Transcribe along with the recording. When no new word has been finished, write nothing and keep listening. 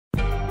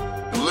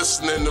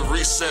listening to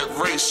Reset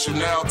Race. You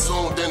now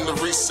tuned in to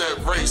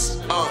Reset Race.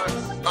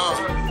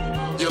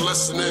 You're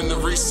listening to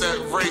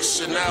Reset Race.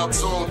 You're now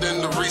tuned in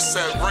to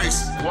Reset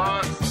Race.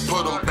 What?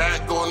 Put them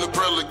back on the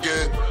grill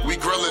again. We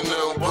grilling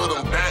them. Put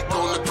them back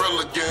on the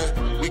grill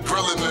again. We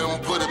grilling them.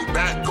 Put them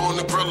back on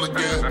the grill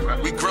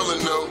again. We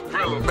grilling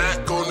them.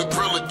 Back on the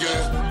grill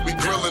again. We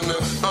grilling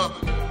them.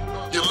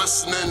 You're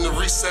listening to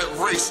Reset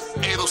Race.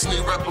 AOC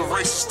need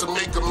reparations to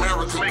make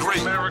America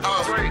great.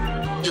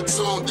 You're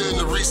tuned in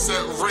to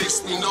Reset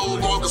Race. We no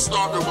longer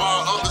starving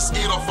while others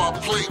eat off our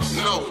plate.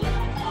 No.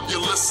 You're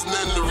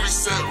listening to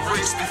Reset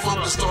Race. We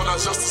focused on our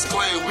justice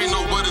claim. We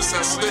know what is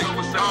at stake.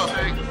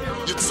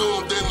 You're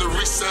tuned in to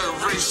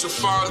Reset Race. You'll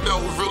find out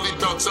who really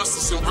about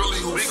justice and really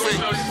who fake.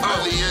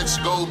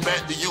 Lineage go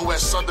back to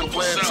U.S. Southern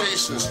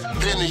plantations.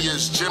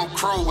 Lineage, Jim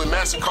Crow and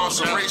mass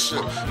incarceration.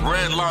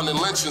 Redlining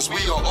lynchings.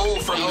 We are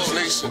old from this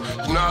nation.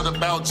 You're not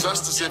about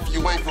justice if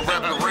you ain't for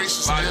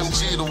reparations.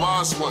 MG the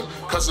wise one.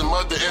 Cousin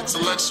mother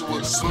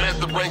intellectual.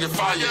 Samantha bringing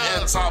fire.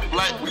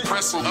 Anti-black. We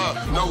pressing you.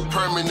 No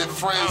permanent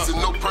friends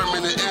and no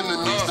permanent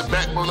enemies. The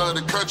backbone of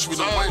the country.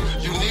 To win,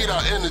 you need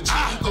our energy.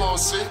 You gon'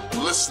 see.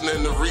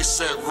 Listening to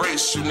Reset Race.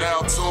 You now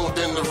tuned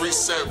in to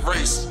Reset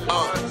Race.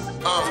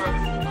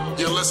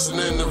 You're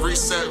listening to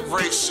Reset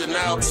Race. You're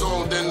now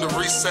tuned in to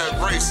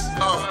Reset Race.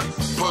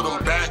 Put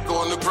them back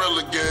on the grill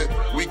again.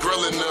 We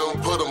grilling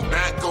them. Put them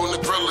back on the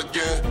grill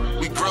again.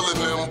 We grilling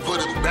them. Put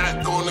them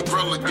back on the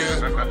grill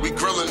again. We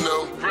grilling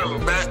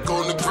them. Back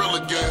on the grill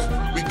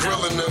again. We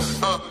grilling them.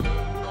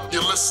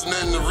 You're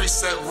listening to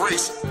Reset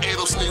Race.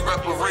 AOC need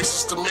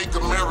reparations to make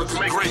America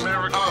great.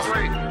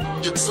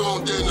 You're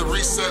tuned in to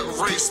Reset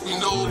Race. We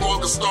no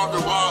longer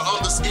starving while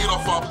others eat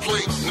off our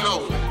plate.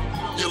 No.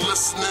 You're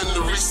listening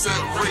to Reset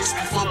Race.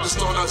 We focused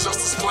on our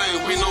justice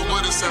claim. We know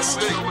what is at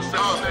stake.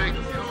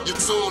 You're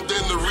tuned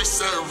in to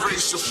Reset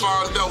Race. You'll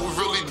find out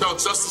who really about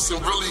justice and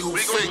really who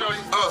fake.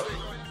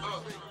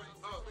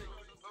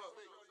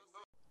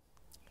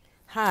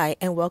 Hi,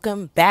 and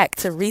welcome back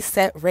to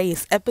Reset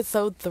Race,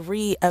 episode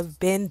 3 of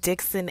Ben,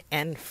 Dixon,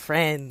 and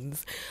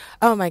Friends.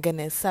 Oh my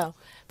goodness. So,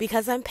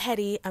 because I'm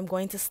petty, I'm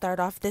going to start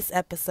off this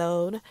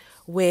episode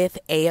with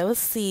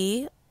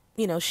AOC,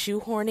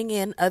 shoehorning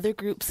in other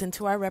groups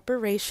into our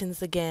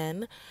reparations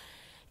again.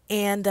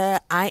 And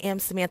I am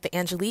Samantha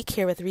Angelique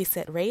here with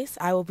Reset Race.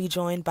 I will be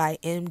joined by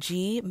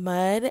MG,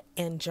 Mud,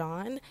 and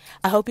John.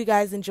 I hope you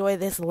guys enjoy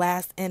this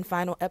last and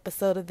final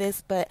episode of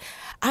this, but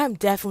I'm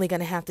definitely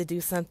going to have to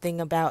do something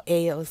about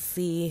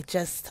AOC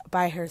just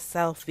by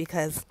herself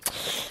because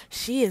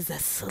she is a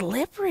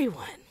slippery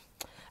one.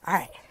 All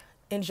right.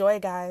 Enjoy,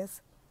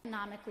 guys.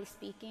 Economically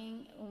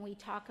speaking, when we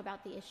talk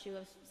about the issue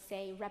of,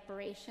 say,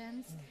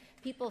 reparations,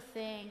 people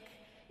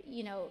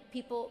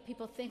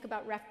think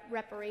about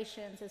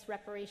reparations as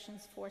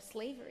reparations for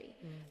slavery.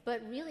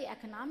 But really,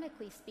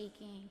 economically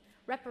speaking,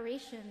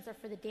 reparations are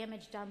for the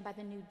damage done by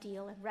the New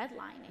Deal and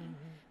redlining.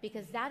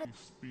 Because that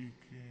is...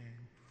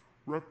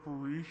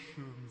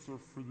 Reparations are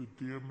for the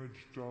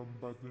damage done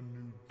by the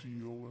New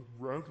Deal and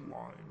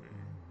redlining.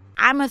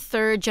 I'm a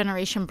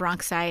third-generation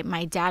Bronxite.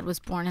 My dad was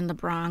born in the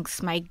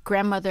Bronx. My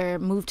grandmother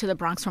moved to the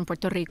Bronx from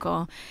Puerto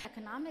Rico.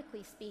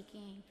 Economically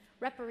speaking,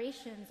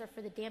 reparations are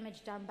for the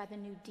damage done by the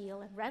New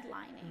Deal and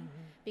redlining,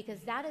 because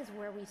that is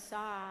where we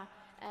saw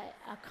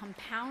a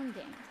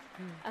compounding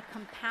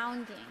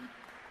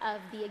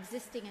of the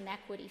existing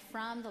inequity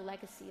from the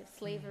legacy of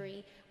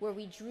slavery, where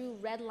we drew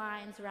red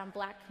lines around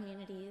black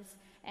communities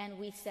and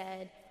we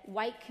said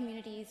white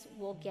communities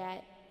will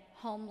get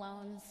home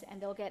loans and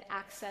they'll get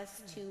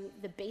access to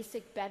the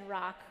basic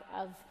bedrock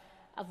of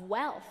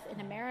wealth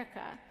in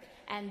America.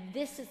 And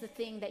this is the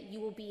thing that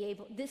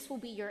this will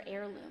be your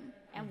heirloom.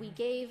 And we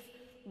gave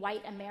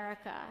white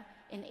America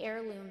an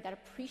heirloom that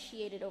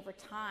appreciated over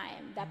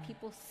time, that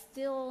people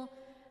still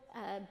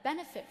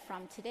benefit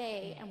from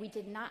today, and we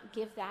did not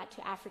give that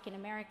to African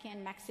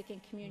American, Mexican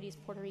communities,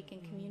 Puerto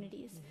Rican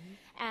communities.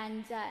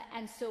 And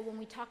so when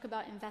we talk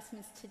about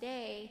investments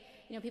today,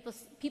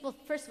 people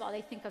first of all,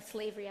 they think of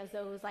slavery as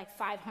though it was like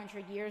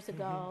 500 years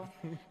ago,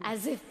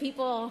 as if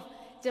people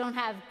don't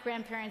have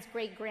grandparents,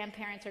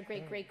 great-grandparents, or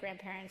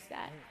great-great-grandparents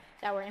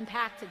that were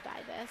impacted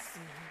by this.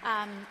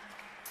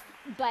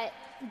 But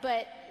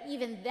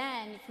even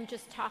then, if we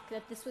just talk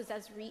that this was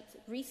as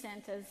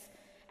recent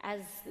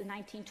as the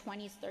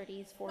 1920s,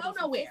 30s, 40s, and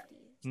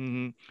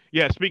 50s.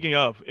 Yeah. Speaking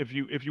of, if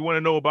you want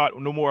to know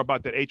more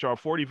about that HR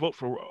 40 vote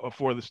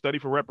for the study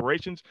for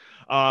reparations,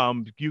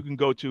 you can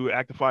go to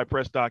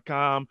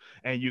actifypress.com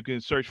and you can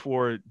search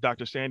for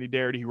Dr. Sandy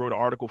Darity. He wrote an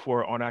article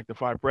for it on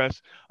Actify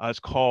Press. It's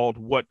called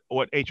 "What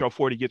HR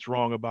 40 Gets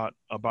Wrong About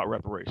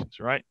Reparations."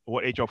 Right?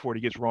 What HR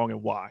 40 gets wrong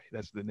and why.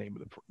 That's the name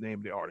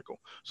of the article.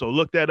 So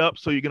look that up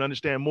so you can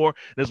understand more.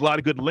 There's a lot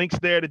of good links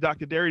there that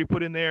Dr. Darity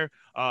put in there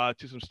to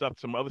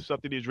some other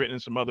stuff that he's written,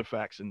 and some other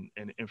facts and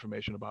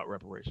information about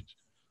reparations.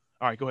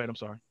 All right, go ahead. I'm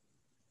sorry.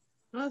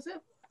 That's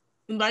it.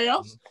 Anybody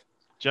else?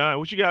 John,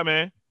 what you got,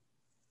 man?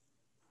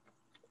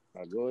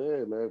 Go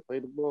ahead, man. Play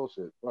the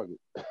bullshit. Fuck it.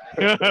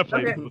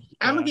 Okay.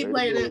 I'm gonna keep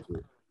playing it.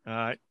 All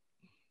right.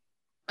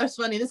 That's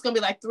funny. This is going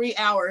to be like 3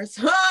 hours.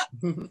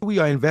 We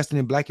are investing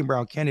in black and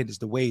brown candidates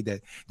the way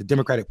that the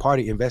Democratic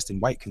Party invests in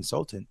white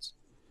consultants.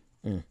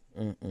 I'm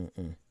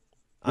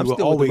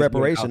still with the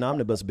reparation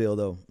omnibus bill,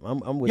 though.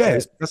 I'm with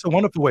that. That's a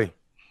wonderful way.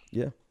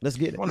 Yeah, let's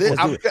get it.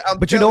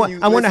 But you know what?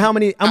 I wonder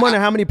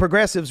how many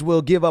progressives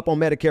will give up on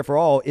Medicare for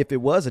all if it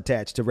was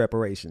attached to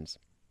reparations.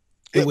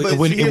 It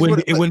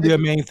wouldn't be a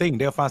main thing.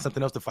 They'll find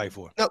something else to fight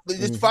for. No, but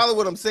just follow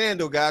what I'm saying,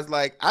 though, guys.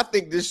 Like, I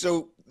think this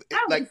show,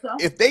 like,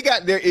 if they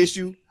got their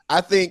issue, I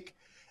think,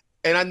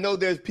 and I know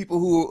there's people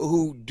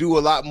who do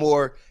a lot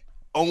more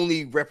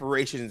only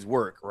reparations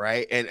work,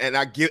 right? And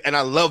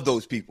I love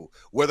those people,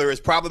 whether it's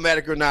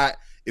problematic or not.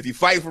 If you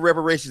fight for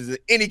reparations in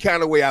any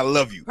kind of way, I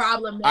love you.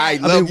 Problematic. I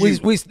love you.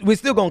 We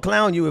still gonna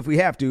clown you if we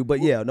have to, but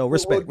yeah, no,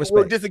 respect. We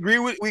can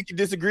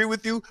disagree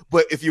with you,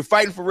 but if you're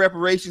fighting for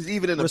reparations,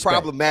 even in a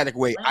problematic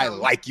way, I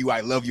like you.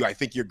 I love you. I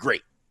think you're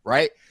great,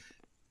 right?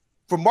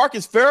 For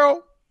Marcus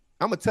Farrell,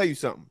 I'm gonna tell you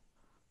something.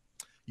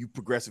 You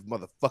progressive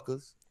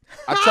motherfuckers.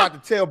 I tried to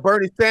tell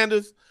Bernie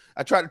Sanders.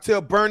 I tried to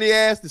tell Bernie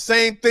ass the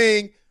same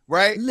thing,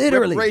 right?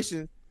 Literally.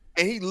 Reparations.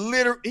 And he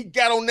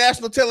got on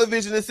national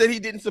television and said he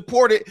didn't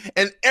support it.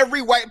 And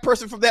every white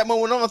person from that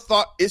moment on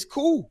thought it's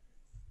cool.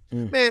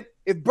 Man,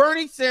 if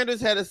Bernie Sanders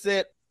had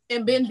said,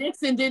 and Ben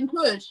Dixon didn't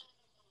push.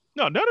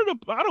 No, none of them.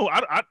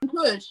 I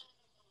push.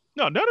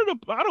 No, none of them.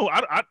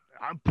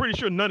 I'm pretty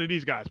sure none of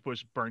these guys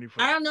push Bernie.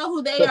 I don't know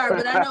who they are,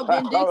 but I know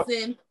Ben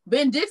Dixon.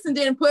 Ben Dixon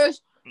didn't push.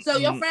 So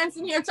your friends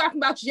in here talking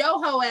about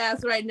your hoe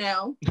ass right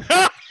now.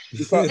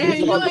 And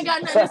you ain't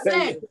got nothing to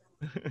say.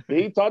 Did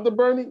he talk to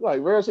Bernie?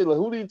 Like, real shit. Like,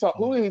 who did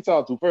he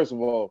talk to? First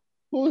of all,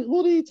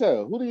 who did he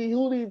tell? Who did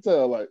he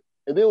tell? Like,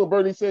 and then when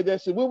Bernie said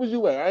that shit, where was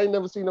you at? I ain't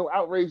never seen no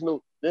outrage.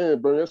 No,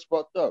 damn, Bernie, that's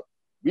fucked up.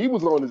 He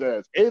was on his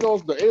ass. The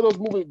ADOS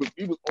movement,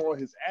 he was on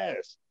his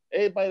ass.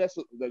 Everybody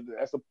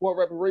that support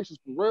reparations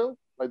for real,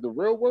 like the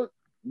real work,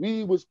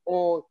 we was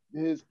on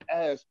his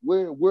ass.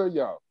 Where were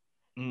y'all?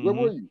 Where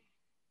were you?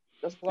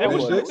 That's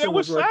what Dixon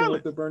was working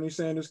with the Bernie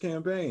Sanders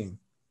campaign.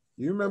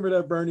 You remember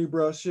that Bernie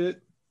bro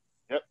shit?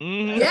 Yep.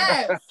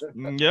 Yes.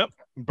 Yep.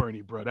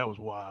 Bernie, bro, that was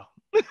wild.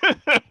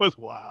 That was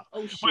wild.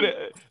 Oh,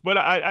 shit.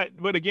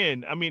 But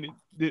again, I mean,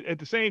 at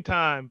the same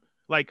time,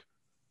 like,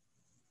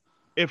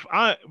 if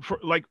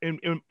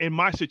in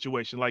my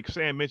situation, like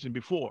Sam mentioned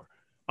before,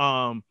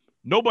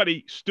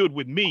 nobody stood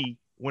with me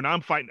when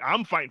I'm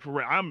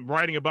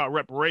writing about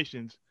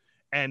reparations,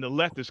 and the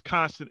left is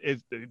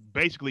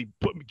basically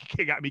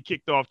got me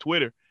kicked off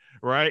Twitter,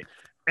 right?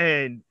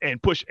 And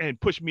pushed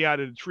me out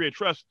of the tree of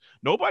trust.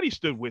 Nobody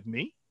stood with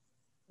me.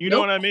 You know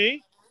what I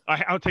mean?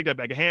 I'll take that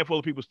back. A handful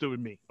of people stood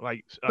with me,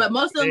 like. But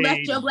most of them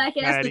left your black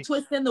ass to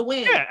twist in the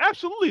wind. Yeah,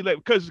 absolutely.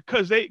 Like, because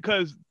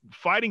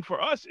fighting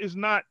for us is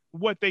not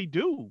what they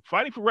do.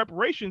 Fighting for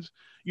reparations,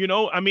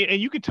 I mean,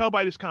 and you can tell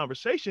by this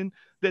conversation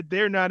that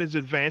they're not as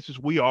advanced as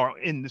we are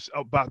in this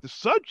about the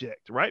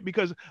subject, right?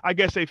 Because I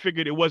guess they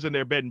figured it wasn't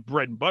their bread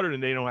and butter,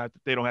 and they don't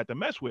have to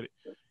mess with it,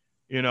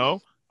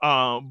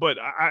 But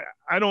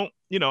I don't,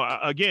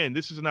 again,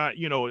 this is not,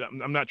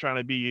 I'm not trying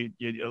to be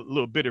a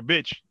little bitter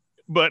bitch.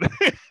 But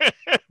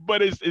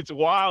but it's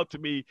wild to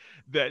me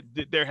that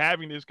they're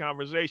having this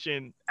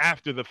conversation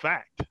after the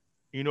fact.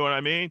 You know what I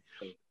mean?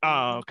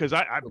 Because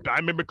I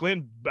remember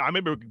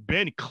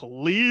Ben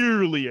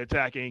clearly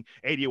attacking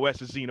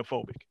ADOS as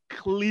xenophobic.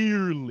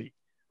 Clearly,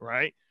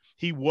 right?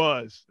 He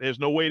was. There's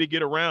no way to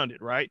get around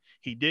it, right?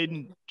 He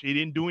didn't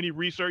do any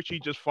research. He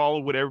just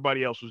followed what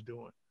everybody else was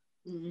doing.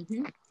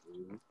 Mm-hmm.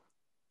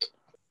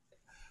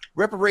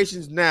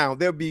 Reparations now,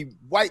 there'll be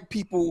white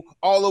people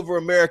all over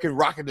America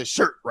rocking the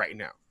shirt right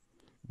now,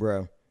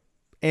 bro.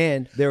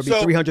 And there'll be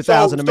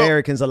 300,000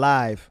 Americans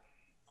alive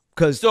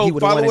because he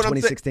would have won in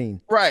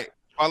 2016. Right.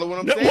 Follow what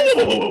I'm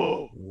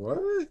saying? What?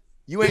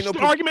 You ain't this is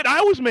the argument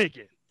I was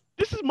making.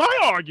 This is my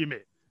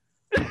argument.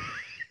 This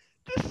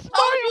is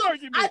my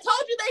argument. I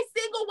told you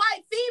they single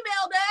white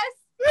female us.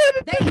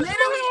 They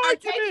literally are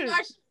taking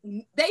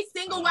they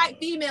single white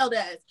female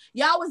us.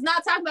 Y'all was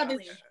not talking about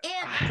this.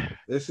 And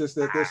it's just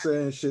that they're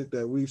saying shit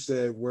that we've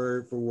said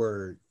word for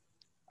word.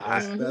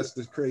 That's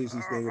the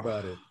craziest thing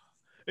about it.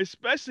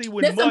 Especially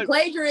when there's some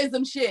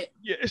plagiarism shit.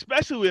 Yeah,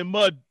 especially when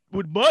Mud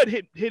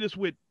hit us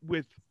with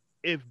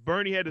if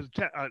Bernie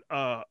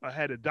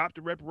had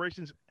adopted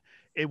reparations,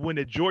 and when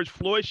the George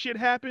Floyd shit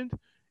happened,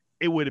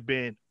 it would have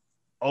been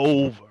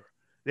over.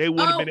 They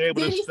would have been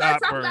able to stop Bernie. Did he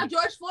start talking about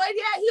George Floyd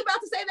yet? He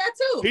about to say that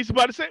too. He's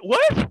about to say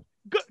what?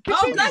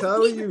 I'm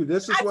telling you,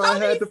 this is why I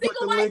had to put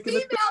the link in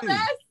the thing.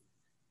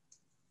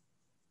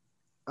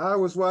 I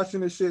was watching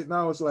this shit and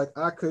I was like,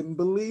 I couldn't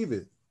believe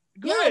it.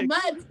 Yeah,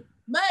 Mud,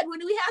 when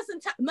we have some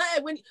time,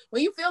 Mud, when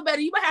you feel better,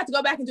 you might have to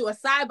go back and do a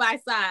side by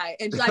side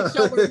and like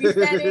show where we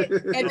said it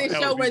and then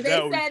show where they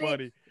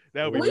said it.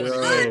 That would be funny.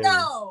 We should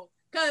though,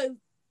 because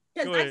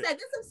I said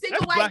this is some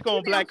single white black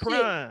on black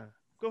crime.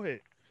 Go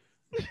ahead.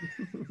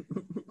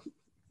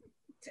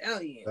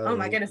 Tell you. Oh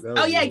my goodness.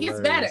 Oh yeah, it gets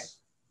better.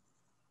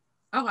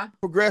 Okay.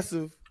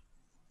 Progressive,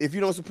 if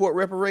you don't support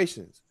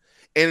reparations,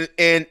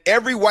 and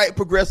every white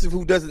progressive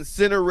who doesn't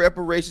center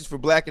reparations for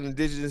black and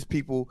indigenous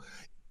people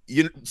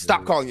You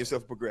stop calling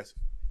yourself progressive.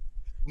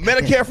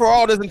 Medicare for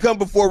all doesn't come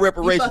before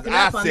reparations.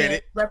 I said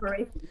it.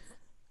 Reparations.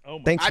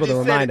 Thanks for the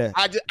reminder.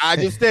 I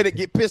just said it.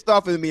 Get pissed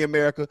off at me,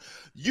 America.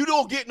 You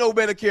don't get no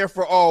Medicare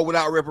for all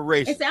without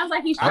reparations. It sounds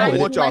like he's trying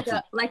to do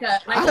like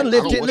a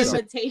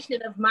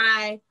limitation of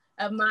my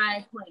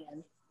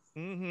plan.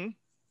 Mm-hmm.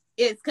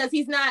 It's because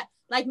he's not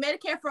like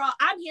Medicare for all.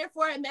 I'm here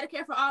for it.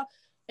 Medicare for all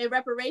and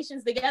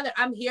reparations together.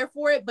 I'm here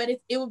for it, but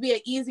it would be an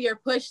easier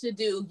push to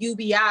do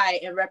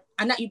UBI and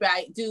not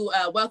UBI. Do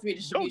wealth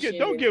redistribution.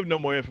 Don't give no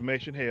more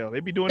information. Hell, they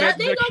be doing that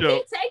they next gonna show.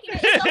 keep taking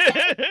it. It's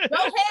okay. Go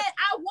ahead.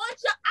 I want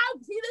you.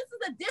 See, this is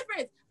the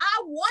difference.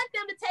 I want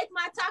them to take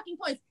my talking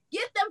points.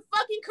 Get them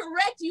fucking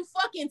correct, you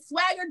fucking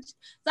swagger.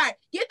 Sorry,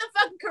 get them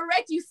fucking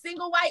correct, you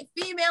single white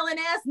female and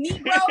ass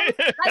Negroes.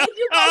 Like if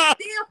you go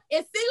steal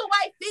a single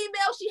white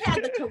female, she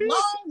had the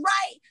cologne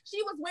right.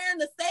 She was wearing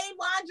the same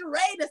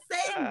lingerie, the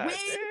same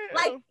wig. Damn.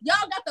 Like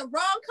y'all got the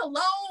wrong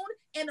cologne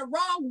and the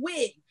wrong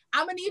wig.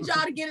 I'm gonna need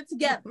y'all to get it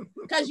together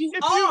because you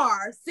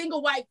are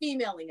single white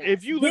femaling us.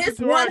 If you this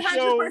listen to our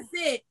show,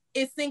 100%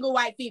 is single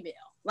white female.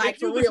 Like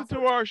if you listen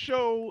to our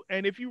show,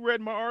 and if you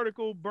read my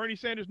article, Bernie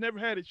Sanders never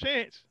had a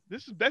chance.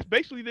 That's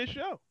basically this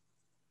show.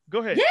 Go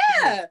ahead.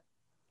 Yeah.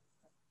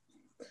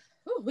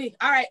 Ooh,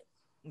 all right.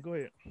 Go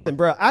ahead. And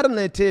bro, I done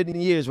lived 10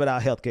 years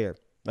without health care.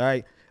 All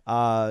right.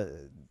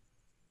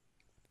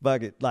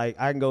 Fuck it. Like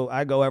I can go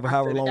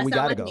however long we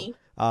gotta go.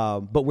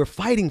 But we're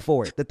fighting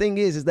for it. The thing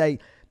is that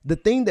the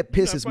thing that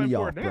pisses me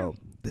off, bro.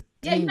 The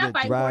thing that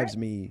drives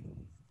me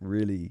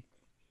really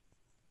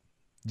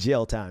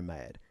jail time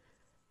mad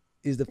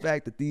is the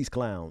fact that these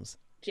clowns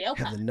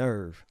have the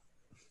nerve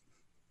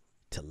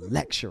to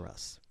lecture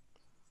us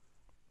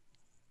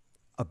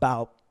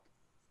about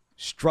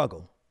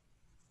struggle.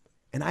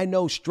 And I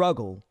know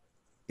struggle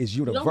is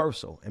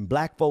universal, and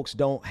black folks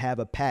don't have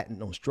a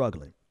patent on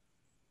struggling.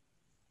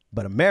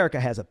 But America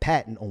has a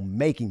patent on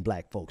making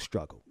black folks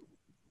struggle.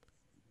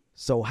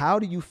 So how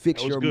do you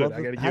fix your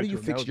mother? How do you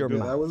fix your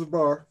mind? That was a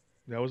bar.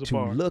 That was a to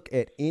bar. Look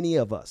at any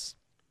of us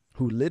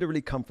who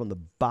literally come from the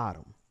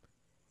bottom,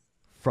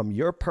 from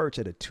your perch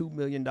at a $2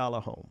 million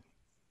home,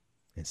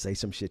 and say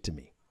some shit to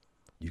me.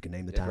 You can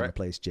name the time and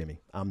place, Jimmy.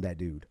 I'm that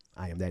dude.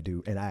 I am that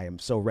dude, and I am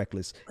so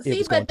reckless.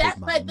 See, but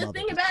the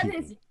thing about it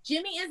is,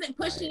 Jimmy isn't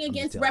pushing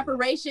against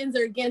reparations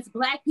or against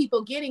black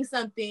people getting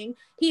something.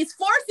 He's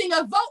forcing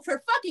a vote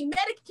for fucking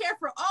Medicare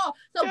for all.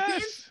 So,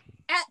 yes.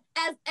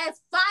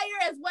 as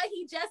fire as what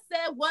he just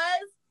said was,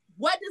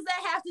 what does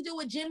that have to do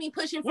with Jimmy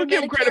pushing for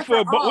Medicare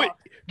for all?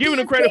 Giving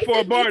him credit for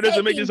a bar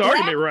doesn't make this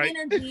argument right.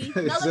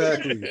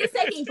 Exactly. He's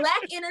taking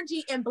black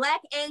energy and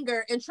black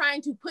anger and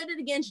trying to put it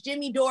against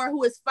Jimmy Dore,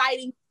 who is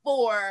fighting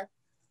for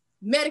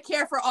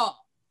Medicare for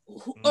all,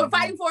 or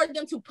fighting for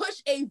them to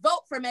push a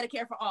vote for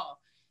Medicare for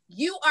all.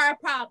 You are a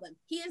problem.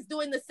 He is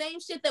doing the same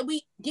shit that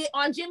we get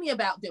on Jimmy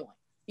about doing.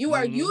 You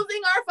are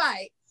using our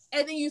fight,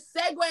 and then you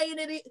segue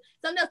into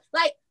something else.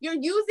 Like, you're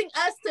using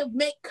us to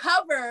make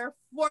cover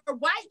for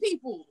white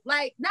people.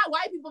 Like, not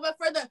white people, but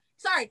not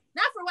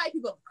for white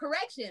people.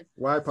 Correction.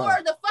 For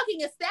the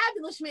fucking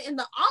establishment and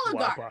the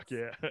oligarchs.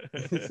 Yeah.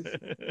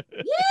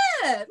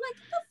 Yeah. Like, what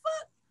the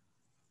fuck?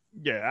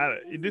 Yeah,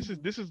 this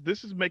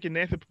is making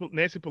Nancy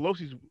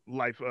Pelosi's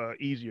life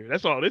easier.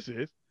 That's all this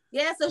is.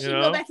 Yeah, so she can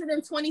go back to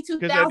them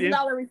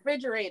 $22,000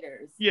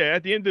 refrigerators. Yeah,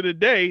 at the end of the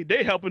day,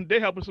 they helping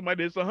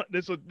somebody that's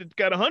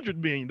got $100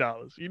 million.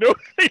 You know,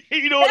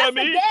 you know what I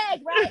mean?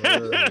 Bag,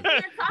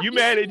 right? You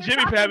mad at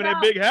Jimmy for having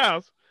that big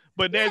house,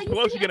 but Nancy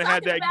Pelosi gonna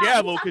have that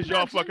gavel because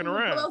y'all fucking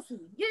around.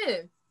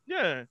 Yeah. Go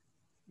ahead.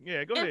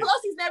 And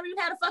Pelosi's never even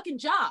had a fucking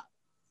job.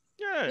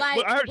 Yeah,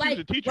 well, I heard she was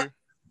a teacher.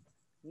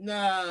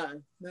 Nah.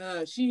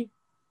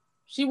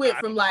 She went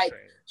from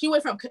she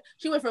went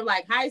from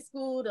like high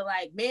school to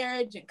like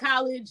marriage and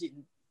college,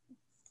 and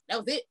that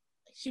was it.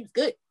 She was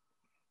good.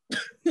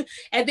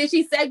 And then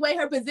she segued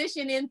her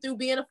position in through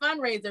being a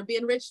fundraiser,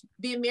 being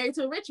married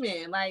to a rich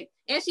man. Like,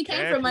 and she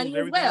came from money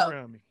as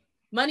well.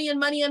 Money and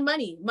money and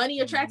money. Money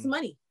attracts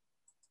money.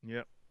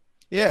 Yep.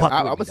 Yeah,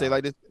 I would say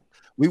like this.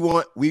 We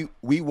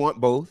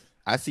want both.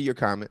 I see your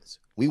comments.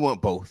 We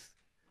want both.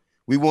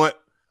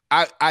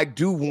 I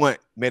do want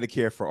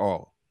Medicare for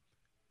all,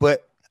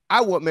 but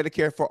I want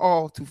Medicare for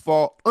all to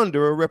fall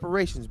under a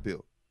reparations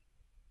bill.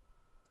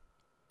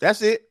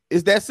 That's it.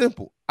 It's that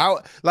simple.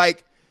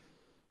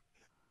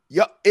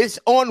 It's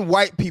on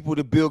white people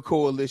to build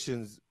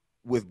coalitions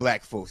with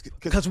black folks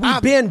because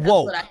we've been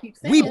woke.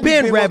 We've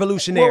been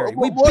revolutionary.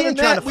 We've been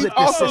trying to flip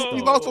this system.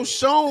 We've also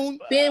shown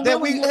that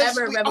we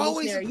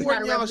always You're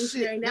not a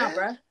revolutionary now,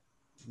 bro.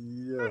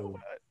 Yo.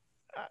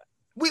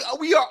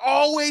 We are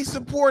always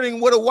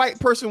supporting what a white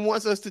person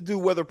wants us to do,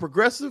 whether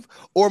progressive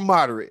or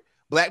moderate.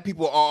 Black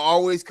people are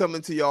always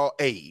coming to y'all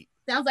aid.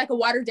 Sounds like a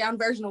watered down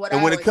version of what.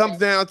 And when it comes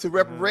down to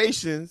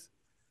reparations,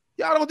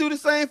 y'all don't do the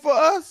same for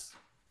us.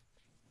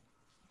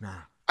 Nah,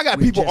 I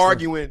got people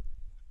arguing.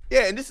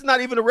 Yeah, and this is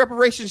not even a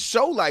reparations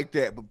show like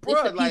that. But bro,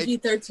 it's the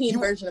PG-13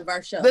 version of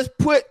our show. Let's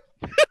put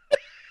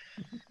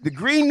the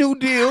Green New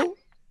Deal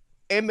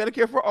and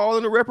Medicare for All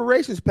in the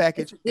reparations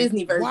package.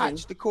 Disney version.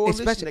 Watch the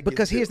coalition. Especially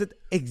because here's the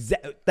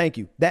exact. Thank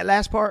you. That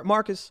last part,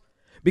 Marcus.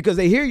 Because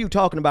they hear you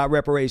talking about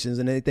reparations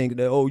and they think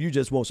that, oh, you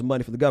just want some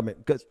money from the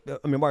government. Because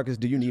I mean, Marcus,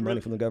 do you need money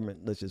from the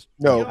government? Let's just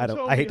no.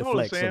 I hate to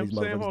flex on these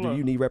motherfuckers. Do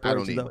you need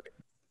reparations though?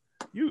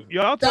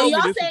 Y'all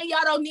saying y'all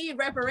don't need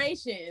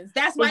reparations.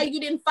 That's why you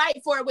didn't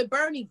fight for it with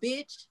Bernie,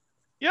 bitch.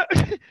 Yeah,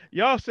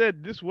 y'all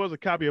said this was a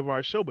copy of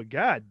our show, but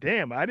god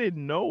damn, I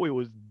didn't know it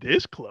was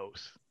this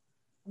close.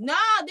 Nah,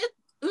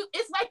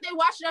 it's like they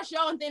watched our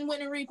show and then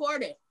went and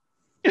recorded.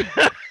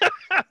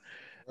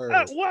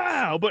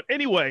 Wow. But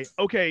anyway,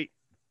 okay.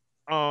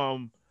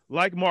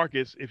 Like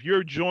Marcus, if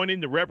you're joining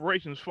the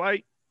reparations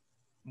fight,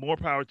 more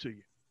power to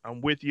you.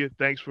 I'm with you.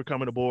 Thanks for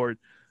coming aboard.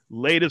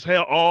 Late as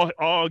hell,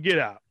 all get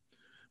out.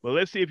 But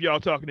let's see if y'all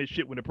talking this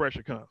shit when the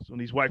pressure comes. When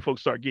these white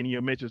folks start getting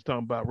your mentions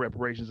talking about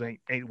reparations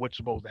ain't what's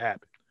supposed to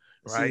happen,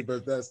 right? See,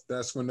 but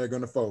that's when they're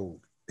gonna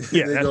fold.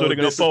 Yeah, that's when they're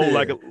gonna fold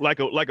like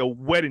a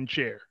wedding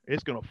chair.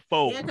 It's gonna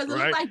fold. Yeah, because it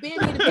right? looks like Ben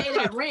need to pay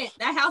that rent.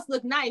 That house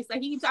looked nice.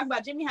 Like he keep talking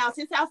about Jimmy House.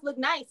 His house looked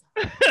nice.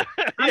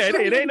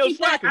 It ain't no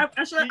slacking.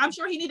 I'm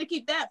sure he need to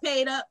keep that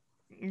paid up.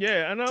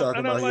 Yeah, I know.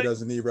 Talking about he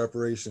doesn't need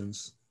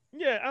reparations.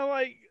 Yeah, I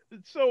like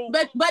so.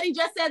 But he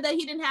just said that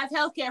he didn't have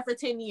health care for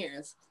 10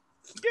 years.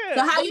 Yeah.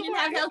 So how you didn't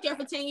have health care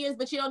for 10 years,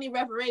 but you don't need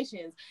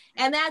reparations?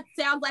 And that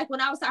sounds like when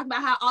I was talking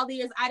about how all the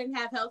years I didn't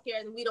have health care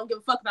and we don't give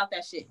a fuck about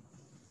that shit.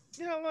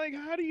 Yeah, like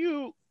how do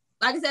you?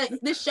 Like I said,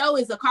 this show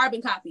is a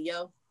carbon copy,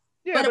 yo.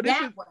 Yeah, but a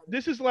bad one.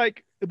 This is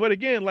like, but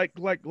again, like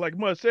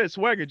Mud said,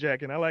 swagger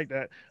jacking. I like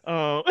that.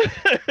 I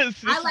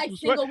like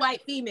single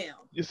white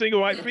female. Your single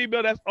white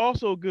female, that's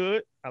also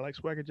good. I like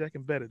swagger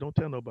jacking better. Don't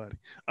tell nobody.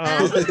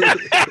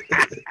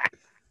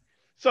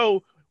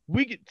 So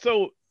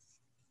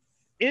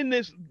in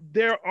this,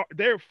 they're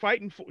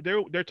fighting for.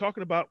 They're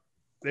talking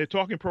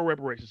pro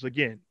reparations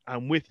again.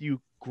 I'm with you.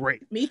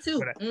 Great. Me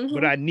too.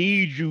 But I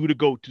need you to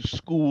go to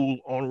school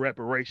on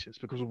reparations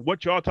because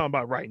what y'all talking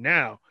about right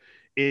now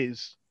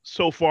is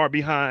so far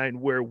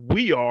behind where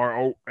we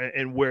are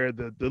and where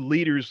the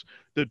leaders,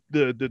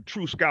 the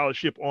true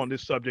scholarship on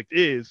this subject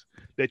is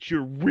that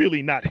you're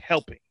really not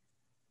helping.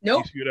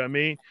 Nope. You see what I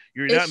mean?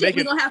 You're it's not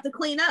making. We're gonna have to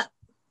clean up.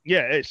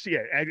 Yeah,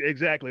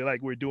 exactly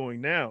like we're doing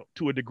now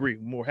to a degree,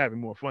 having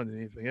more fun than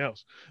anything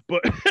else.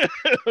 But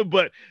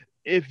but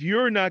if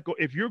you're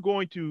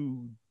going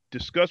to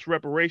discuss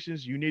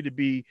reparations, you need to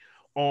be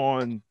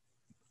on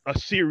a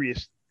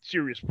serious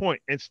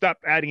point and stop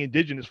adding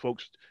indigenous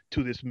folks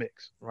to this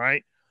mix,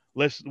 right?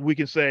 We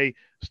can say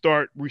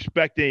start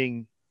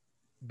respecting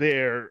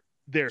their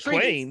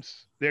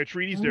claims, their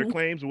treaties, their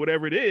claims, or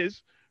whatever it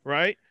is,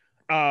 right?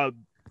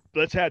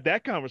 Let's have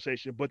that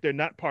conversation, but they're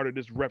not part of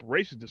this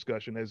reparations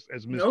discussion, as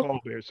Ms.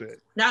 Colbert said.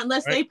 Not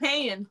unless they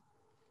paying.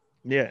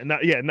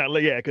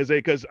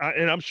 Because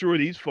I'm sure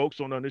these folks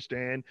don't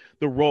understand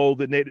the role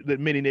that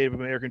many Native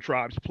American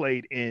tribes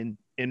played in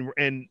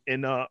our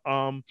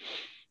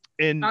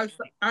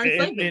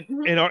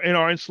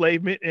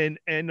enslavement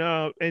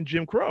and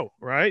Jim Crow,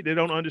 right? They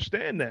don't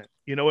understand that.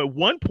 You know, at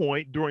one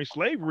point during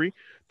slavery,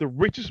 the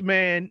richest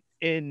man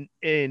in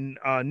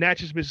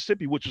Natchez,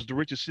 Mississippi, which was the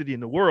richest city in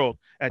the world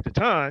at the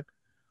time,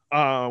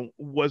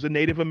 was a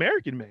Native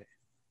American man.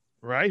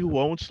 Right, who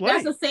owned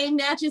slaves. That's the same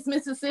Natchez,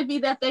 Mississippi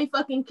that they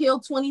fucking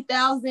killed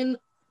 20,000.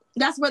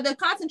 That's where the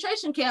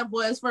concentration camp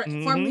was for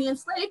formerly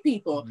enslaved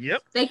people.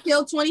 Yep. They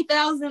killed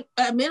 20,000,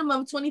 a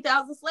minimum of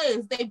 20,000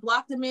 slaves. They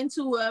blocked them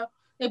into a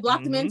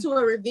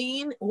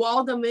ravine,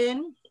 walled them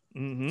in,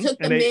 took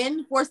the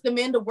men, forced the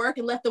men to work,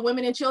 and left the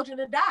women and children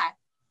to die.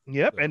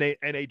 Yep, and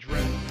they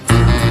dressed.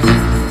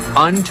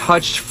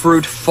 Untouched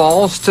fruit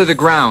falls to the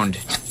ground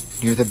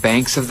near the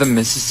banks of the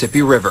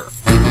Mississippi River.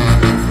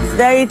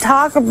 They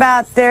talk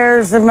about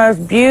there's the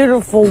most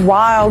beautiful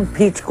wild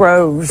peach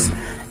groves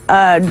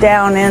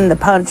down in the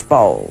Punch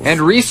Bowl.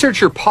 And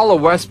researcher Paula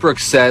Westbrook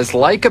says,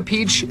 like a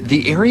peach,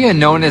 the area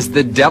known as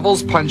the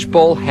Devil's Punch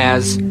Bowl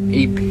has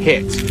a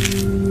pit,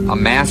 a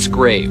mass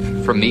grave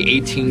from the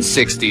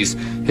 1860s.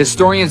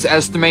 Historians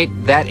estimate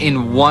that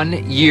in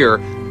 1 year,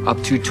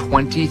 up to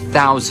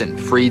 20,000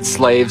 freed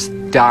slaves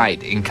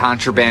died in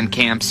contraband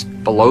camps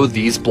below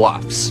these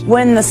bluffs.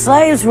 When the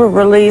slaves were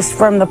released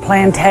from the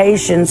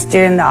plantations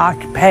during the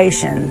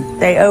occupation,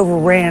 they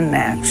overran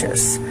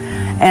Natchez,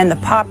 and the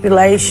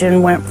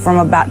population went from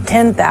about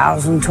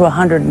 10,000 to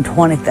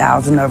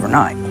 120,000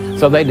 overnight.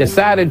 So they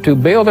decided to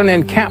build an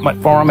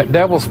encampment for them at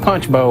Devil's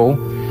Punch Bowl,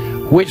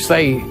 which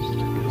they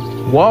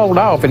walled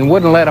off and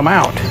wouldn't let them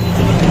out.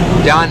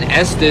 Don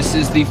Estes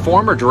is the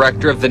former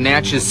director of the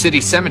Natchez City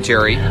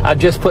Cemetery. I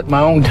just put my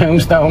own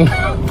tombstone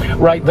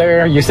right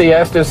there. You see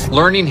Estes?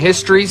 Learning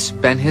history's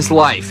been his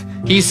life.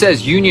 He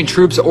says Union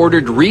troops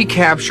ordered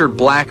recaptured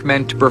black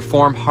men to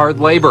perform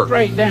hard labor.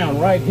 Straight down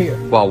right here.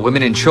 While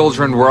women and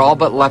children were all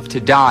but left to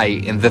die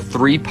in the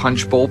 3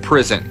 Punch Bowl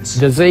prisons.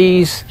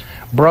 Disease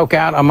broke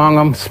out among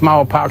them,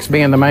 smallpox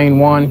being the main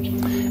one.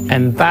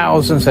 And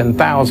thousands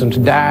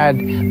died.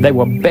 They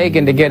were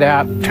begging to get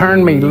out.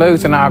 Turn me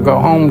loose and I'll go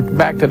home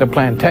back to the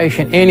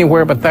plantation,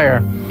 anywhere but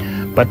there.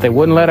 but they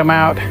wouldn't let them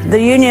out.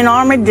 The Union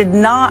Army did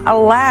not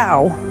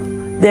allow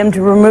them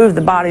to remove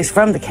the bodies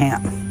from the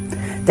camp.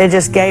 They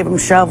just gave them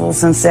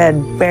shovels and said,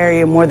 bury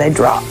them where they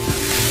drop.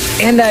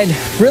 And I'd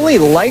really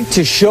like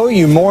to show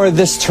you more of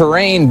this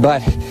terrain,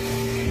 but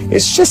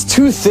it's just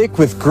too thick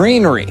with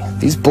greenery.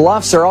 These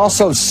bluffs are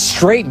also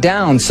straight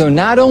down, so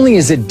not only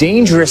is it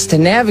dangerous to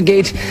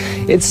navigate,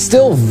 it's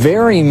still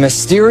very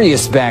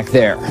mysterious back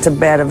there. It's a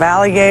bed of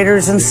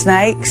alligators and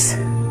snakes.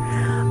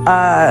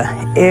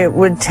 It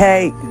would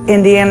take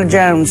Indiana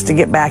Jones to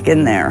get back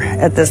in there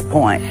at this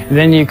point.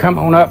 Then you come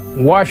on up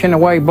washing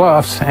away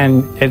bluffs,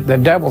 and the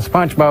Devil's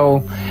Punch Bowl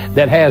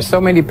that has so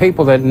many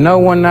people that no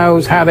one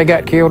knows how they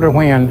got killed or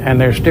when, and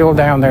they're still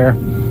down there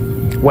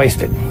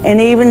wasted. And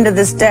even to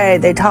this day,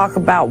 they talk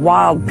about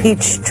wild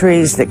peach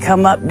trees that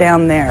come up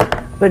down there,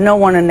 but no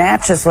one in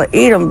Natchez will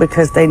eat them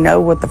because they know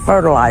what the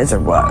fertilizer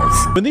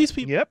was. When these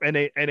people, yep, and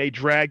they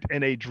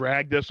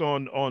dragged us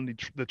on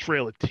the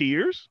Trail of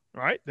Tears,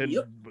 right? They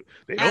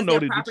don't know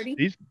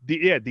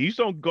that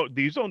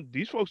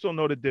these folks don't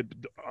know that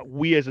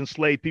we as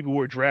enslaved people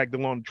were dragged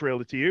along the Trail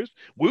of Tears.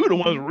 We were the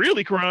ones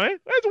really crying.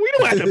 We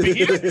don't have to be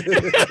here.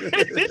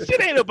 This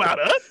shit ain't about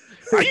us.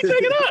 Are you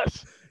taking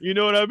us? You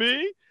know what I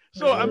mean?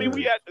 So I mean,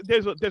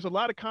 there's a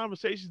lot of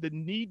conversations that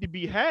need to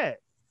be had,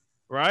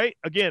 right?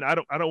 Again, I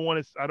don't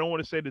want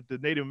to say that the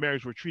Native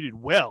Americans were treated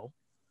well,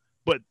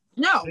 but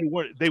no,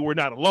 they were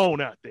not alone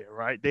out there,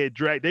 right? They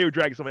were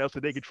dragging somebody else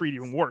that they could treat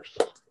even worse,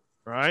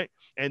 right?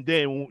 And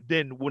then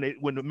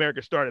when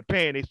America started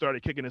paying, they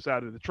started kicking us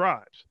out of the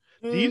tribes.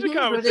 These are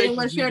conversations. They didn't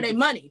want to share their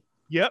money.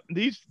 Yep,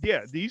 these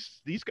are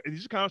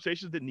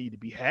conversations that need to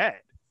be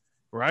had,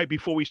 right?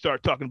 Before we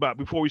start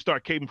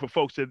caping for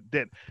folks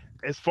that,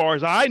 as far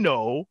as I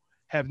know,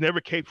 have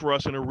never caped for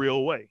us in a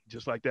real way,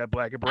 just like that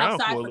Black and Brown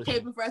outside coalition. For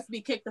caping for us to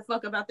be kicked the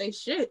fuck about their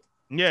shit.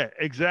 Yeah,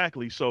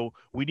 exactly. So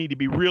we need to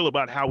be real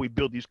about how we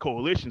build these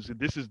coalitions. And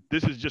this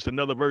is just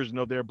another version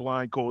of their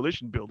blind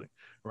coalition building,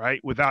 right?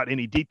 Without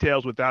any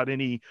details, without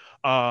any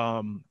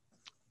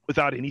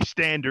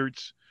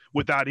standards,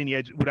 without any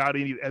as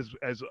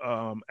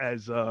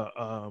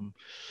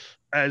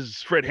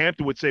Fred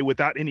Hampton would say,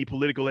 without any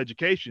political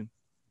education.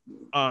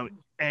 And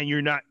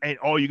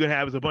all you're gonna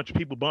have is a bunch of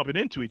people bumping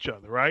into each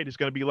other, right? It's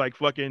gonna be like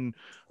fucking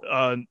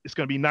it's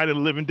gonna be Night of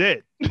the Living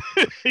Dead.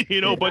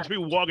 A bunch of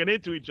people walking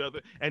into each other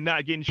and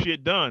not getting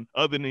shit done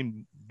other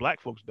than Black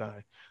folks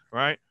dying,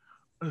 right?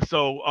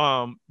 So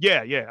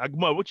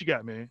what you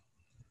got, man?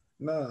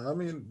 Nah, I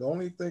mean, the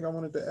only thing I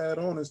wanted to add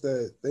on is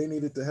that they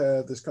needed to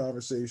have this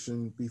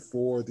conversation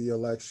before the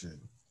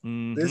election.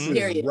 Mm-hmm. This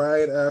is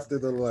right after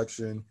the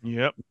election.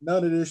 Yep.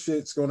 None of this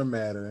shit's gonna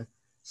matter.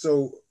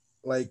 So,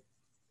 like,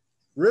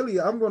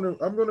 really, I'm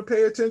gonna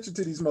pay attention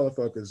to these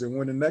motherfuckers, and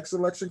when the next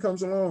election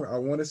comes along, I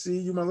want to see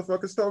you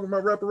motherfuckers talking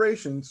about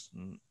reparations.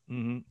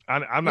 Mm-hmm.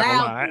 I'm not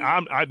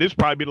gonna lie. This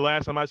probably be the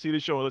last time I see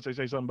this show unless they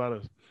say something about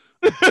us.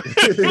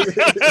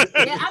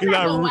 Yeah, I'm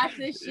not gonna watch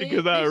this shit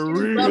because I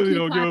really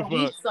don't give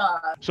a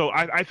fuck. So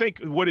I think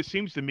what it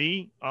seems to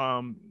me,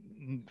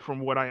 from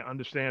what I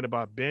understand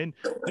about Ben,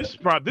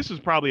 this is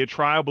probably a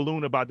trial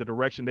balloon about the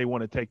direction they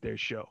want to take their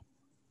show.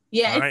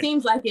 Yeah, it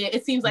seems like it.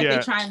 It seems like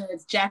they're trying to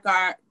jack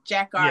our.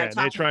 Yeah,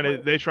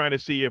 they're trying to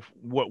see if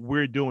what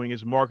we're doing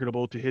is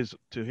marketable to his.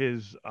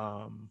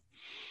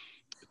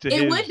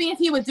 It would be if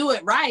he would do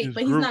it right,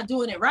 but he's not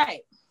doing it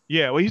right.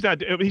 Yeah, well, he's not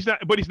going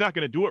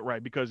to do it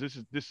right because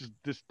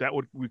that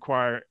would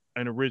require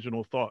an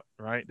original thought,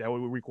 right? That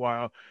would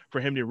require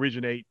for him to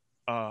originate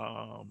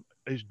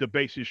the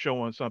basis show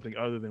on something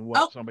other than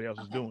what somebody else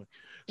is doing.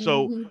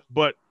 So,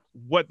 but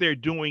what they're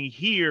doing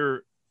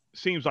here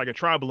seems like a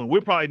trial balloon.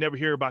 We'll probably never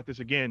hear about this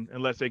again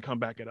unless they come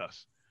back at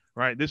us,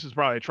 right? This is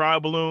probably a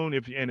trial balloon.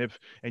 If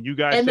you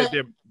guys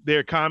said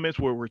their comments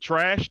were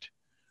trashed.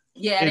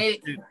 Yeah,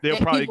 they're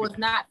probably people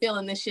not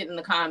feeling this shit in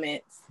the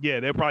comments. Yeah,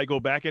 they'll probably go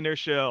back in their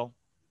shell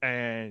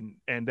and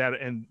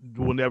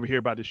we'll never hear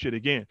about this shit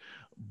again.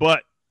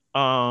 But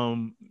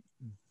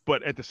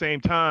at the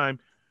same time,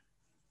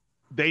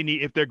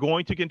 if they're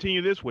going to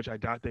continue this, which I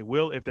doubt they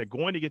will, if they're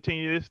going to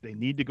continue this, they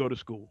need to go to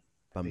school.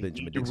 They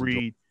need to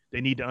read. They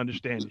need to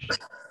understand this shit.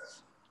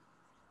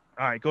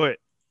 All right, go ahead.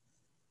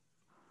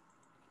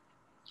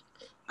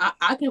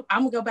 I'm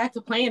gonna go back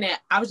to playing it.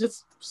 I was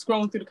just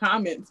scrolling through the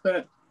comments,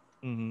 but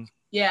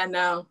yeah,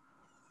 no.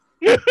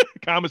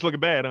 Comments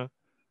looking bad, huh?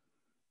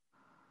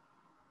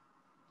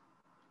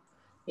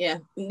 Yeah,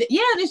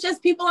 it's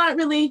just people aren't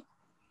really.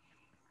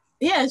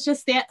 Yeah, it's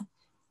just that.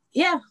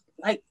 Yeah,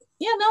 like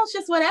it's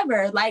just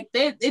whatever. Like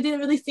it didn't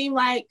really seem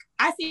like.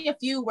 I see a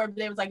few where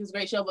there was like this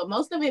great show, but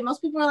most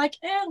people are like,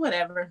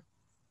 whatever.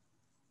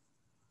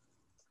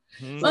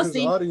 So his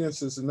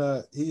audience is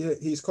not.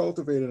 He's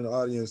cultivated an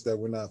audience that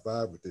would not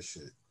vibe with this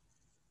shit.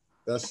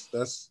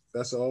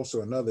 That's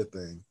also another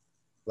thing.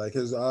 Like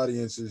his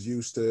audience is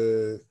used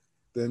to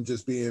them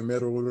just being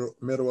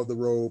middle of the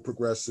road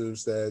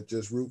progressives that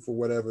just root for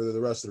whatever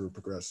the rest of the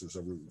progressives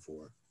are rooting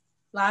for.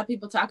 A lot of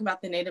people talk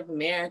about the Native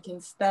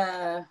American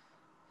stuff.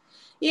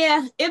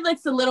 Yeah, it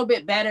looks a little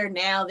bit better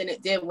now than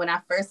it did when I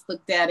first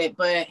looked at it,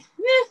 but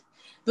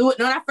when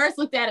I first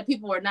looked at it,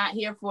 people were not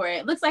here for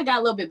it. Looks like it got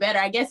a little bit better.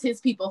 I guess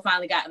his people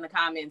finally got in the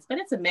comments, but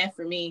it's a mess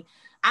for me.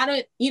 I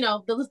don't,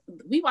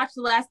 we watched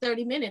the last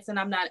 30 minutes and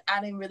I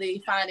didn't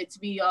really find it to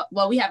be,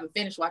 well, we haven't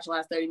finished watching the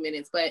last 30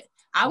 minutes, but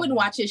I wouldn't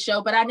watch his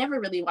show, but I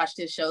never really watched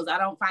his shows. I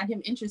don't find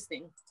him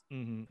interesting.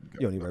 You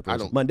don't need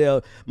reparations.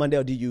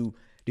 Mondale,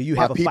 do you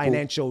have a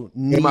financial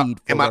need?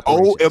 Am I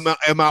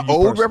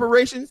old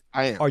reparations?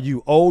 I am. Are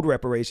you old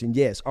reparation?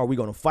 Yes. Are we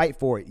going to fight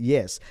for it?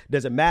 Yes.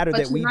 Does it matter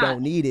that we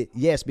don't need it?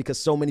 Yes, because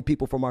so many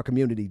people from our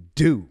community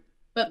do.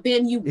 But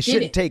Ben, it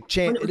shouldn't take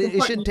chance.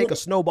 It shouldn't take a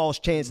snowball's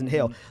chance in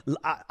hell.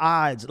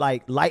 Odds,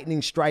 like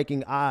lightning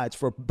striking odds,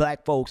 for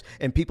black folks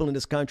and people in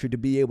this country to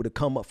be able to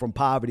come up from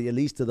poverty, at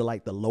least to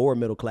the lower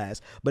middle class.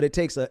 But it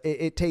takes a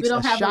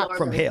shot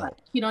from hell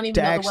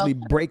to actually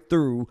break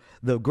through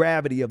the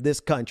gravity of this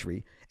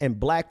country. And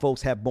black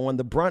folks have borne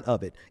the brunt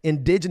of it.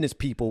 Indigenous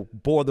people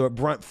bore the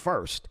brunt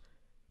first,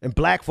 and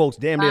black folks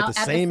damn near at the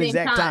same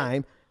exact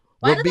time.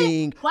 Why did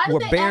they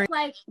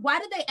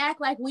act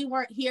like we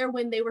weren't here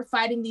when they were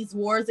fighting these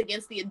wars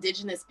against the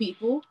indigenous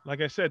people? Like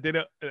I said,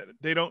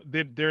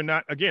 they're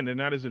not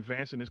as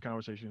advanced in this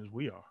conversation as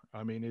we are.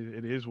 I mean,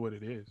 it is what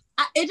it is.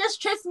 It just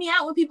trips me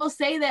out when people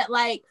say that,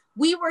 like,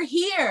 we were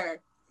here.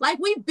 Like,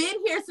 we've been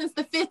here since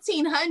the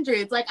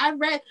 1500s. Like,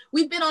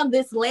 we've been on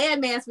this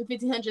landmass for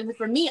 1500s. And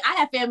for me, I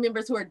have family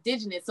members who are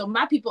indigenous. So I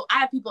have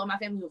people in my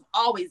family who have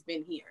always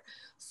been here.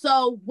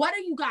 So what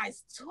are you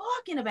guys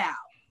talking about?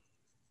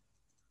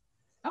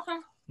 Okay.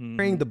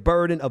 Carrying the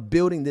burden of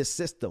building this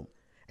system.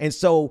 And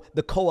so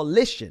the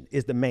coalition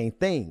is the main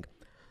thing.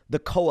 The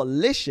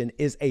coalition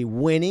is a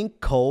winning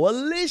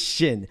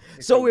coalition.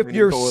 So if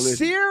you're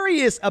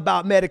serious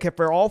about Medicare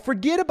for all,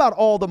 forget about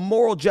all the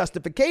moral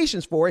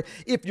justifications for it.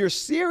 If you're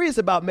serious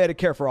about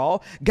Medicare for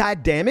all,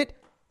 God damn it,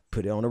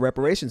 put it on a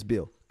reparations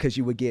bill, because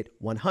you would get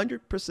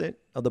 100%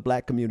 of the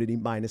black community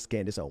minus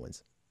Candace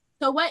Owens.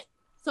 So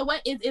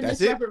what is in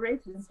this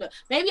reparations bill?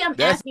 Maybe I'm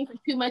asking for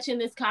too much in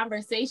this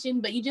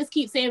conversation, but you just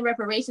keep saying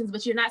reparations,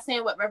 but you're not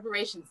saying what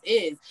reparations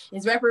is.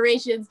 Is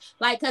reparations,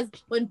 like, because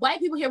when white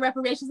people hear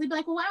reparations, they be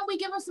like, well, why don't we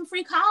give them some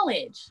free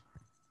college?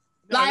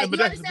 Like,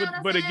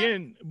 but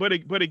again,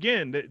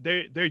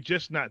 they're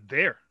just not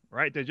there,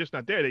 right? They're just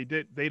not there.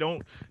 They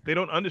don't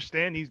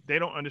understand these. They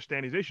don't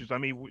understand these issues. I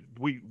mean,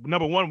 we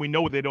number one, we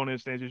know they don't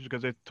understand these issues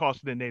because they're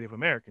tossed to Native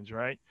Americans,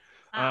 right?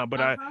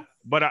 But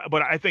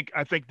I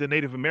think the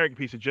Native American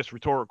piece is just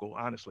rhetorical.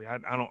 Honestly, I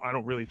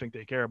don't really think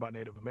they care about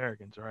Native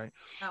Americans, right?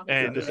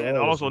 And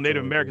also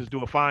Native Americans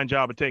do a fine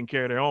job of taking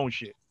care of their own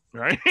shit,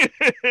 right?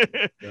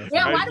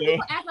 Why do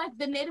people act like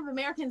the Native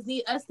Americans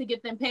need us to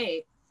get them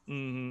paid?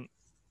 Mm-hmm.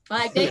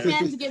 Like, they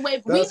managed to get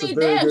away. We need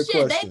their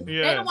shit.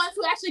 They're the ones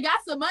who actually got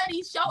some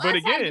money. Show us how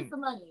to get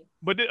some money.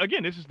 But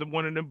again, this is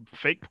one of the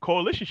fake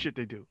coalition shit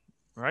they do.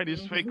 Right,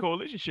 this is fake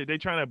coalition shit. They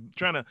trying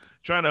to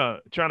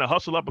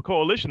hustle up a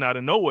coalition out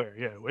of nowhere.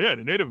 Yeah,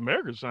 the Native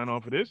Americans sign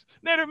on for this.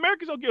 Native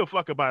Americans don't give a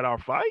fuck about our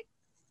fight.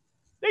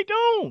 They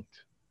don't.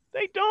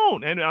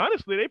 And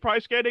honestly, they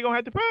probably scared they're gonna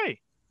have to pay.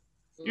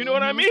 You know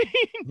what I mean?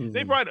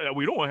 They probably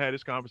we don't want to have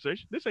this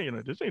conversation. This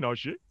ain't our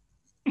shit.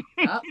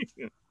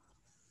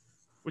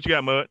 What you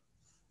got, Mud?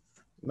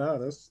 Nah,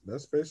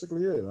 that's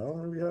basically it. I don't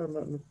really have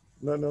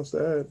nothing else to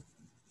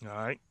add. All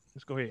right,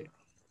 let's go ahead.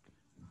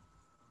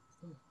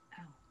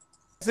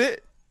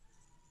 That's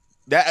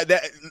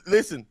it.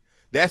 Listen,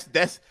 that's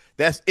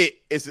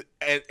it. It's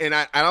and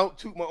I don't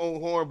toot my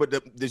own horn, but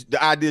the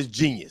idea is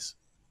genius.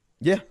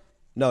 Yeah,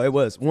 no, it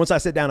was. Once I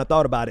sit down and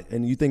thought about it,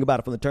 and you think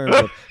about it from the terms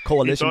of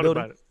coalition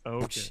building.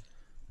 Okay.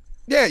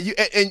 Yeah,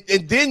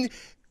 and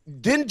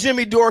then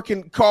Jimmy Dore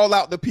can call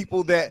out the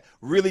people that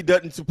really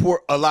doesn't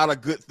support a lot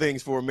of good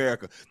things for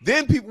America.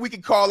 Then we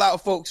can call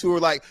out folks who are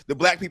like the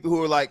black people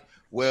who are like,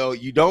 well,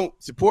 you don't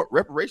support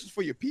reparations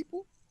for your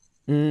people.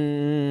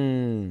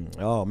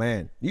 Oh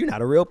man, you're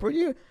not a real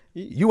person.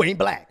 You ain't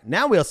black.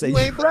 Now we'll say you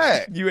ain't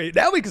black.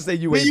 Now we can say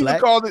you ain't black.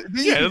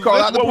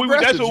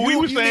 That's what we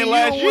were saying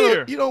last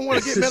year. You don't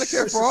want to get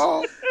Medicare for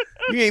all.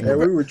 You ain't.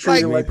 We were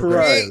treating like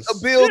pariahs.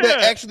 A bill that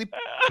actually.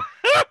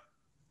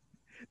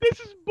 This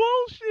is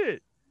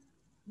bullshit.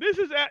 This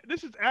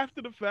is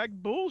after the fact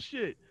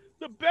bullshit.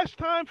 The best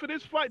time for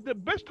this fight, the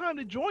best time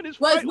to join this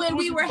fight was when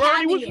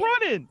Bernie was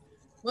running.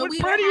 When we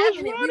were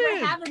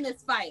having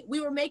this fight,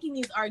 we were making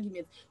these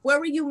arguments. Where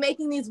were you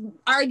making these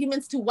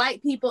arguments to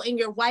white people in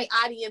your white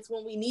audience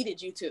when we needed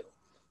you to?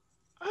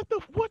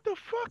 What the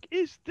fuck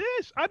is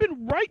this? I've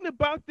been writing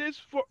about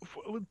this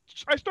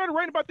I started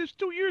writing about this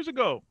 2 years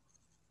ago.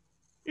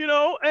 You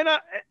know,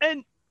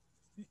 and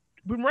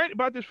been writing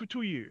about this for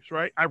 2 years,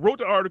 right? I wrote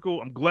the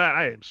article.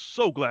 I am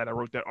so glad I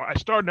wrote that. I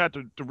started not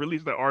to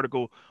release that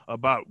article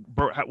about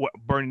what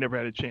Bernie never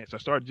had a chance. I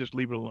started just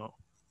leave it alone.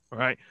 All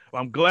right. Well,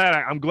 I'm glad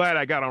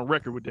I got on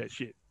record with that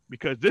shit,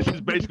 because this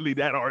is basically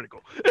that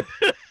article.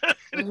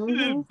 This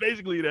is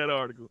basically that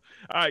article.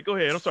 All right, go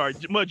ahead. I'm sorry.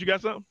 Mud, you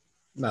got something?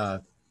 Nah,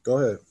 go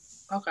ahead.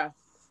 Okay.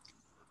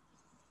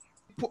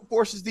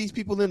 Forces these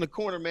people in the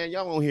corner, man.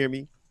 Y'all won't hear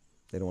me.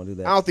 They don't want to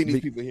do that. I don't think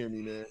these people hear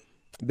me, man.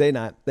 They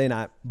not.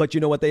 But you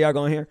know what they are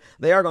going to hear?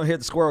 They are going to hear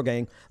the Squirrel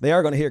Gang. They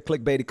are going to hear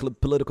clickbaity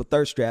political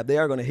thirst trap. They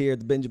are going to hear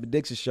the Benjamin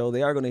Dixon show.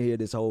 They are going to hear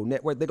this whole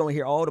network. They're going to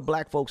hear all the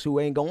black folks who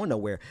ain't going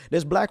nowhere.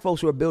 There's black folks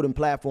who are building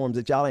platforms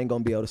that y'all ain't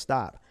going to be able to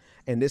stop.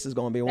 And this is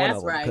going to be one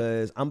of them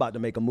because I'm about to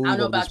make a move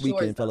over this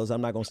weekend, fellas.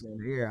 I'm not going to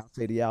stand here. I'll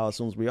say to y'all as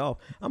soon as we off.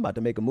 I'm about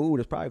to make a move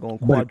that's probably going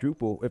to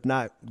quadruple, if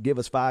not give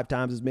us 5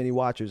 times as many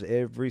watchers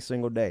every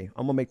single day.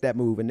 I'm going to make that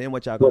move. And then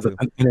what y'all going to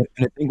do?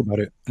 And think about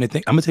it. I'm going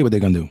to tell you what they're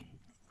going to do.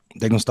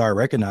 They're going to start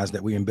recognizing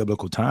that we in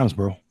biblical times,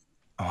 bro.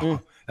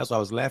 That's what I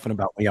was laughing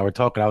about when y'all were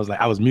talking. I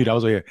was muted. I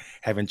was here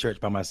having church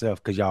by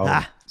myself because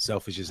y'all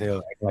selfish as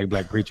hell, like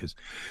black preachers.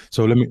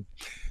 But let me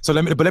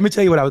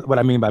tell you what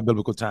I mean by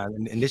biblical time.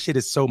 And this shit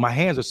is so, my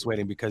hands are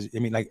sweating because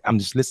like I'm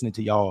just listening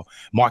to y'all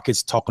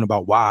Marcus talking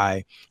about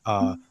why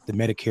the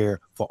Medicare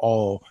for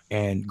all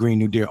and Green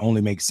New Deal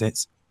only makes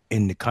sense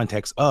in the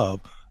context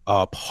of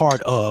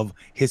part of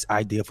his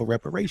idea for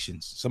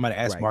reparations. Somebody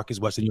asked Marcus,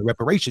 what's in your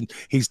reparation?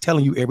 He's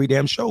telling you every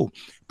damn show,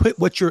 put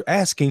what you're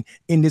asking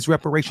in this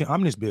reparation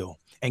omnibus bill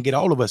and get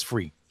all of us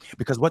free.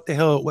 Because what the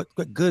hell, what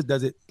good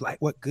does it do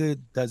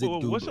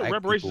what's a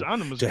reparations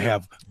omnibus to bill?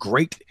 have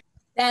great?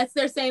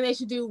 They're saying they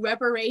should do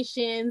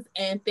reparations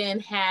and then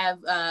have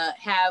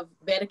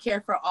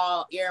Medicare for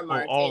all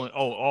earmarked.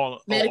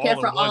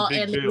 Medicare for all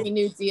and the Green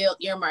New Deal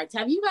earmarked.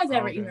 Have you guys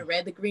ever even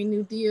read the Green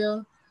New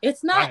Deal?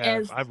 It's not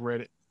I've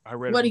read it.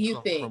 What do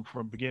you think?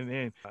 From beginning to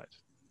end?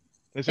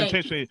 It's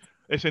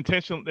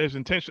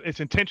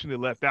intentionally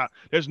left out.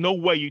 There's no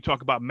way you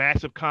talk about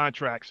massive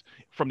contracts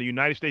from the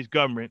United States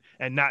government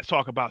and not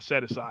talk about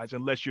set-asides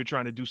unless you're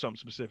trying to do something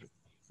specific,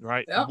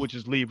 right? Yep. Which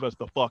is leave us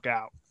the fuck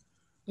out.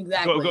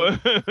 Exactly.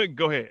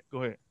 Go ahead.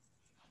 You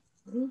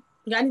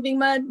got anything,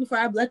 Mud, before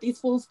I let these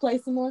fools play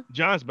some more?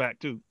 John's back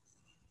too.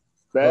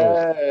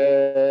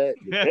 Bad.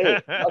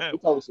 They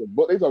talking some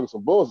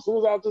bullshit. As soon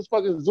as I just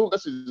fucking zoom, that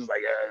shit just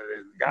like,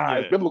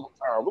 guys, biblical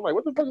times. I'm like,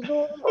 what the fuck is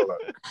going on?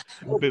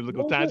 Like,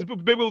 biblical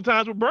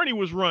times when Bernie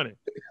was running.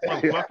 Go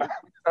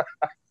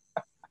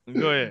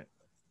ahead.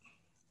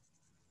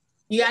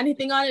 You got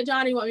anything on it,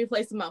 John? Or you want me to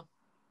play some more?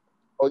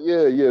 Oh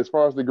yeah. As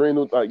far as the Green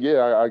New, I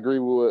agree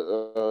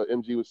with what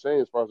MG was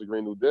saying. As far as the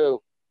Green New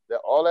Deal,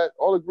 all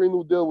the Green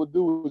New Deal would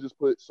do was just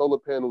put solar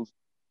panels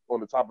on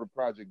the top of the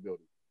project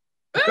building.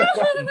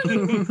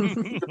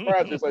 The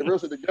projects, like real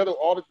shit,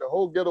 the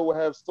whole ghetto will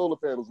have solar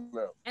panels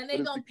now. And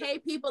they're gonna pay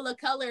people of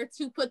color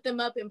to put them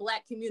up in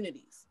black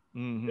communities.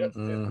 Mm-hmm. Yes,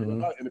 and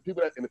the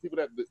people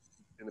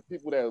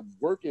that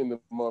work in the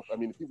month, I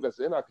mean the people that's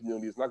in our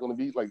community, it's not gonna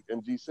be like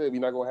MG said,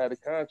 we're not gonna have the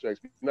contracts.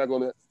 We're not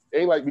gonna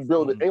ain't like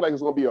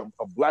it's gonna be a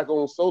black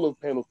owned solar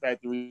panel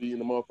factory in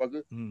the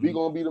motherfucker. Mm-hmm. We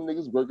gonna be them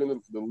niggas working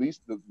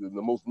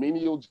the most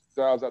menial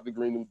jobs out the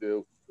Green New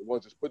Deal. The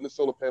ones just putting the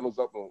solar panels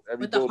up on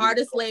every with the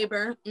hardest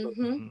labor.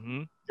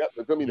 Mm-hmm. Yep,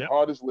 they're gonna be the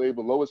hardest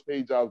labor, lowest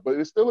paid jobs, but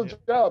it's still a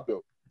job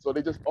though. So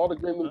they just all the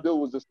Green New Deal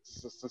was just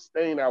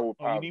sustain our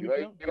poverty.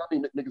 They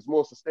don't make us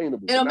more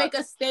sustainable. It'll make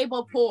us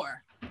stable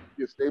poor.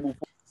 Yeah, stable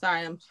poor.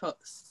 Sorry,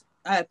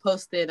 I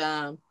posted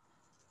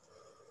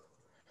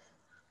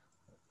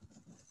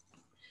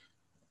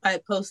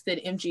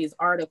MG's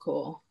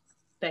article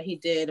that he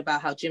did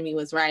about how Jimmy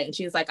was right. And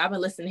she was like, I've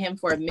been listening to him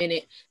for a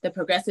minute. The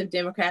progressive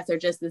Democrats are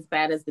just as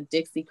bad as the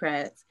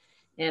Dixiecrats.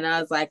 And I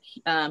was like,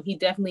 he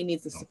definitely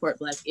needs to support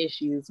Black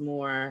issues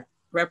more,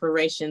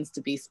 reparations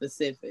to be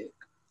specific,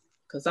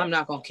 because I'm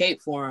not going to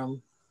cape for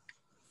him.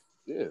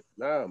 Yeah,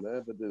 nah,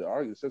 man. But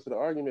the sense of the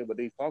argument, but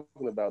they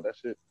talking about that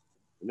shit,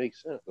 it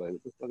makes sense. Like,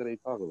 what the fuck are they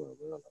talking about,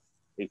 man? Like,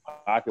 they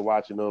pocket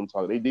watching them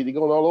talking. They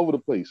going all over the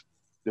place.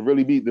 They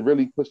really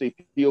push their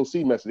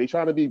POC message. They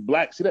trying to be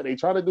black. See that? They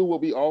trying to do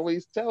what we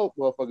always tell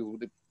motherfuckers what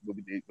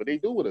they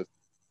do with us.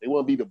 They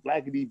want to be the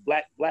blackity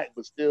black,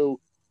 but still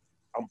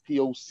I'm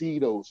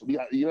POC though. So you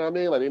know what I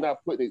mean? Like they're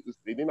not black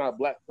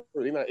first.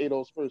 They're not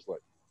ADOS first.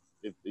 Like,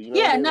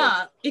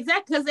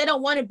 exactly, because they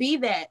don't want to be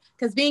that.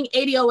 Because being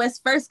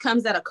ADOS first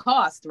comes at a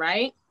cost,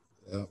 right?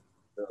 Yeah.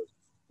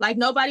 Like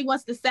nobody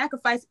wants to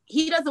sacrifice.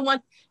 He doesn't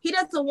want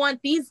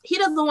these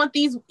people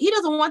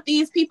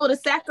to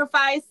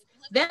sacrifice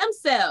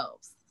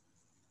themselves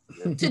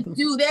to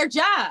do their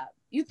job.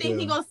 You think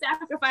he gonna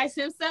sacrifice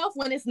himself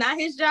when it's not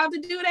his job to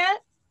do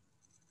that?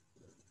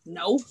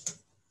 No. That's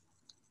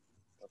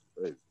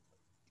crazy.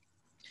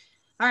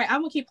 All right, I'm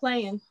gonna keep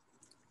playing.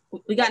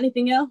 We got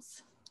anything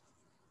else?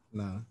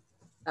 No.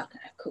 Okay,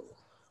 cool.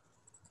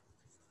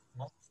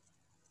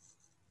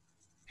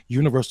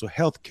 Universal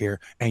health care,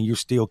 and you're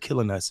still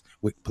killing us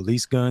with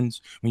police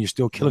guns, when you're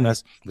still killing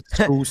us with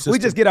the school system. we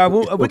get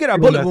our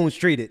bullet wounds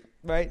treated,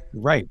 right?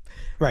 Right.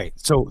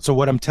 So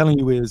what I'm telling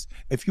you is,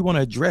 if you want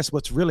to address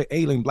what's really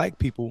ailing Black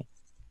people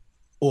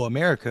or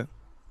America,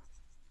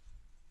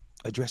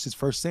 address its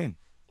first sin.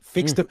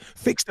 Fix the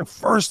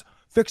first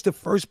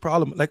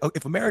problem. Like,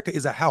 if America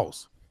is a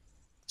house,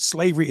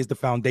 slavery is the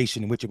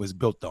foundation in which it was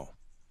built on.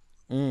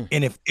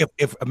 And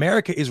if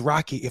America is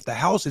rocky, if the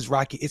house is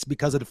rocky, it's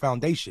because of the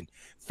foundation.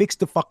 Fix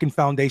the fucking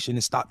foundation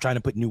and stop trying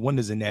to put new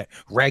windows in that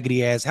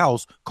raggedy ass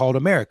house called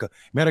America.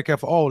 Medicare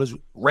for all is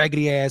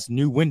raggedy ass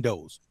new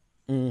windows.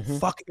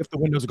 Fuck if the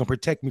windows are gonna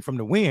protect me from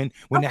the wind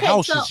when the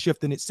house is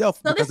shifting itself.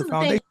 So this is the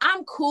thing.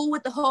 I'm cool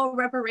with the whole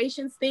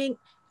reparations thing.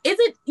 Is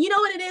it, you know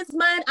what it is,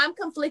 Mud? I'm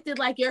conflicted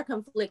like you're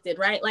conflicted,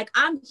 right? Like,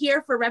 I'm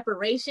here for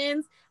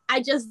reparations.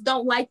 I just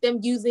don't like them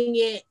using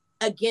it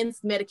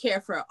against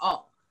Medicare for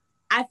all.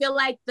 I feel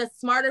like the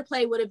smarter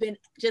play would have been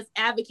just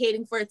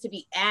advocating for it to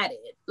be added.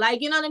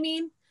 Like, you know what I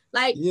mean?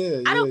 Like,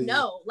 I don't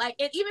know. Like,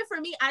 and even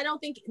for me, I don't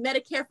think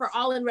Medicare for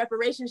all and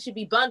reparations should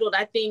be bundled.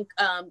 I think,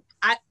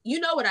 you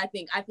know what I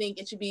think? I think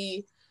it should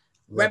be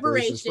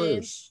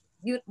reparations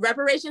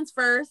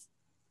first,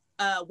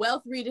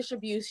 wealth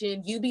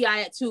redistribution, UBI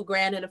at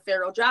 $2,000, and a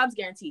federal jobs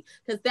guarantee,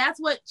 because that's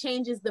what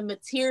changes the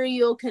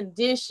material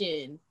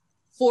condition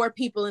for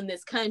people in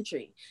this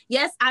country.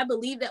 Yes, I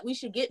believe that we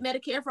should get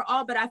Medicare for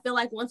all, but I feel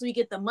like once we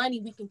get the money,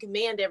 we can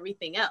command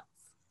everything else.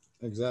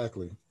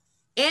 Exactly.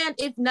 And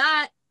if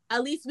not,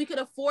 at least we could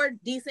afford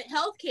decent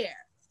health care.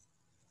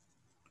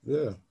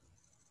 Yeah.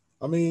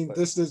 I mean,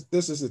 this is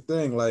the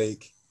thing.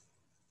 Like,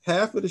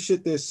 half of the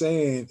shit they're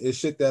saying is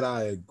shit that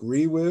I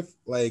agree with.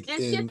 Like,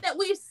 and shit that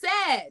we've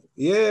said.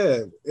 Yeah.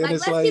 And like,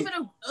 it's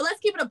let's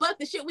keep it a buck.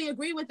 The shit we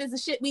agree with is the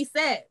shit we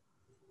said.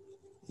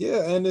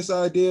 Yeah, and this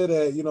idea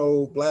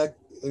that,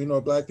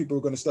 black people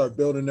are going to start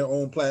building their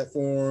own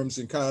platforms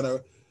and kind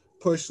of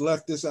push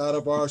leftists out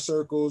of our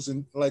circles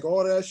and like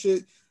all that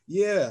shit.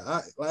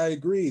 Yeah, I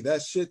agree.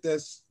 That's shit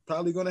that's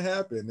probably going to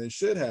happen and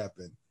should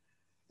happen.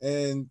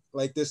 And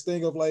like this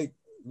thing of like,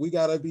 we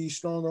got to be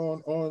strong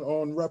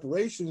on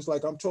reparations.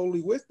 Like, I'm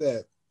totally with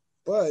that.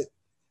 But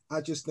I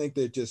just think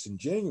they're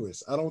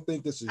disingenuous. I don't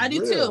think this is real. I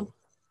do too.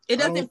 It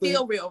doesn't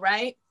feel real,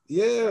 right?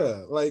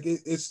 Yeah, like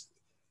it's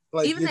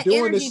like even the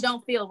energy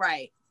don't feel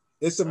right.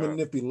 It's a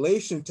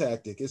manipulation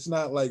tactic. It's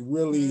not like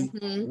really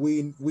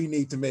we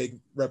need to make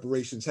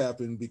reparations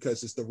happen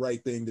because it's the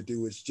right thing to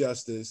do. It's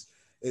justice.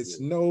 It's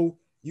no,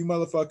 you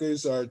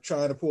motherfuckers are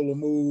trying to pull a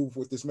move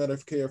with this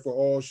Medicare for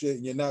all shit,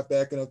 and you're not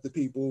backing up the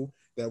people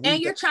that we.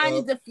 And you're trying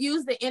to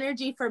diffuse the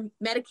energy for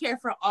Medicare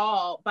for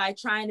all by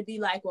trying to be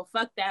like, well,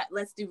 fuck that,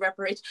 let's do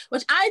reparations,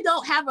 which I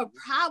don't have a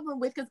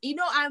problem with, because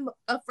I'm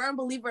a firm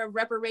believer of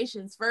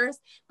reparations first,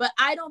 but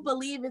I don't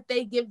believe if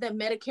they give them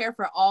Medicare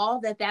for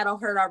all that'll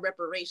hurt our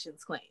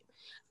reparations claim.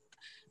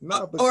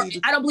 No,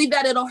 I don't believe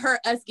that it'll hurt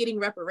us getting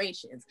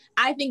reparations.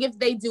 I think if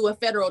they do a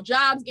federal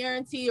jobs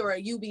guarantee or a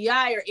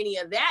UBI or any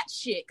of that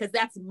shit, because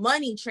that's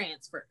money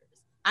transfers,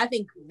 I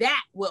think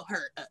that will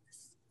hurt us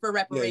for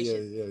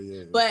reparations.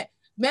 Yeah. But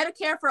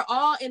Medicare for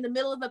all in the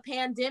middle of a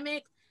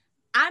pandemic,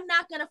 I'm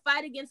not going to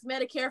fight against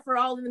Medicare for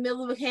all in the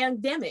middle of a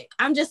pandemic.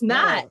 I'm just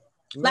not.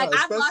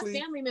 I've lost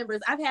family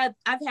members. I've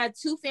had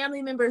 2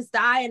 family members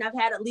die, and I've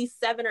had at least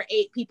 7 or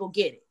 8 people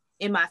get it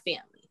in my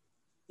family.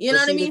 You know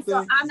what I mean?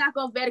 So I'm not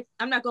going to,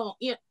 go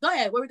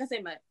ahead. What were we going to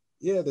say, Mike?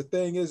 Yeah, the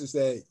thing is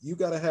that you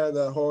got to have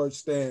that hard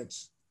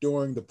stance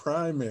during the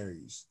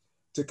primaries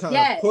to kind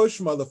of push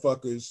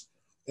motherfuckers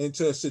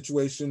into a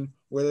situation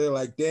where they're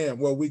like, damn,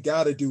 well, we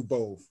got to do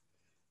both.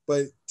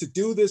 But to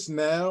do this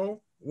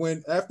now,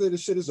 after the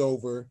shit is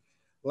over,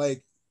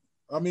 like,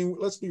 I mean,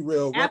 let's be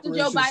real. After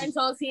Joe Biden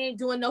told us he ain't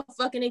doing no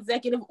fucking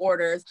executive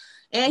orders.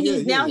 And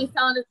he's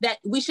telling us that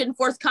we shouldn't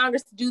force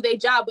Congress to do their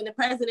job, when the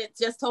president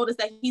just told us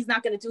that he's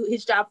not going to do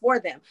his job for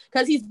them.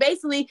 Because he's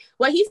basically,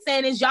 what he's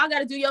saying is, y'all got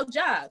to do your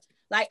job.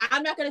 Like,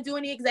 I'm not going to do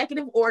any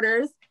executive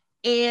orders.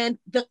 And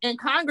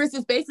Congress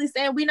is basically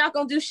saying we're not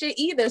going to do shit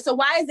either. So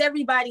why is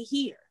everybody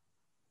here?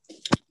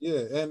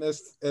 Yeah, and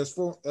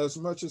as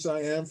much as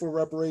I am for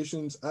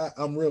reparations,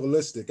 I'm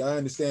realistic. I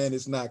understand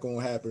it's not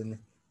going to happen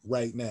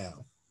right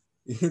now.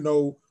 You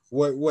know,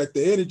 what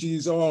the energy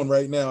is on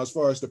right now, as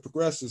far as the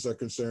progressives are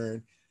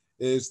concerned,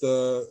 is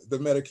the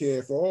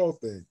Medicare for all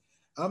thing.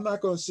 I'm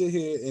not going to sit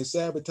here and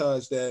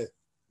sabotage that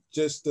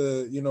just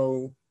to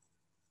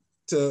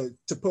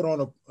put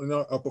on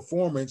a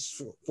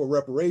performance for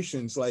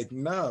reparations. Like,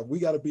 nah, we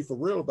got to be for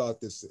real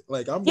about this.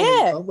 Like, I'm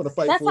gonna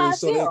fight for it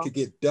so that it could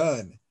get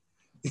done.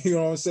 You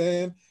know what I'm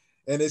saying?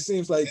 And it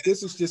seems like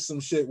this is just some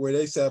shit where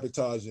they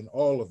sabotaging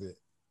all of it.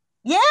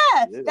 Yeah,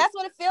 that's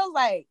what it feels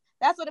like.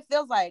 That's what it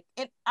feels like.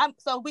 And I'm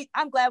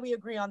glad we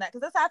agree on that,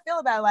 because that's how I feel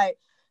about it. Like,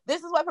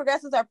 this is what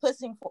progressives are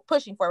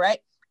pushing for, right?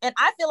 And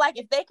I feel like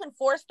if they can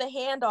force the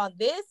hand on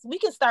this,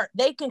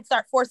 they can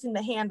start forcing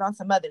the hand on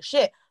some other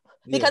shit.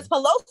 Because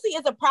Pelosi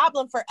is a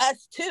problem for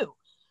us too.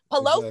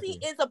 Pelosi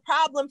is a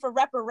problem for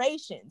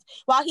reparations.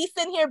 While he's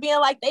sitting here being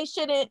like they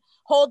shouldn't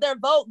hold their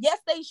vote, yes,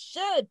 they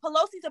should.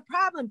 Pelosi's a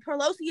problem.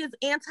 Pelosi is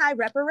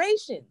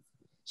anti-reparations.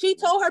 She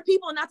told her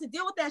people not to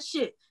deal with that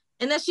shit,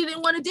 and that she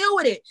didn't want to deal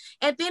with it.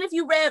 And then if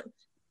you read,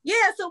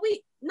 that's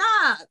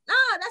not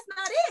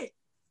it.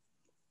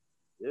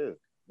 Yeah,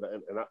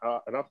 and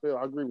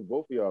I agree with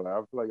both of y'all. Like,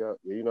 I feel like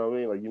you know what I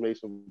mean. Like, you made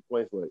some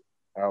points like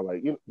how,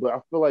 like, but I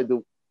feel like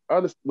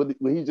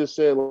when he just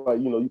said, like,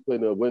 you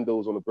putting the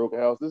windows on a broken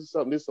house. This is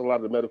a lot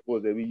of the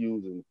metaphors that we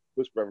use in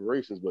push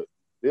reparations, but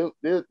they're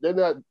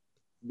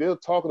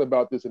talking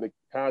about this in the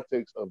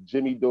context of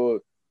Jimmy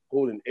Dore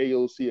holding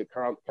AOC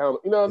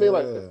accountable. You know what I mean?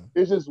 Like,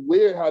 it's just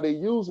weird how they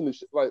using this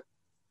shit. Like,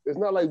 it's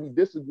not like we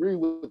disagree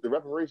with the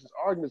reparations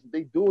arguments.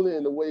 They doing it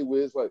in a way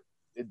where it's like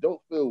it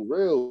don't feel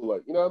real.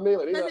 Like, you know what I mean?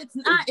 Like, because it's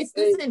not. It's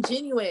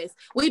disingenuous.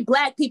 We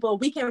Black people,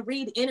 we can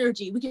read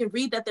energy. We can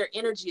read that their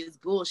energy is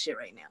bullshit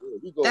right now.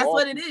 That's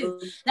what it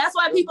is. That's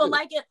why people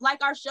like it,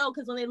 like our show,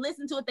 because when they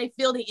listen to it, they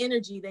feel the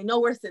energy. They know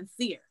we're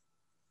sincere.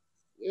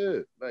 Yeah,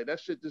 like that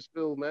shit just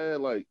feels,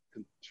 man, like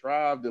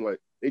contrived, and like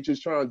they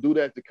just trying to do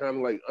that to kind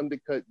of like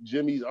undercut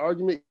Jimmy's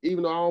argument.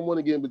 Even though I don't want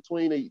to get in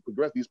between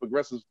these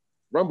progressives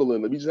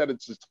rumbling. Like, we just had to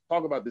just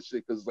talk about this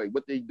shit because like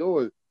what they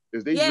doing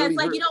is they really it's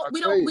like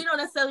we don't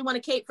necessarily want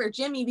to cape for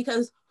Jimmy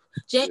because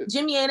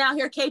Jimmy ain't out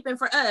here caping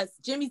for us.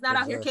 Jimmy's not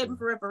out here caping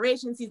for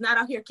reparations. He's not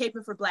out here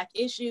caping for Black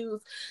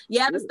issues.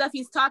 The stuff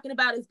he's talking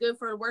about is good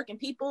for working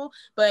people,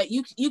 but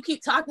you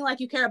keep talking like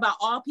you care about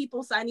all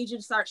people, so I need you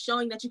to start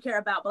showing that you care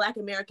about Black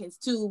Americans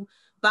too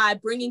by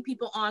bringing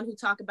people on who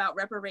talk about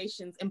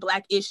reparations and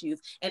Black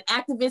issues and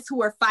activists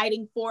who are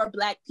fighting for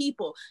Black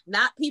people,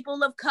 not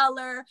people of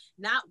color,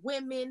 not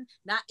women,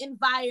 not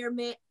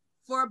environment,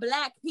 for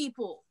Black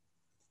people.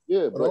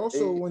 Yeah, but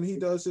also when he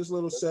does his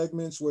little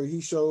segments where he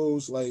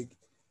shows like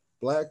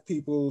Black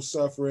people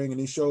suffering and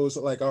he shows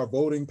like our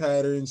voting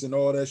patterns and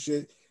all that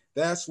shit,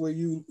 that's where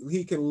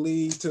he can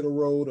lead to the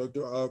road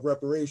of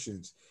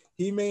reparations.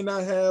 He may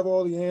not have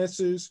all the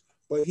answers,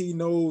 but he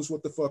knows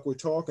what the fuck we're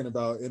talking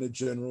about in a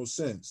general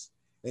sense.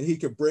 And he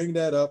could bring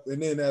that up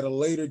and then at a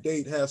later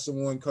date have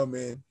someone come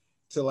in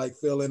to like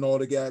fill in all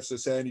the gaps of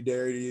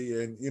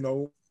solidarity and, you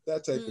know,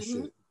 that type of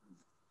shit.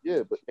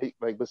 Yeah, but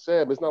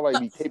Sam, it's not like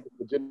we capable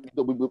for Jimmy.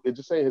 It's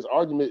just saying his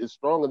argument is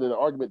stronger than the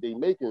argument they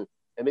making,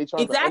 and they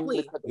trying to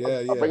undercut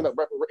bring up.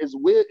 It's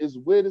weird. It's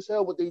weird as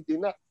hell. What they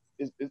not.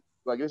 It's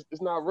like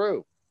it's not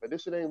real. Like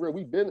this shit ain't real.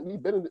 We been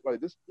in it. Like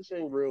this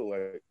ain't real.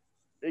 Like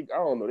I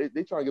don't know.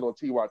 They trying to get on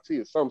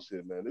TYT or some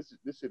shit, man. This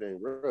shit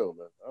ain't real,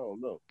 man. I don't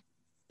know.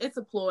 It's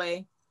a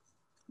ploy.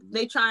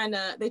 They trying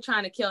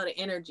to kill the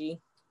energy,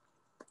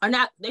 or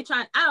not? They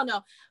trying. I don't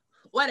know.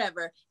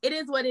 Whatever. It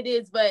is what it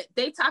is, but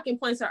they talking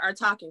points are our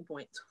talking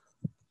points.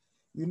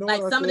 You know, like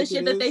some of the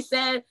shit that they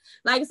said,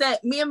 like I said,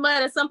 me and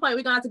Mud at some point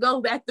we're gonna have to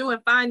go back through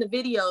and find the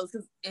videos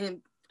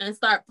and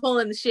start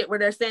pulling the shit where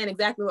they're saying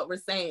exactly what we're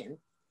saying.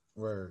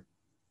 Right.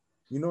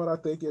 You know what I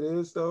think it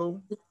is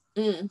though?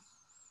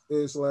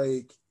 It's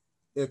like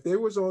if they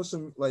was on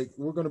some like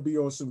we're gonna be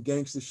on some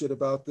gangster shit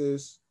about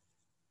this,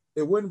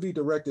 it wouldn't be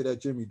directed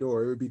at Jimmy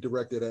Dore. It would be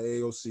directed at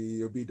AOC.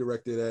 It would be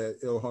directed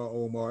at Ilhan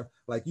Omar.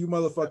 Like, you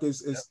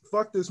motherfuckers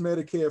fuck this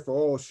Medicare for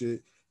all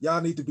shit.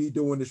 Y'all need to be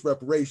doing this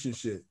reparation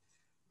shit.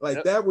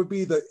 Like, that would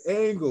be the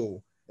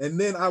angle. And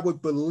then I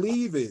would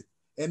believe it.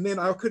 And then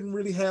I couldn't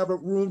really have a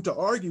room to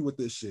argue with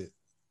this shit.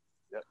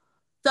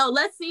 So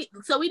let's see.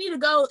 So we need to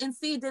go and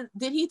see, did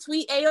he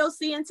tweet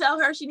AOC and tell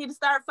her she need to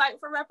start fighting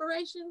for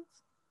reparations?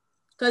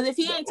 Because if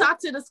he ain't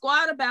talked to the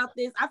squad about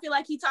this, I feel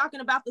like he talking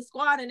about the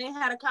squad and they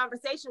had a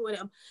conversation with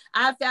him.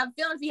 I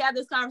feel if he had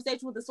this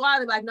conversation with the squad,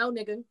 they're like, no,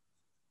 nigga.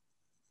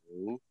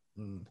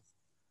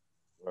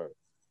 Right.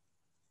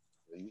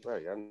 You're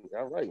right.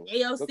 I'm right.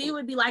 AOC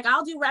would be like,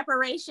 I'll do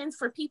reparations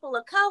for people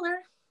of color.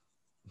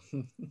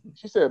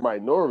 She said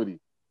minority.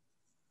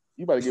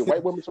 You better get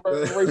white women some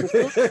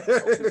reparations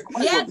too.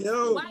 Yeah.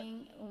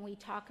 When we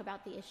talk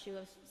about the issue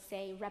of,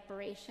 say,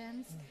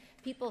 reparations,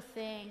 people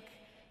think,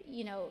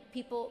 you know,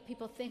 people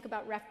think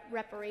about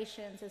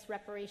reparations as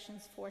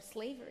reparations for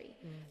slavery,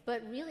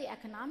 but really,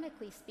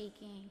 economically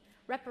speaking,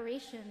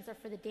 reparations are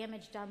for the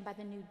damage done by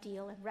the New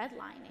Deal and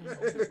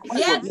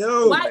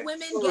redlining. White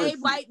women, gay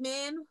white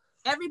men,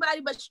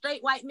 everybody but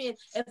straight white men.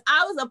 If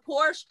I was a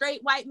poor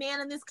straight white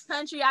man in this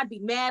country, I'd be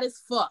mad as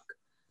fuck.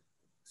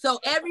 So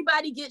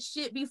everybody gets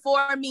shit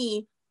before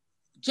me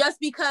just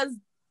because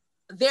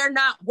they're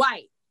not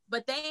white,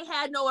 but they ain't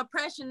had no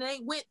oppression. They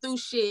ain't went through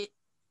shit,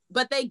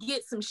 but they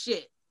get some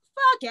shit.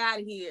 Fuck out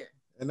of here.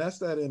 And that's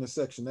that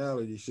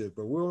intersectionality shit,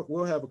 but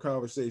we'll have a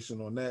conversation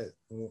on that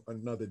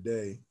another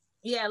day.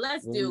 Yeah,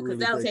 let's do, because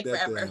that'll take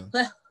forever.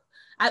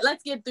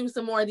 Let's get through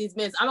some more of these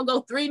minutes. I'm gonna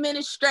go 3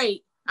 minutes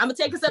straight. I'm gonna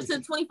take us up to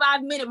the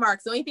 25-minute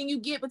mark. So anything you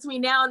get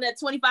between now and that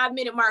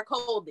 25-minute mark,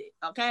 hold it,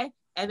 okay?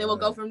 And then we'll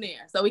go from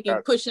there. So we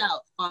can push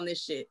out on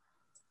this shit.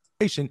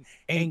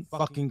 Ain't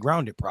fucking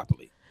grounded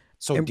properly.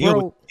 So and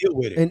deal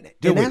with it.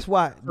 And that's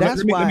why let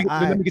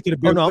me get to the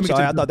biblical. Oh no, I'm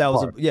sorry. I thought that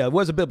was it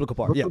was a biblical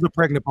part. Yeah. The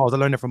pregnant pause. I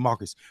learned that from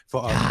Marcus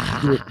for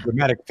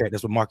dramatic effect.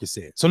 That's what Marcus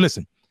said. So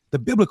listen, the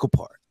biblical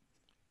part.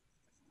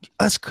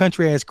 Us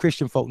country as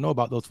Christian folk know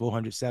about those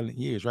 400 silent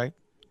years, right?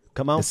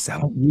 Come on. The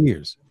silent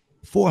years.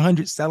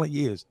 400 silent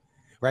years,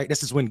 right?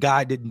 This is when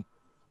God didn't,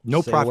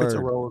 no prophets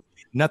arose,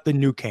 nothing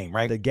new came,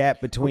 right? The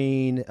gap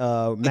between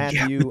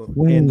Matthew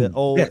and the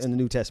Old and the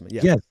New Testament.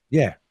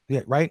 Yeah,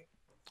 right?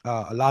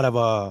 A lot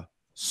of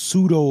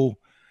pseudo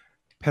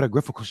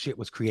pedagogical shit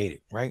was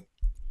created, right?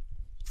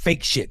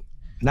 Fake shit,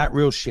 not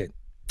real shit.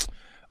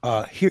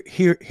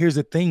 Here's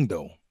the thing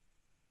though.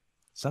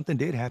 Something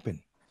did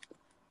happen,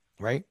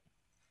 right?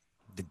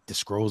 The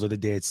scrolls of the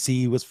Dead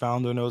Sea was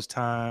found in those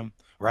times,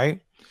 right?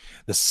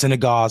 The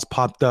synagogues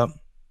popped up.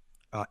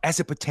 As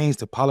it pertains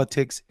to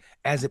politics,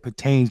 as it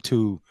pertains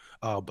to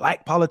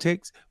black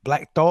politics,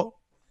 black thought.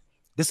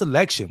 This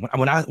election,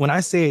 when I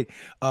said,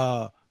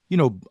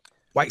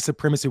 white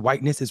supremacy,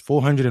 whiteness is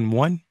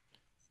 401.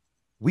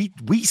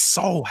 We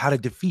saw how to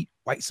defeat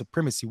white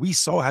supremacy. We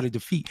saw how to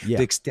defeat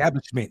the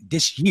establishment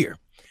this year.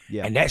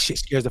 Yeah. And that shit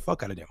scares the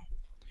fuck out of them.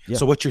 Yeah.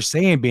 So what you're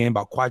saying, Ben,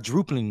 about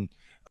quadrupling.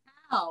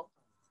 How?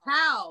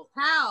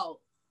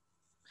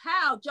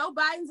 Joe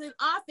Biden's in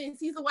office.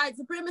 He's a white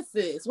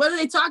supremacist. What are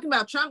they talking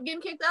about? Trump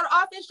getting kicked out of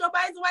office? Joe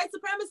Biden's a white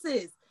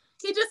supremacist.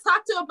 He just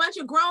talked to a bunch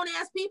of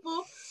grown-ass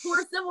people who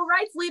are civil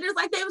rights leaders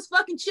like they was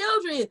fucking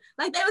children.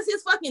 Like they was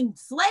his fucking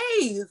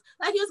slaves.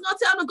 Like he was going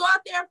to tell them to go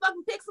out there and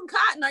fucking pick some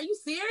cotton. Are you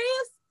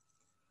serious?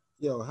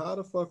 Yo, how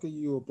the fuck are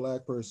you a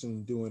black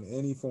person doing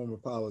any form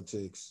of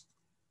politics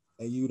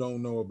and you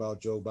don't know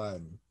about Joe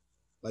Biden?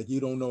 Like you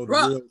don't know the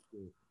real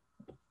shit.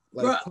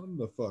 Like come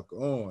the fuck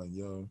on,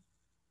 yo.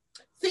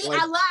 See,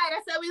 like, I lied.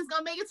 I said we was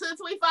going to make it to the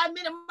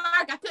 25-minute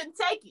mark. I couldn't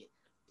take it.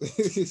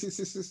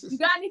 You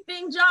got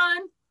anything, John?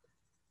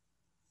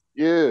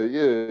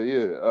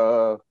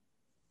 Yeah.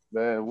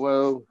 Man,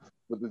 well,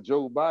 with the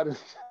Joe Biden,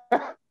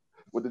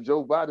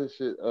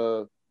 shit,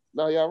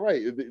 no, y'all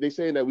right. They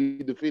saying that we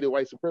defeated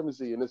white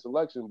supremacy in this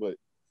election, but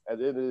at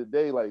the end of the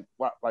day, like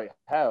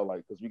how?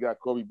 Like, because we got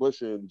Cory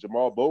Bush and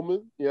Jamal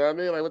Bowman. You know what I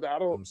mean? Like,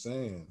 I'm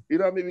saying. You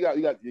know what I mean?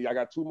 I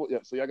got two more. Yeah,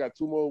 so y'all got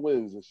two more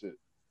wins and shit.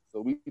 So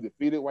we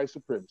defeated white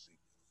supremacy.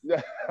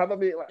 I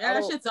mean, like,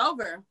 that shit's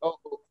over.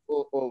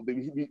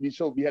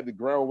 We had the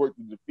groundwork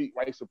to defeat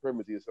white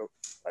supremacy. So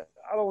like,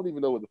 I don't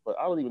even know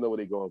where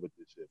they're going with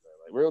this shit, man.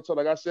 Like real talk,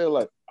 like I said,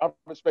 like I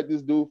respect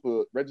this dude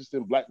for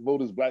registering black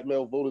voters, black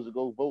male voters to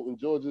go vote in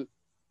Georgia.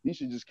 He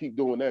should just keep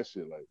doing that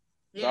shit. Like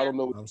I don't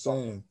know what I'm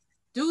saying.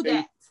 Do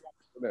that.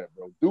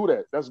 Bro. Do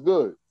that. That's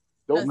good.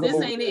 Don't come this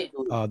over ain't it.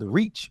 The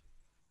reach.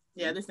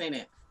 Yeah, this ain't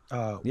it.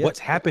 What's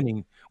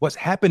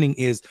happening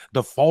is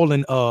the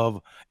falling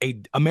of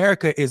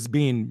America is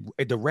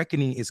the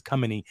reckoning is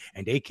coming,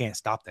 and they can't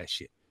stop that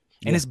shit.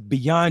 And it's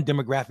beyond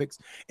demographics.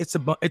 It's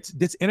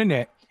this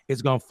internet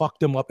is gonna fuck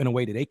them up in a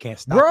way that they can't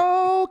stop.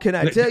 Bro, can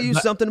I tell you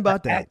something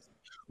about that?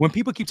 When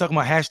people keep talking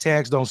about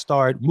hashtags don't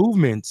start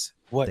movements,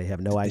 they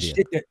have no idea.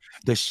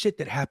 The shit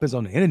that happens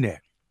on the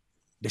internet,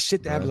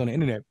 happens on the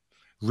internet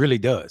really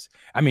does.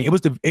 I mean,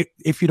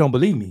 if you don't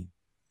believe me,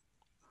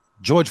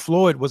 George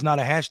Floyd was not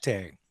a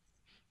hashtag.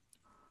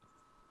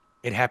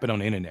 It happened on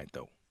the internet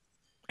though,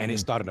 and it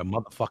started a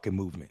motherfucking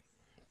movement.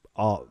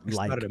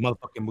 Started a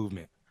motherfucking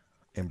movement.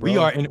 And we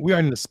are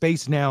in the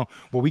space now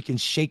where we can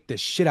shake the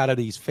shit out of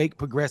these fake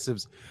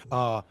progressives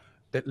that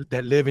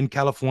live in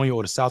California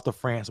or the south of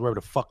France,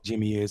 wherever the fuck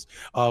Jimmy is.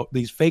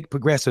 These fake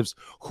progressives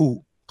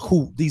who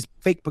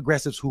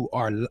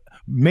are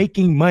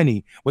making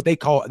money. What they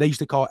used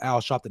to call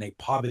Al Sharpton a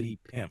poverty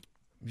pimp.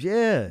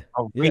 Yeah.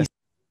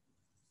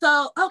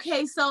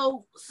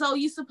 So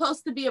you're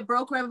supposed to be a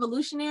broke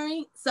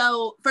revolutionary.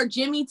 So for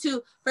Jimmy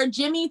to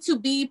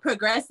be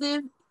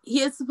progressive,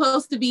 he is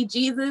supposed to be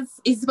Jesus.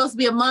 He's supposed to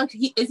be a monk.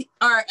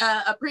 Or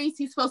a priest.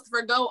 He's supposed to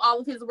forgo all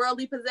of his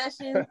worldly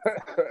possessions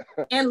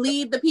and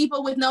lead the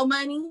people with no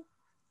money.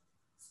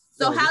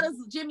 So how does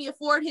Jimmy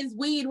afford his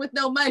weed with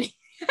no money?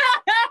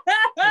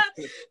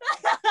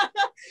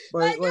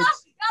 Like, y'all trying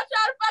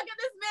to fuck in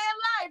this man's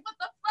life. What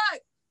the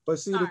fuck? But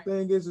see, the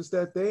thing is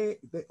that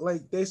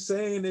they're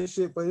saying this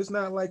shit, but it's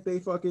not like they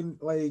fucking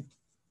like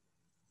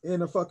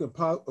in a fucking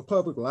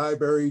public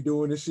library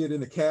doing this shit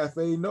in a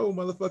cafe. No,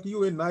 motherfucker,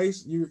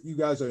 you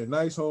guys are in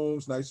nice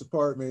homes, nice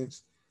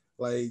apartments.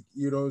 Like,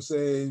 you know what I'm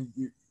saying?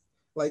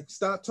 Like,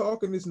 stop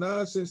talking this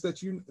nonsense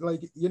that you're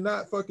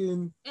not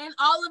fucking. And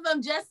all of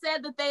them just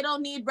said that they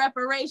don't need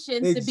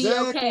reparations to be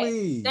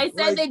okay. They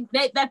said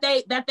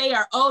that they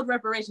are owed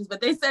reparations,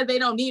 but they said they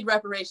don't need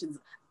reparations.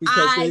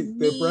 Because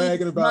they're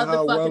bragging about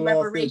how well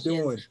off they're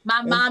doing.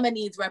 My mama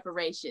needs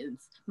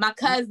reparations. My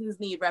cousins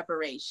need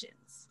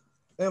reparations.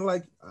 And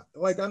like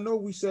I know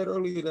we said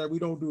earlier that we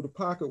don't do the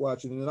pocket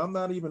watching, and I'm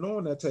not even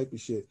on that type of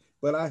shit.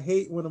 But I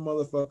hate when a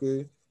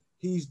motherfucker,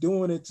 he's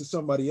doing it to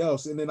somebody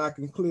else, and then I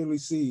can clearly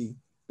see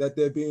that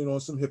they're being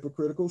on some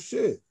hypocritical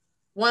shit.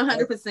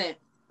 100%.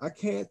 I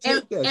can't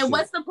take that. And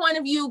what's the point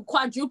of you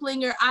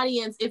quadrupling your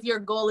audience if your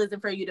goal isn't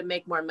for you to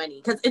make more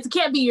money? Because it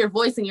can't be your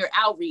voice and your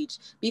outreach.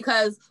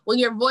 Because when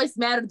your voice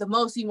mattered the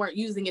most, you weren't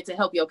using it to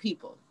help your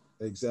people.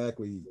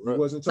 Exactly. He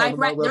wasn't talking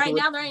about right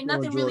now, there ain't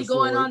nothing really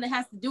going on that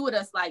has to do with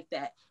us like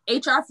that.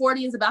 HR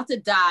 40 is about to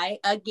die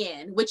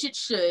again, which it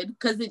should,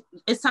 because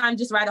it's time to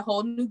just write a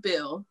whole new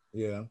bill.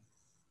 Yeah.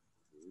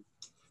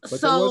 But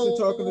so they wasn't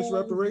talking this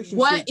reparations.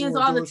 What is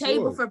on the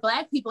table for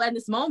Black people at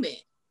this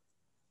moment?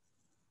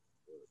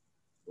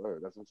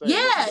 That's what I'm saying.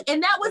 Yeah,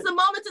 and that was the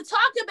moment to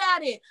talk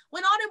about it.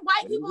 When all them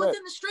white people was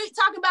in the street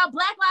talking about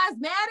Black Lives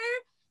Matter,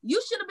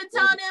 you should have been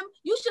telling them,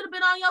 you should have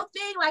been on your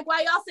thing. Like,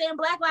 while y'all saying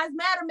Black Lives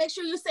Matter, make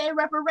sure you say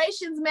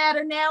reparations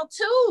matter now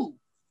too.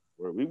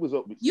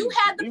 You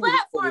had the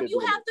platform, you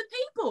have the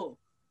people.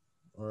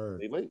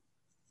 They late.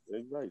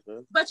 They right,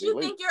 man. But you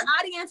think your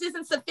audience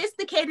isn't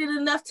sophisticated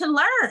enough to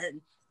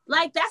learn.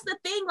 Like, that's the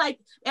thing. Like,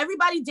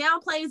 everybody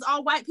downplays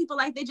all white people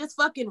like they just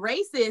fucking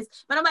racist.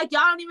 But I'm like,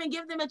 y'all don't even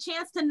give them a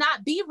chance to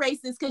not be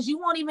racist because you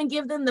won't even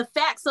give them the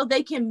facts so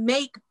they can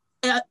make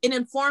an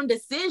informed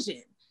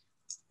decision.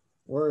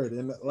 Word.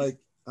 And like,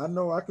 I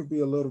know I could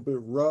be a little bit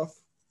rough,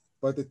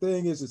 but the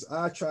thing is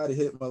I try to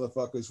hit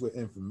motherfuckers with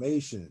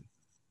information.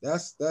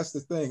 That's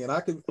the thing. And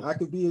I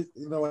could be,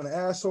 you know, an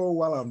asshole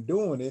while I'm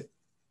doing it.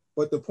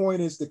 But the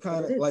point is to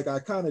kind of like, I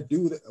kind of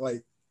do that.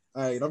 Like,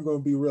 all right, I'm going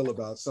to be real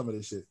about some of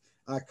this shit.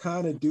 I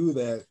kind of do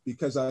that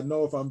because I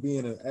know if I'm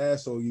being an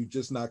asshole, you're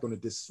just not going to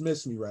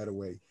dismiss me right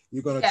away.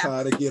 You're going to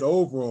try to get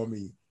over on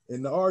me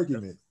in the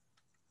argument.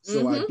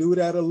 So I do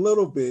that a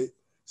little bit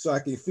so I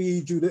can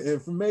feed you the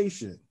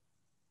information.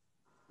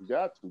 You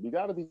got to. You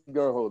got to be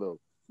girl though.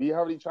 We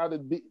already tried to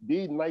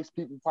be nice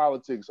people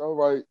politics. All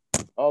right,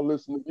 I'll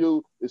listen to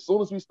you. As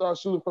soon as we start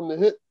shooting from the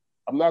hip,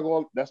 I'm not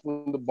going. That's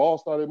when the ball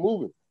started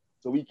moving.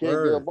 So we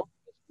can't get a ball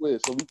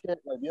split. So we can't,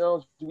 like, you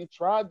know, we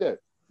tried that.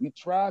 We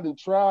tried and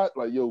tried.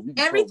 Like, yo,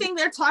 everything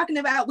they're talking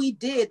about, we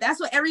did. That's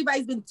what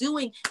everybody's been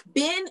doing.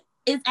 Ben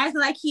is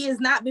acting like he has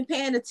not been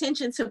paying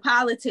attention to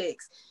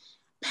politics.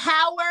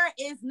 Power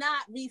is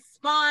not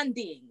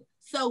responding.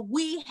 So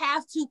we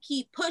have to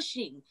keep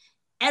pushing.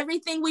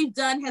 Everything we've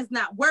done has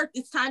not worked.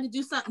 It's time to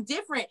do something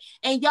different.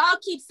 And y'all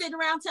keep sitting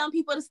around telling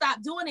people to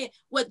stop doing it.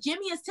 What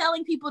Jimmy is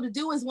telling people to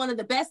do is one of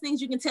the best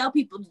things you can tell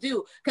people to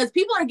do, because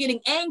people are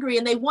getting angry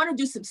and they want to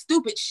do some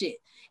stupid shit.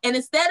 And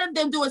instead of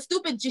them doing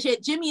stupid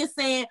shit, Jimmy is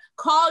saying,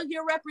 call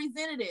your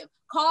representative,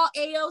 call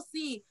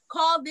AOC,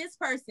 call this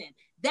person.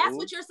 That's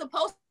what you're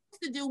supposed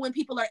to do when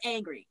people are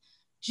angry.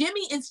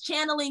 Jimmy is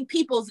channeling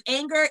people's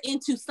anger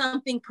into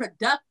something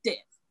productive.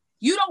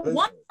 You don't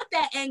want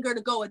that anger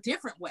to go a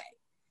different way.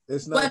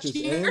 It's not just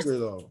anger,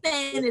 though.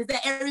 Saying is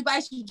that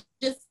everybody should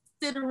just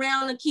sit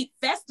around and keep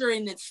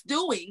festering and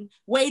stewing,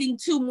 waiting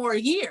 2 more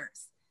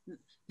years.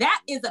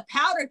 That is a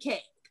powder keg.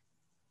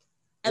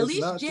 At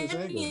least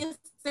Jimmy is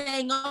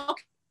saying,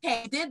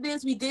 okay, we did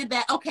this, we did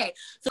that. Okay,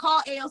 so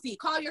call AOC,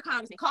 call your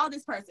congressman, call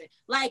this person.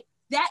 Like,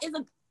 that is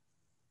a...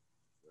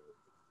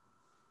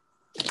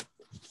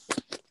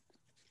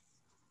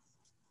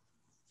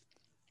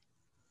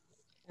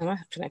 My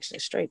connection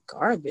is straight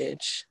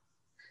garbage.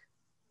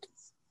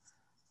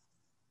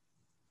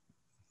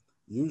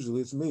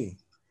 Usually it's me.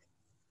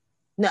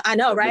 No, I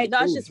know, right? No,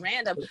 it's just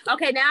random.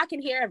 Okay, now I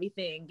can hear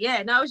everything.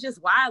 Yeah, no, it's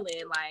just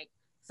wilding. Like,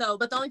 so,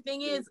 but the only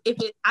thing is,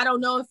 I don't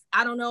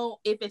know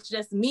if it's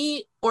just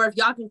me or if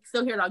y'all can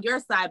still hear it on your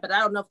side, but I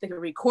don't know if the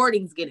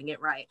recording's getting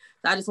it right.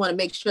 So I just want to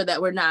make sure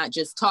that we're not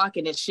just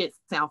talking and shit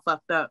sound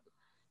fucked up.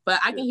 But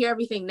I can hear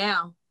everything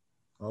now.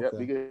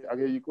 Okay. Yeah, I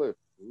get you clear.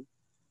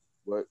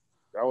 But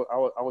I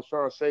was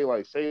trying to say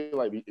like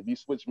if you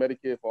switch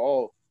Medicare for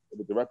all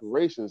with the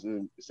reparations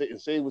and say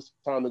it was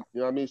time to,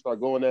 you know what I mean,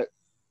 start going at,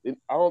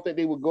 I don't think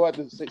they would go out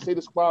to say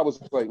the squad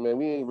was like, man,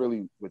 we ain't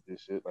really with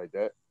this shit like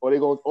that. Or they're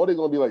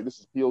gonna be like, this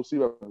is POC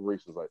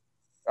reparations. Like,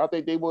 I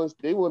think they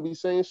wouldn't be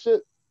saying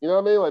shit. You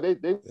know what I mean?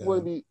 Like they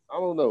wouldn't be, I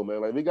don't know,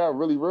 man. Like, they got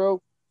really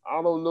real.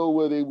 I don't know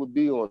where they would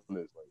be on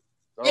this.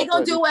 Like, they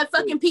gonna do what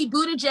fucking Pete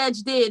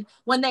Buttigieg did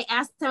when they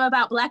asked him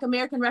about Black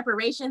American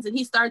reparations and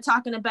he started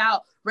talking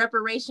about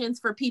reparations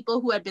for people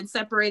who had been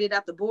separated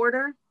at the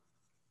border.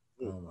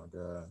 Oh my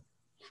God.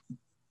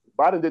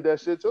 Biden did that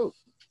shit too.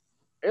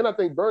 And I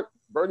think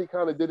Bernie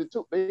kind of did it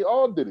too. They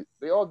all did it.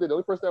 The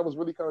only person that was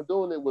really kind of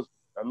doing it was,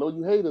 I know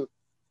you hate her,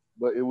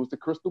 but it was the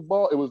crystal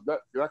ball. It was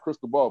not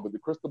crystal ball, but the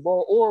crystal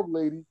ball orb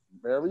lady,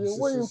 Marianne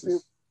Williamson.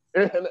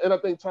 And I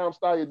think Tom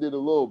Steyer did a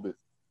little bit.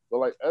 But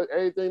like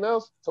everything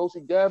else,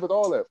 Tulsi Gabbard,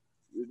 all that,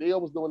 they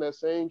always doing that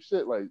same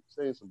shit, like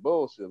saying some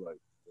bullshit. Like,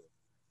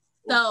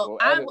 so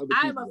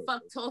I'm a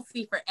fuck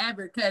Tulsi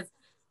forever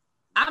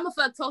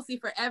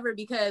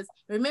because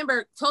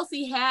remember,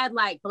 Tulsi had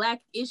like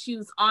Black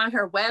issues on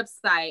her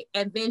website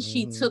and then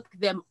she took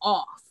them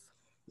off.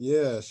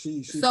 Yeah,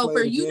 she so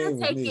for you to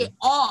take it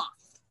off,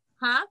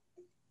 huh?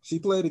 She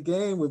played a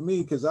game with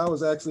me because I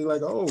was actually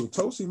like, oh,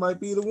 Tulsi might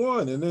be the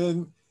one. And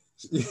then,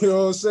 you know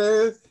what I'm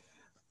saying?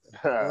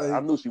 I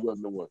knew she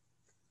wasn't the one.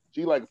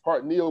 She like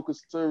part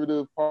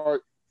neoconservative,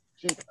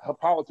 her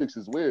politics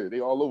is weird. They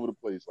all over the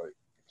place. Like,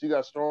 she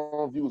got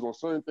strong views on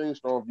certain things,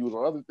 strong views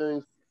on other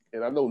things.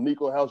 And I know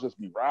Nico House just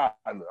be riding.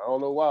 I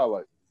don't know why.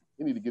 Like,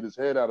 he need to get his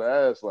head out of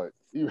ass. Like,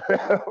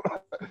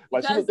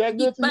 like, she was that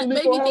good to you, Nico House? But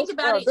maybe think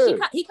about it.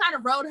 He kind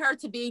of rode her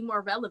to being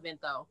more relevant,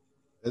 though.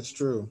 That's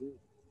true.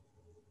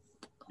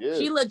 Yeah.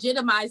 She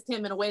legitimized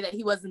him in a way that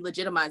he wasn't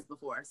legitimized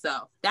before.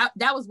 So that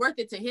was worth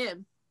it to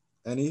him.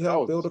 And he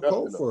helped build a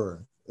cult for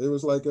her. It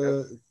was like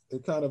a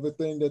kind of a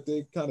thing that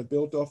they kind of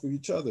built off of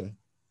each other.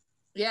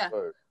 Yeah.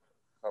 Talking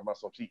about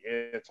some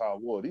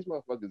anti-war. These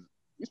motherfuckers,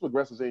 these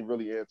progressives ain't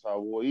really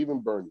anti-war.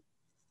 Even Bernie,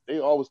 they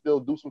always still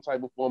do some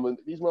type of form. And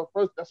these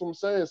motherfuckers, that's what I'm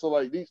saying. So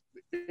like, they're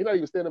not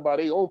even standing by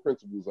their own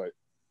principles. Like,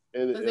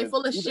 because they're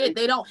full of shit.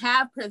 They don't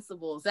have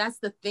principles. That's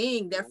the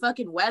thing. They're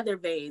fucking weather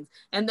vanes,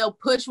 and they'll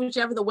push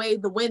whichever the way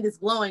the wind is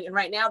blowing. And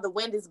right now, the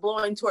wind is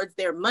blowing towards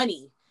their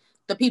money.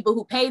 the people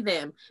who pay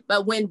them.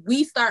 But when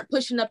we start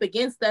pushing up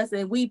against us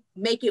and we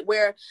make it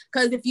where,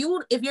 because if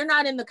you're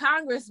not in the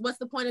Congress, what's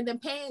the point of them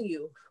paying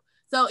you?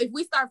 So if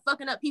we start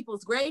fucking up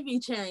people's gravy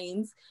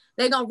chains,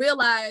 they're gonna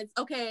realize,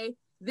 okay,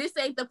 this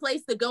ain't the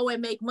place to go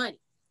and make money.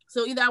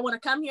 So either I want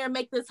to come here and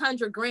make this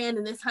 $100,000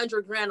 and this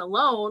 $100,000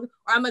 alone,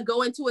 or I'm gonna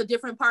go into a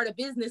different part of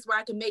business where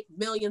I can make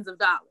millions of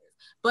dollars.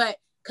 But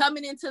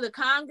coming into the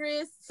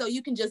Congress so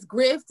you can just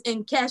grift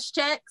and cash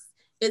checks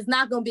is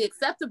not gonna be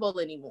acceptable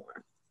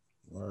anymore.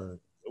 Right.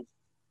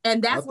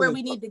 And that's where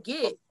we need to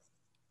get.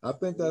 I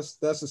think that's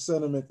a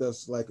sentiment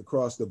that's like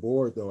across the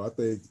board, though. I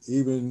think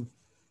even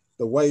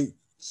the white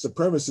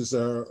supremacists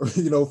are,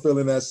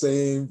 feeling that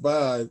same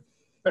vibe,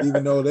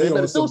 even though they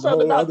on some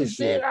whole other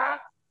shit.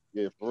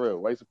 Yeah, for real.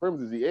 White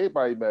supremacy,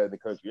 everybody mad in the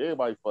country.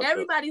 Everybody fucked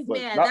Everybody's up.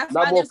 mad. That's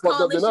why there's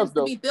coalitions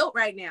to be built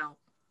right now.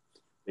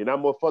 They're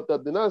not more fucked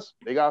up than us.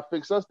 They gotta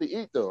fix us to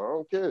eat, though. I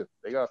don't care.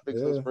 They gotta fix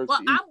us first. Well,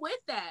 to eat. I'm with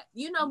that.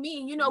 You know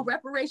me.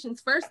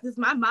 Reparations first is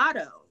my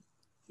motto.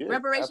 Yeah,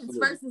 reparations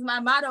first is my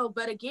motto.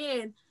 But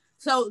again,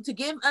 so to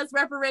give us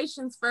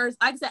reparations first,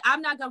 like I said,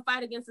 I'm not gonna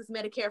fight against this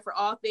Medicare for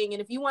all thing.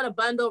 And if you want to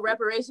bundle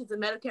reparations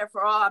and Medicare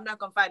for all, I'm not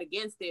gonna fight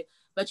against it.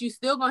 But you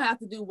still gonna have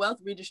to do wealth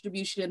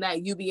redistribution and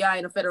that UBI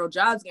and a federal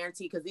jobs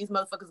guarantee, because these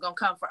motherfuckers gonna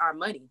come for our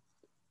money.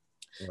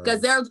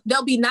 Because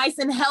they'll be nice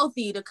and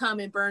healthy to come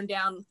and burn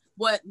down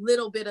what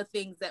little bit of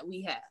things that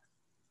we have.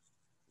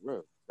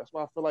 Real. That's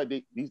why I feel like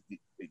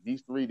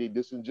these three, they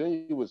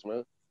disingenuous,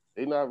 man.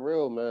 They not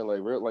real, man.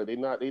 They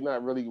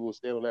not really will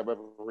stand on that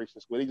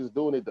reparations square. They just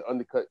doing it to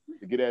undercut,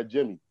 to get at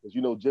Jimmy.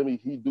 Because Jimmy,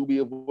 he do be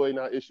avoiding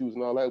our issues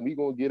and all that. And we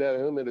gonna get at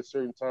him at a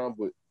certain time,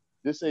 but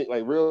this ain't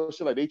like real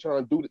shit. Like they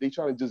trying to do it, they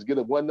trying to just get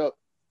a one up.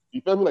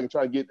 You feel me? Like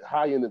trying to get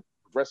high in the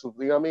progressive,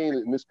 you know what I mean?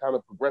 And this kind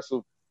of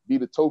progressive be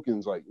the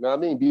tokens, like, you know what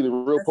I mean? Be the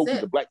real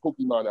Pokemon, the black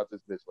Pokemon out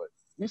this bitch. Like,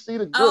 we see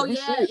the good.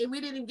 And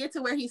we didn't get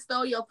to where he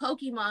stole your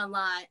Pokemon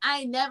line. I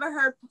ain't never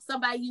heard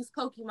somebody use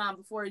Pokemon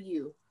before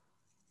you.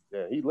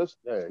 Yeah,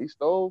 he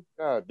stole.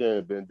 God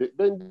damn, Ben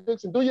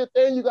Dixon, do your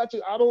thing. You got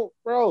your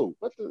bro.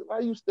 Why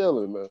are you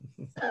stealing, man?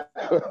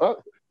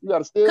 You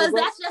gotta steal. Because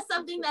that's just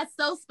something that's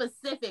so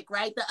specific,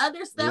 right? The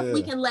other stuff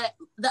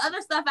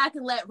I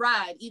can let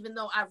ride, even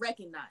though I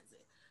recognize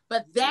it.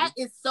 But that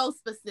is so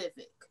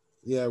specific.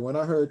 Yeah, when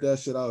I heard that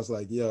shit, I was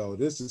like, yo,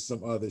 this is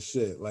some other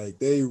shit. Like,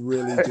 they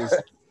really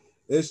just,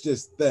 it's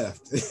just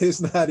theft. It's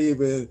not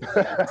even,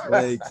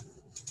 like,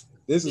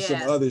 this is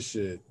some other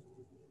shit.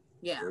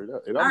 Yeah.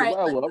 And all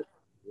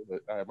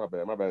right, my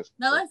bad.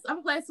 No, I'm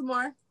gonna play some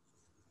more.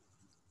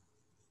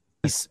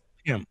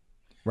 Him.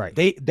 Right.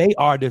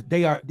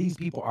 These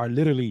people are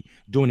literally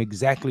doing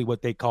exactly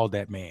what they call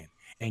that man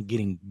and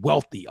getting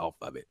wealthy off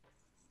of it.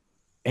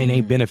 And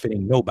ain't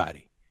benefiting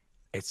nobody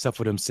except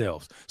for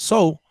themselves.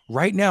 So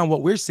right now,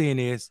 what we're seeing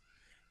is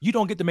you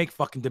don't get to make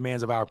fucking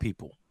demands of our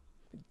people.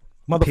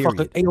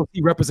 Motherfucker, AOC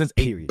represents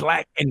a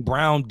black and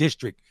brown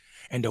district.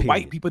 And the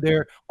white people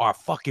there are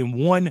fucking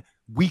 1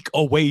 week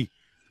away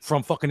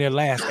from fucking their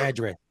last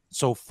address.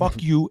 So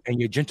fuck you and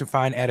your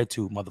gentrifying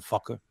attitude,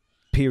 motherfucker.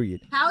 Period.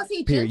 How is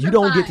he gentrifying? You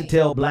don't get to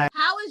tell black.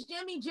 How is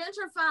Jimmy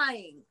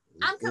gentrifying?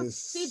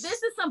 See,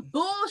 this is some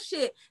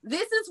bullshit.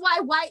 This is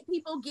why white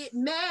people get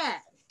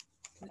mad.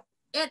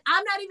 And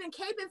I'm not even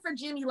caping for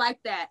Jimmy like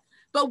that.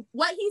 But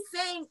what he's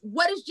saying,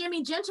 what is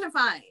Jimmy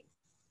gentrifying?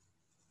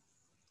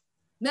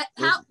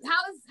 How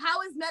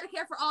is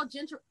Medicare for all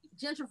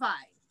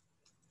gentrifying?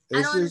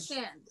 I don't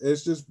understand.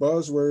 It's just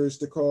buzzwords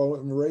to call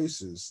them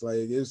racist.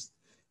 Like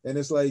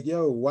it's like,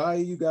 yo, why are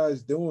you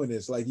guys doing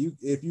this? Like,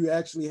 if you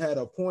actually had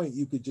a point,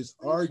 you could just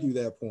argue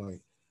that point.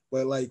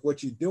 But like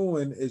what you're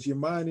doing is you're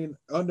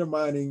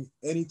undermining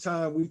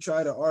anytime we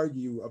try to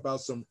argue about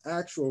some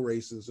actual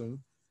racism.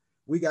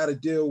 We got to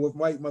deal with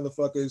white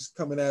motherfuckers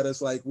coming at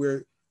us like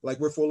we're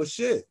full of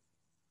shit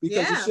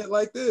because of shit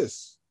like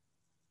this.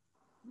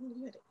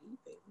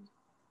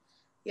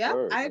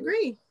 Yeah, I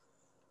agree.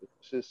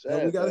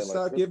 And we gotta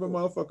stop giving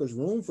motherfuckers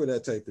room for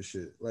that type of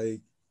shit. Like,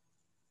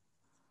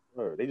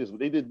 they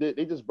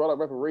just brought up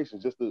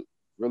reparations just to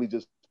really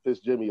just piss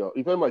Jimmy off.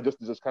 You feel me? Like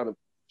just kind of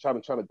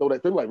trying to throw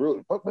that thing like,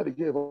 real fuck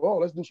Medicare for all.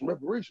 Let's do some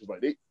reparations.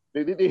 Like they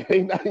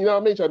ain't not, you know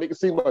what I mean? Trying to make it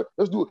seem like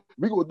let's do it.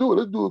 We gonna do it.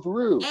 Let's do it for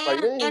real.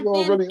 And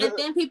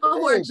then people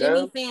who are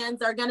Jimmy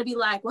fans are gonna be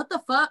like, what the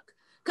fuck?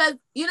 Because,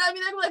 you know what I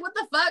mean? They're like, what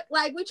the fuck?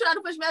 Like, we trying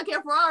to push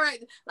Medicare for all,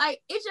 right?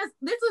 Like, this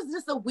is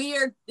just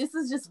weird.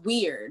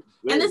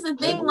 And this is the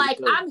thing, like,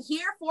 I'm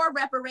here for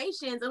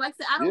reparations. And like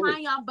I said, I don't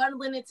mind y'all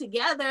bundling it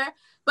together,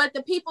 but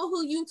the people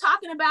who you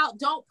talking about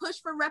don't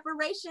push for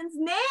reparations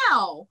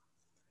now.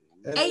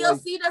 And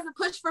AOC doesn't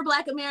push for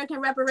Black American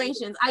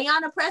reparations.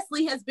 Ayanna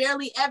Pressley has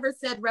barely ever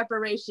said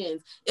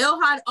reparations.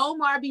 Ilhan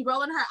Omar be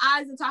rolling her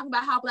eyes and talking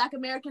about how Black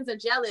Americans are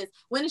jealous.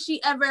 When has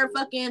she ever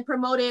fucking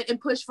promoted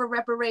and pushed for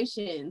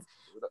reparations?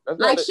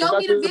 Show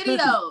me the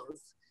videos.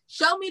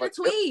 Show me the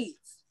tweets.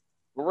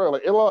 For real,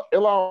 like Ilhan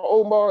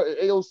Omar and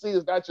AOC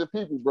is not your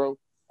people, bro.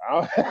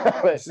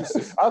 I see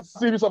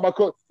you talking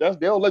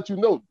about they'll let you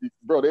know,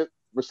 bro.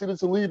 Rashida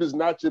Tlaib is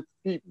not your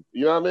people.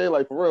 You know what I mean?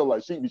 Like for real,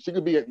 like she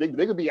could be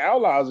they could be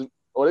allies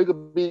or they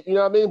could be, you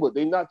know what I mean? But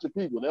they not your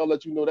people. They'll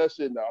let you know that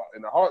shit in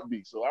a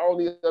heartbeat. So I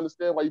don't even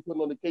understand why you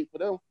putting on the cape for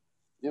them.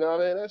 You know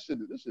what I mean? That shit,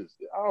 this is,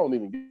 I don't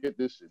even get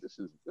this shit. This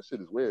shit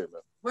is weird,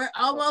 man. We're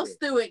almost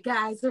through it,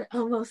 guys. We're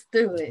almost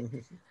through it.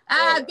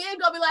 Ben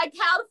gonna be like,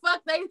 how the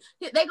fuck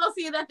they gonna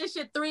see that this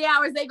shit 3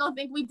 hours? They gonna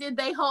think we did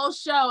their whole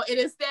show, and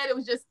instead it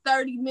was just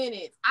 30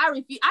 minutes. I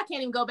refuse. I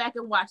can't even go back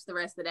and watch the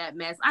rest of that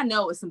mess. I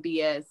know it was some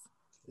BS.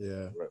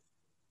 Yeah.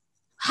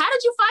 How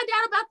did you find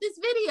out about this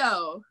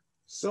video?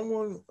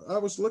 I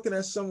was looking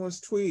at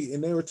someone's tweet,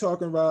 and they were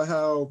talking about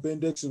how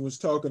Ben Dixon was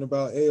talking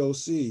about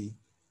AOC.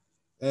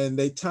 And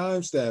they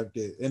time-stamped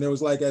it, and it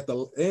was like at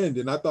the end,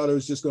 and I thought it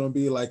was just going to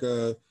be like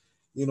a,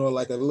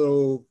 like a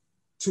little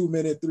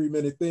 2-minute,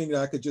 3-minute thing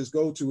that I could just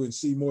go to and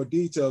see more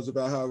details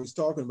about how he was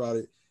talking about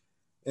it,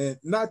 and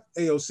not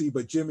AOC,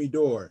 but Jimmy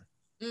Dore.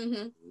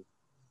 Mm-hmm.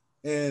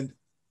 And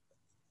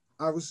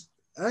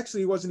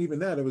it wasn't even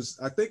that.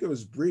 I think it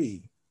was Brianna.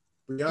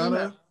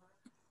 Mm-hmm.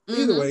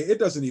 Either way, it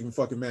doesn't even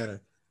fucking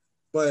matter.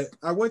 But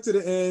I went to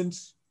the end.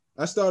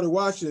 I started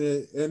watching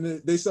it,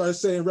 and they started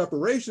saying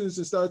reparations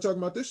and started talking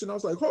about this shit. And I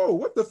was like, oh,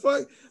 what the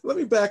fuck? Let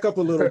me back up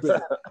a little bit.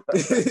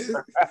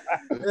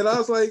 And I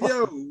was like,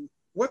 yo,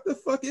 what the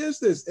fuck is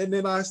this? And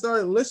then I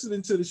started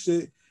listening to the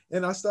shit,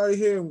 and I started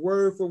hearing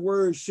word for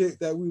word shit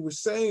that we were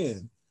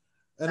saying.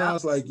 And I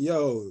was like,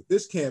 yo,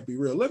 this can't be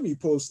real. Let me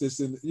post this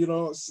and,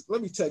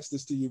 let me text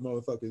this to you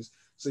motherfuckers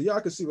so y'all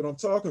can see what I'm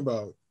talking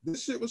about.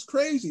 This shit was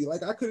crazy.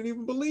 Like, I couldn't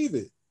even believe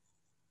it.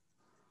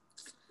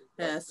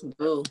 That's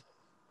bull.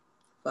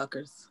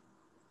 Fuckers.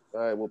 All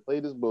right, well, play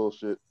this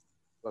bullshit.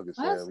 Fuck it,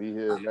 Sam. We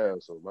here now,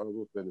 so might as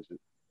well finish it.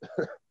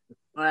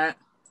 All right.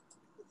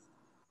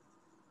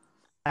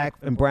 Black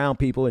and brown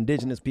people,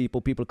 indigenous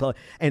people, people of color.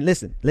 And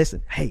listen.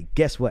 Hey,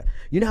 guess what?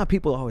 You know how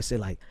people always say,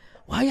 like,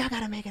 why y'all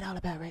gotta make it all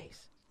about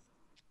race?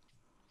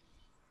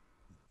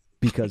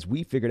 Because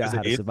we figured out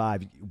how to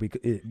survive.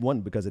 One,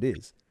 because it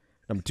is.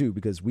 Number two,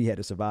 because we had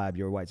to survive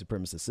your white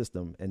supremacist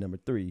system. And number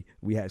three,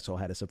 we also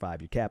had to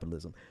survive your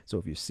capitalism. So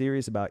if you're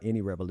serious about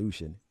any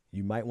revolution,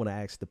 you might want to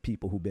ask the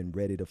people who've been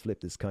ready to flip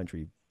this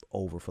country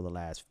over for the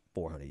last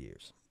 400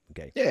 years.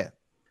 Okay. Yeah.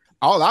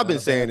 All I've been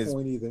saying is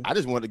I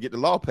just wanted to get the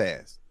law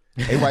passed.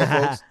 Hey, white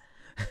folks.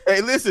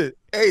 Hey,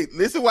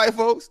 listen, white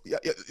folks.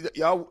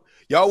 Y'all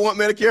want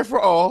Medicare for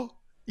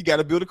all. You got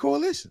to build a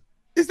coalition.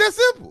 It's that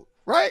simple,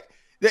 right?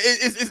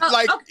 It's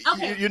like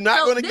okay. You're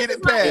not going to get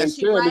it passed.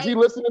 Issue, right? Is he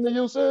listening to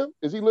you, Sam?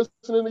 Is he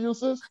listening to you,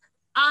 sis?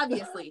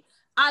 Obviously.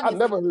 I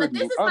never heard but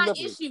this is my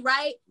issue,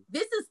 right?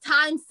 This is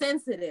time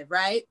sensitive,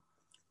 right?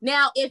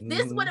 Now, if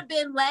this would have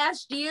been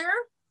last year,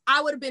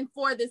 I would have been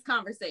for this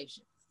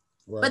conversation.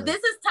 Right. But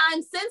this is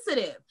time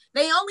sensitive.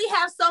 They only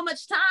have so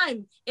much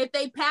time. If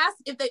they pass,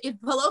 if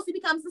Pelosi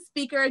becomes the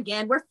speaker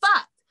again, we're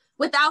fucked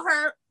without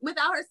her,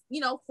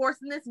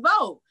 forcing this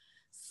vote.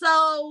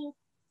 So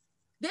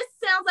this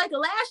sounds like a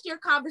last year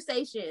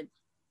conversation.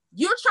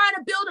 You're trying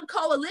to build a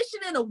coalition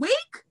in a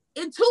week,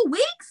 in 2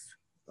 weeks?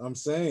 I'm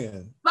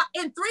saying. But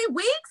in 3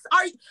 weeks,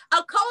 are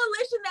a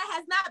coalition that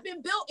has not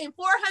been built in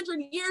 400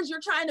 years, you're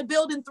trying to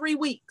build in 3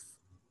 weeks.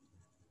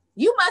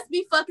 You must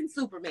be fucking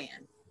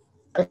Superman.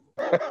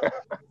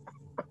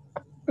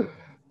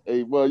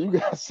 Hey, well, you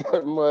got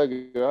something like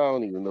I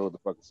don't even know what the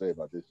fuck to say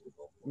about this shit,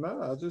 bro.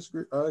 Nah,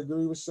 I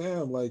agree with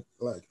Sam. Like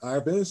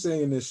I've been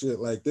saying this shit.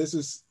 Like this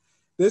is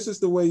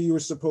the way you were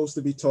supposed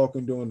to be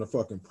talking during the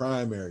fucking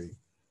primary.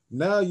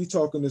 Now you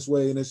talking this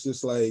way, and it's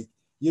just like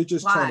you're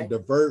just trying to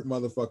divert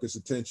motherfuckers'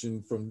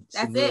 attention from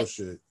some real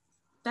shit.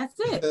 That's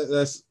it.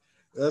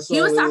 That's he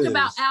all was talking is.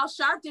 about Al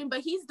Sharpton, but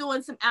he's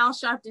doing some Al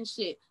Sharpton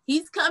shit.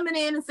 He's coming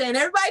in and saying,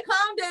 "Everybody,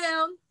 calm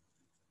down.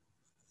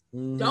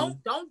 Mm-hmm.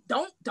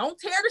 Don't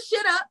tear the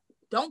shit up.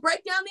 Don't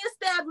break down the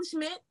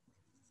establishment.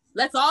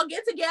 Let's all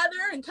get together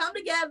and come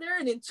together.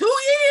 And in 2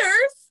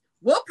 years,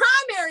 we'll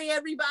primary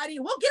everybody.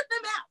 We'll get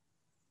them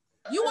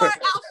out. You are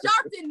Al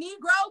Sharpton,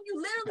 Negro.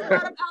 You literally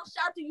brought up Al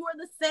Sharpton. You are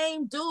the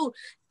same dude.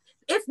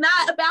 It's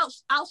not about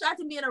Al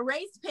Sharpton being a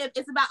race pimp.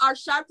 It's about Al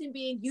Sharpton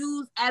being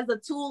used as a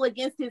tool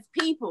against his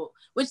people,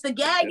 which the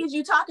gag is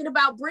you talking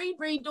about Bree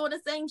doing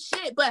the same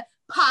shit, but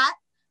pot,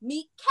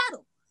 meat,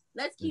 cattle.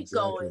 Let's keep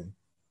going.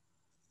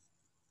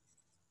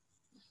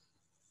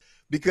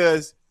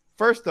 Because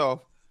first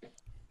off,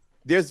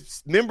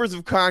 there's members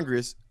of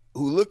Congress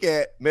who look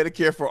at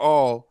Medicare for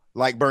all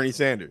like Bernie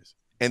Sanders,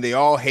 and they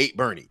all hate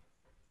Bernie.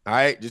 All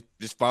right,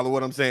 just follow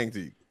what I'm saying to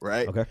you,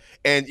 right? Okay.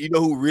 And you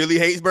know who really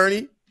hates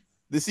Bernie?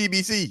 The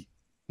CBC.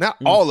 Not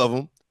all of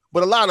them,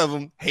 but a lot of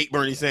them hate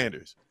Bernie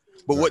Sanders.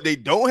 But what they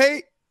don't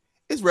hate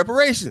is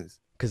reparations.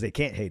 Because they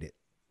can't hate it.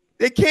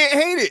 They can't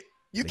hate it.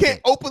 You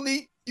can't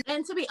openly.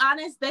 And to be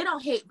honest, they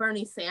don't hate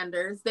Bernie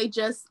Sanders. They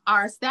just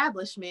are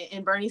establishment,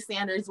 and Bernie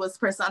Sanders was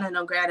persona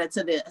non grata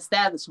to the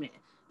establishment.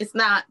 It's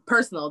not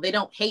personal. They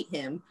don't hate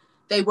him.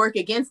 They work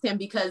against him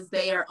because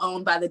they are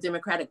owned by the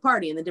Democratic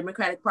Party, and the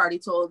Democratic Party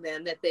told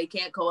them that they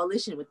can't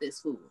coalition with this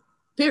fool.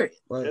 Period.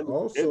 But and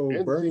also,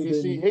 and Bernie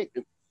CBC didn't. hate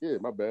Yeah,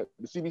 my bad.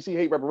 The CBC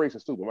hate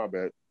reparations too, but my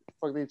bad.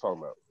 What are they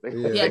talking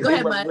about? Yeah, go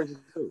ahead, Mike.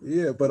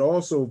 Yeah, but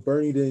also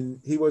Bernie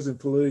he wasn't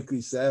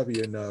politically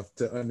savvy enough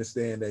to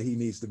understand that he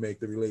needs to make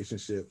the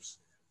relationships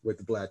with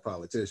the black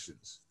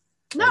politicians.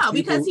 No, like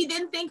because he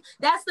didn't think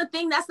that's the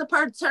thing. That's the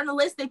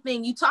paternalistic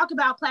thing. You talk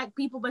about black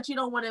people, but you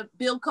don't want to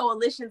build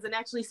coalitions and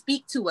actually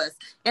speak to us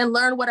and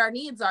learn what our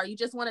needs are. You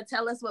just want to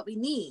tell us what we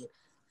need.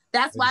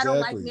 That's why I don't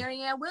like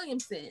Marianne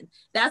Williamson.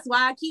 That's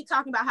why I keep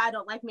talking about how I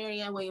don't like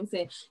Marianne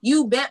Williamson.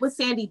 You met with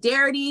Sandy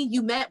Darity.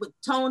 You met with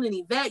Tone and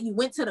Yvette. You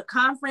went to the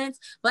conference.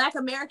 Black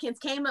Americans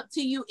came up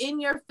to you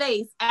in your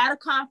face at a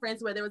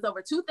conference where there was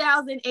over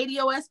 2,000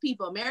 ADOS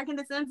people, American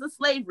Descendants of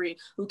Slavery,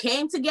 who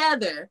came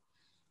together.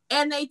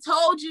 And they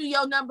told you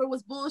your number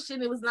was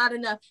bullshit. It was not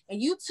enough.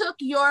 And you took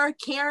your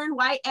Karen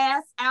White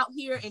ass out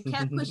here and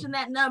kept pushing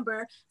that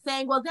number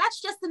saying, well,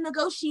 that's just a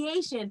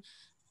negotiation.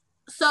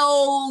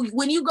 So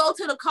when you go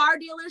to the car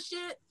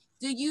dealership,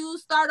 do you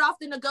start off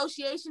the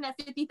negotiation at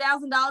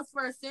 $50,000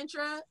 for a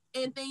Sentra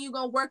and then you're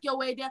going to work your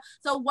way down?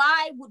 So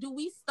why do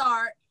we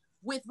start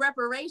with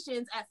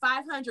reparations at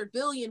 $500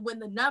 billion when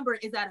the number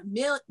is at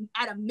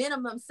a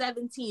minimum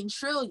 17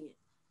 trillion?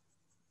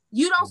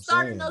 You don't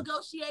start a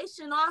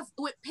negotiation off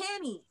with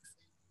pennies.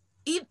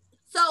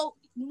 So,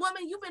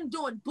 woman, you've been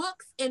doing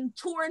books and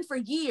touring for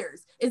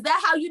years. Is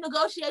that how you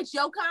negotiate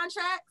your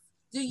contracts?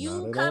 Do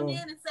you come in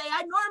and say,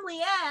 I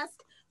normally ask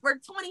for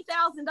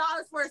 $20,000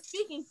 for a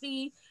speaking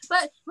fee,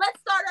 but let's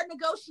start our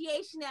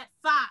negotiation at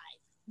 $5,000.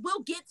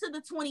 We'll get to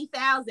the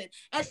 20,000.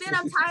 And then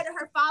I'm tired of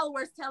her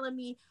followers telling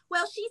me,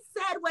 well, she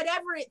said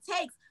whatever it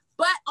takes.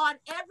 But on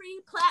every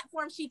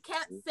platform, she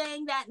kept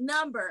saying that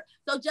number.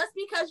 So just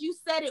because you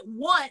said it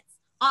once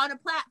on a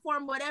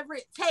platform, whatever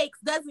it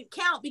takes, doesn't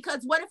count.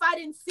 Because what if I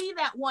didn't see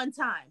that one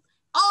time?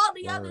 All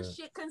the other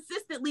shit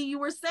consistently you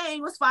were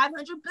saying was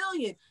 500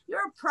 billion.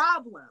 You're a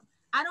problem.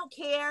 I don't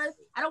care.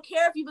 I don't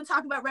care if you've been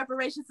talking about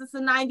reparations since the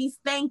 90s.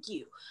 Thank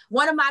you.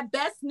 One of my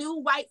best new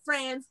white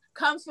friends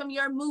comes from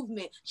your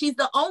movement. She's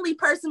the only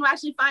person who I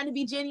actually find to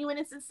be genuine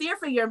and sincere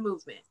for your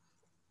movement.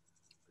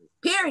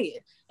 Period.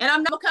 And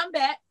I'm never come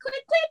back. Click,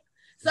 click.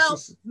 So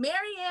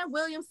Marianne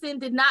Williamson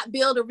did not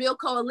build a real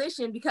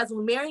coalition because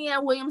when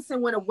Marianne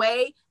Williamson went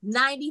away,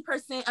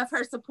 90% of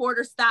her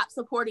supporters stopped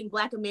supporting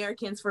Black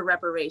Americans for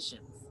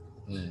reparations.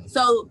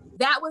 So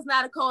that was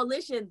not a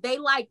coalition. They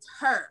liked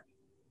her.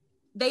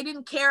 They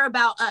didn't care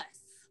about us.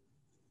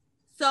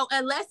 So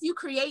unless you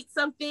create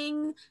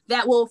something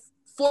that will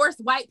force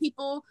white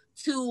people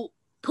to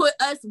put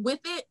us with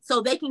it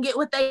so they can get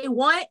what they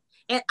want,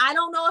 and I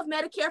don't know if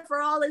Medicare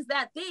for all is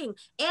that thing.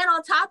 And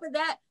on top of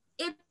that,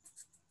 it's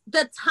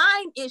the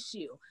time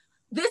issue.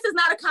 This is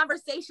not a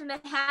conversation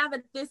to have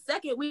at this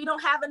second. We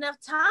don't have enough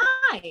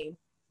time.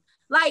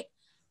 Like,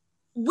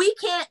 we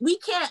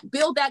can't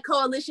build that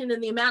coalition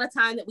in the amount of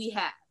time that we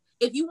have.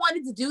 If you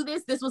wanted to do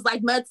this, this was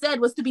like Mud said,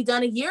 was to be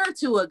done a year or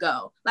two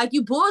ago. Like,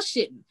 you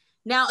bullshitting.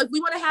 Now, if we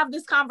want to have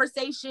this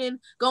conversation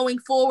going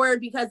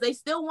forward, because they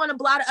still want to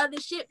blot other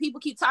shit, people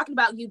keep talking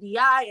about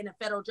UBI and a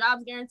federal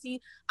jobs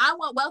guarantee. I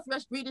want wealth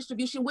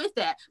redistribution with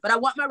that, but I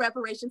want my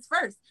reparations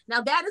first.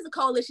 Now, that is a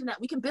coalition that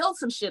we can build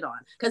some shit on,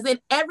 because then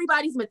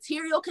everybody's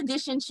material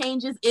condition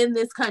changes in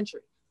this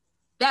country.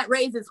 That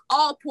raises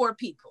all poor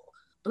people,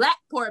 Black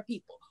poor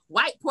people,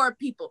 white poor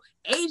people,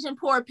 Asian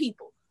poor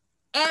people,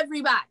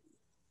 everybody.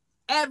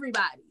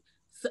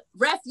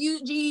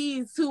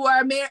 Refugees who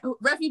are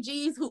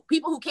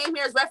people who came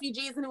here as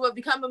refugees and who have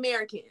become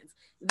Americans.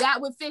 That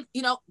would fit,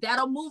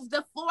 that'll move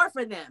the floor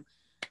for them.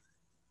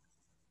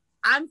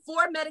 I'm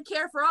for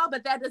Medicare for all,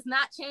 but that does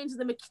not change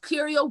the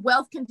material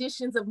wealth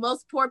conditions of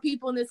most poor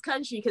people in this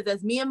country. Because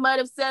as me and Mud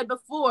have said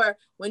before,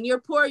 when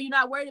you're poor, you're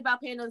not worried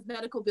about paying those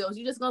medical bills.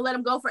 You're just gonna let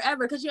them go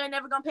forever because you ain't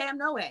never gonna pay them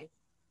no way.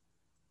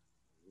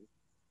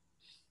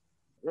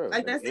 Yeah,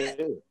 like that's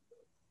it.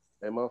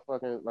 And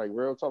motherfucking, like,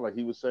 real talk, like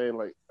he was saying,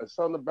 like,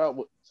 something about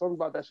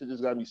that shit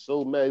just got me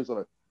so mad. It's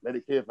like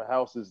Medicare for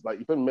houses, like,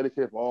 you put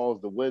Medicare for all,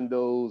 the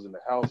windows and the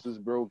house is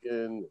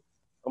broken.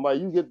 I'm like,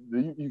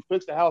 you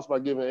fix the house by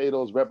giving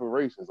ADOS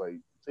reparations. Like,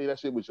 say that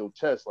shit with your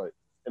chest, like.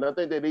 And I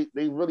think that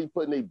they really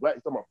putting they black,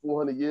 talking about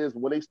 400 years, but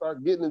when they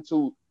start getting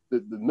into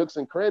the nooks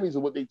and crannies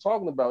of what they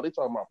talking about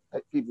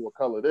people of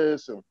color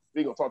this, and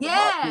we gonna talk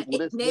about people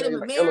this, Native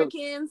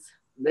Americans.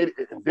 Native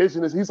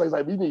indigenous. He's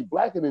like, we need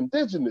Black and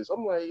indigenous.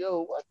 I'm like,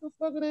 yo, what the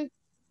fuck are they?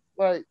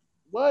 Like,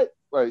 what?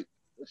 Like,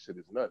 this shit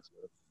is nuts,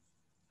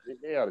 man.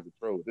 They out of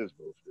control with this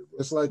bullshit, bro.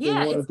 It's like they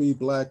want to be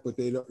Black, but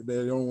they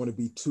don't want to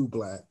be too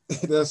Black. They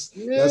try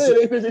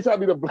to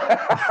be the Black.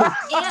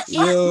 Let's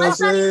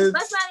not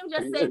even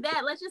just say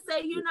that. Let's just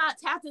say you're not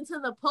tapped into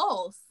the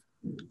pulse.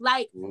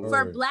 Like,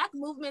 for Black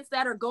movements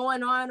that are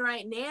going on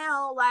right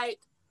now, like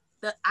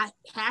the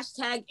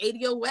hashtag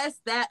ADOS,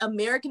 that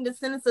American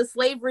Descendants of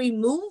Slavery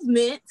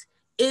movement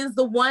is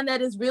the one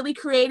that is really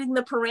creating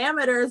the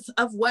parameters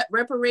of what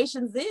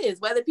reparations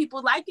is, whether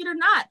people like it or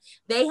not.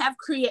 They have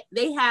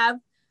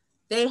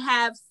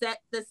set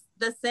the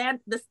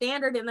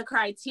standard and the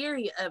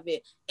criteria of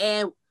it.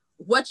 And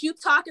what you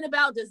talking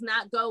about does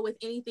not go with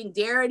anything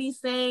Darity's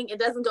saying. It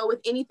doesn't go with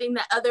anything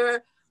that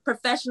other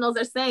professionals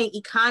are saying,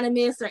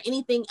 economists or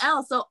anything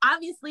else. So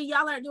obviously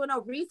y'all aren't doing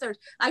no research.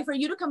 Like for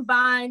you to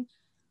combine,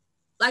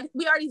 like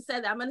we already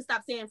said that, I'm gonna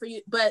stop saying for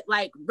you, but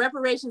like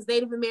reparations,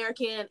 Native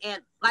American,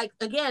 and like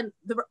again,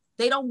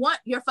 they don't want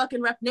your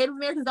fucking Native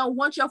Americans don't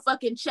want your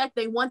fucking check.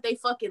 They want they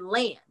fucking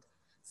land.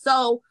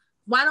 So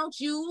why don't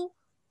you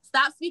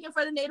stop speaking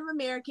for the Native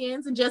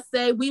Americans and just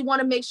say, we want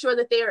to make sure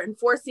that they are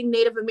enforcing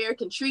Native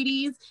American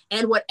treaties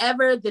and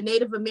whatever the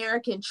Native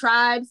American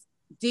tribes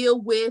deal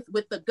with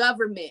the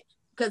government,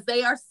 because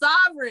they are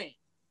sovereign.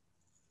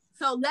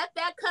 So let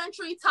that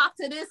country talk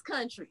to this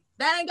country.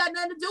 That ain't got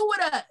nothing to do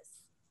with us.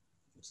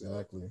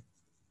 Exactly.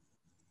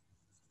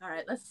 All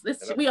right, let's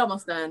we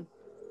almost done.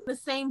 The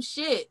same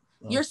shit.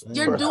 You're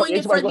doing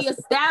it for the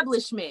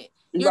establishment.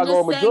 You're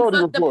just saying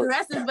fuck the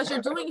progressives, but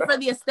you're doing it for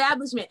the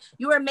establishment.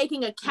 You're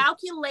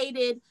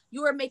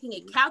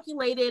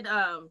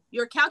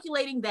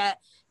calculating that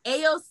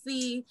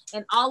AOC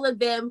and all of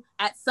them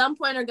at some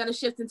point are going to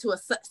shift into a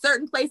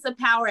certain place of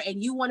power,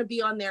 and you want to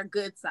be on their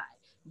good side.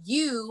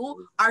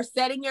 You are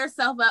setting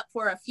yourself up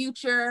for a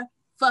future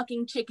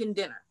fucking chicken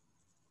dinner.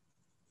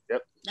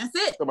 Yep. That's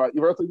it. He's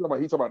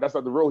talking about that's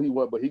not the role he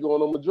wants, but he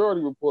going on Majority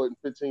Report in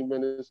 15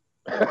 minutes.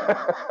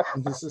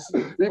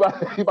 he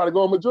about to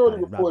go on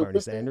Majority Report.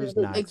 Bernie Sanders,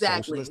 not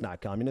socialist, not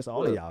communist.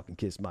 All of y'all can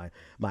kiss my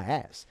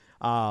ass.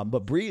 But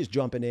Bree is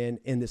jumping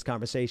in this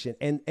conversation,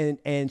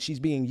 and she's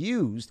being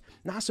used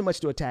not so much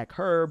to attack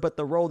her, but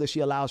the role that she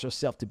allows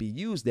herself to be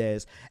used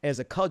as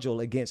a cudgel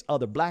against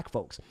other black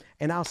folks.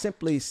 And I'll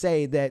simply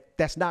say that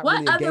that's not really a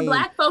game. What other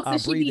black folks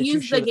is she be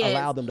used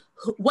against?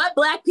 What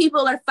black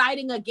people are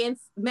fighting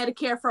against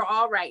Medicare for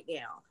all right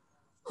now?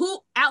 Who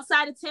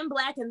outside of Tim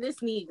Black and this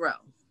Negro?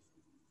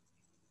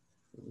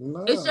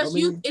 No, it's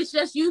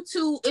just you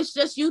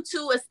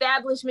two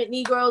establishment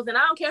Negroes, and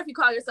I don't care if you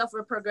call yourself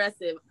a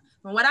progressive.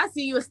 From what I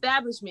see, you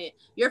establishment,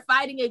 you're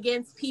fighting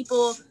against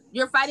people.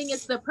 You're fighting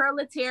against the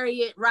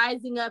proletariat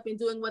rising up and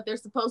doing what they're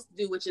supposed to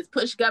do, which is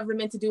push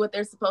government to do what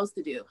they're supposed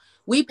to do.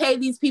 We pay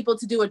these people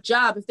to do a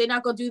job. If they're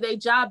not going to do their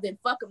job, then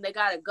fuck them. They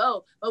got to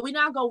go. But we're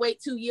not going to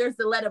wait 2 years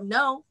to let them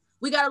know.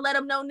 We got to let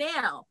them know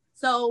now.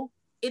 So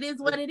it is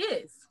what it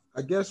is.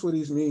 I guess what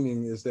he's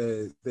meaning is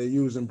that they're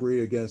using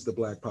Bree against the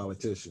black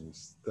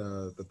politicians,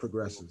 the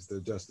progressives, the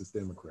Justice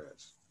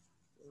Democrats.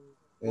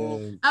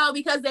 And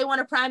because they want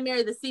to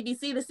primary the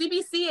CBC. The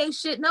CBC ain't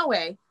shit no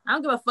way. I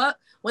don't give a fuck.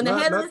 When the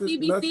head of the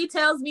CBC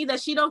tells me that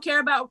she don't care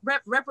about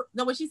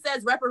when she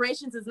says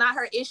reparations is not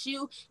her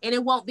issue and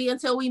it won't be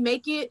until we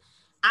make it,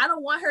 I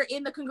don't want her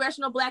in the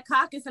Congressional Black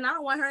Caucus and I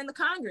don't want her in the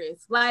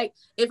Congress. Like,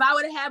 if I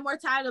would have had more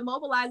time to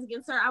mobilize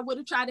against her, I would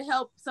have tried to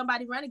help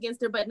somebody run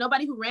against her, but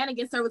nobody who ran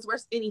against her was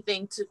worth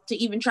anything to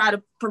even try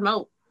to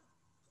promote.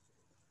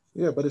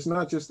 Yeah, but it's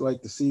not just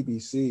like the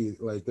CBC.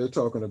 Like, they're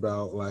talking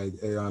about like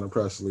Ayanna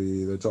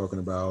Pressley. They're talking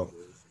about,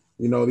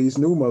 these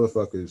new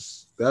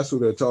motherfuckers. That's who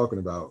they're talking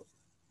about.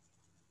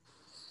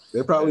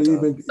 They're probably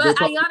even. But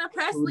Ayanna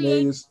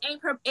Pressley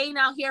ain't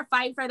out here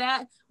fighting for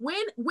that. When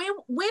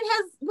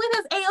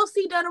has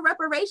AOC done a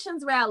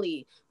reparations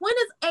rally? When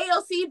has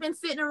AOC been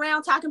sitting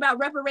around talking about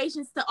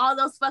reparations to all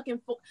those fucking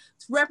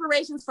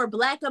reparations for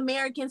Black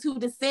Americans who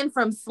descend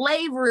from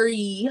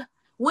slavery?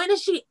 When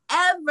has she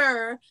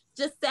ever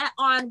just sat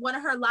on one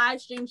of her live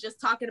streams just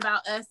talking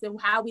about us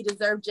and how we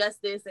deserve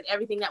justice and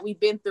everything that we've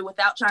been through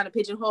without trying to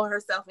pigeonhole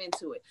herself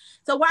into it?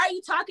 So why are you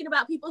talking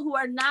about people who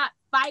are not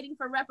fighting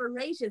for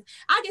reparations?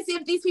 I can see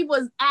if these people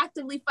is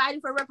actively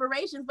fighting for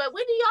reparations, but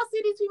when do y'all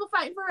see these people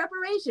fighting for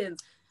reparations?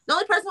 The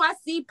only person who I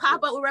see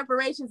pop up with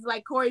reparations is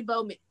like Corey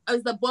Bowman.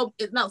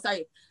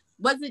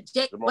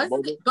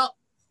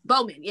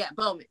 Bowman,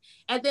 Bowman.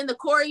 And then the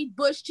Cori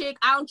Bush chick,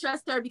 I don't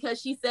trust her because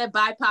she said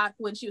BIPOC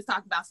when she was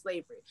talking about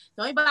slavery.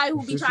 So anybody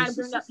who be trying to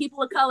bring up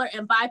people of color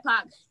and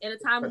BIPOC in a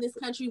time when this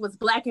country was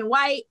black and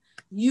white,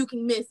 you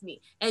can miss me.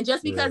 And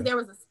just because there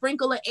was a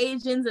sprinkle of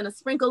Asians and a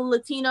sprinkle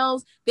of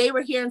Latinos, they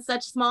were here in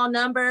such small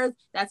numbers,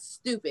 that's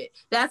stupid.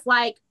 That's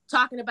like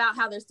talking about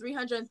how there's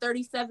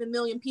 337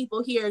 million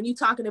people here and you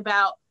talking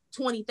about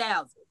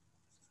 20,000.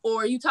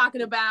 Or you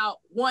talking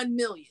about 1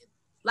 million.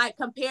 Like,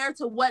 compared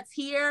to what's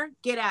here,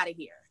 get out of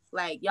here.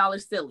 Like, y'all are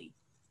silly.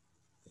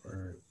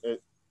 Right.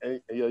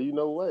 And you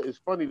know what? It's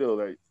funny though.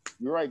 Like,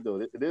 you're right though.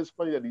 It is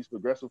funny that these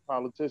progressive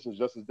politicians,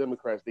 Justice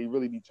Democrats, they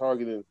really be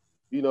targeting.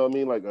 You know what I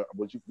mean? Like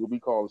what we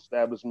call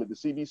establishment, the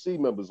CBC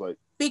members, like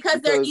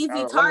because they're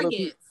easy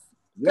targets.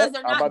 Because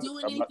they're not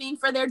doing anything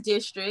for their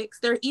districts.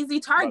 They're easy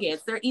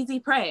targets. They're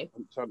easy prey.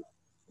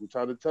 I'm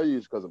trying to tell you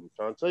is because I'm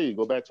trying to tell you.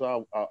 Go back to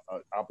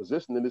our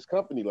position in this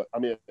company. Like,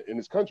 in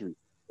this country.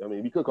 I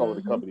mean, we could call it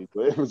a company,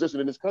 but position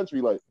in this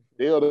country, like,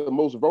 they are the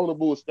most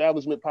vulnerable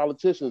establishment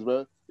politicians,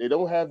 man. They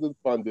don't have the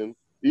funding.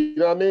 You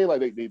know what I mean? Like,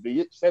 they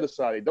get set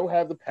aside. They don't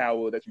have the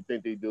power that you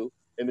think they do.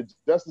 And the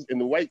justice and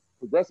the white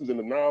progressives and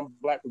the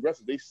non-black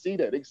progressives, they see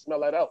that. They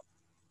smell that out.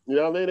 You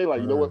know what I mean? They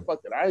like, you know what?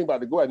 Fuck it. I ain't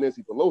about to go at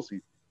Nancy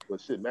Pelosi.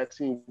 But shit,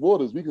 Maxine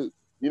Waters, we could,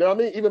 you know what I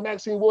mean? Even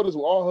Maxine Waters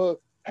with all her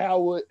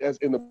power as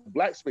in the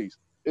black space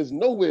is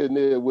nowhere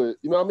near where,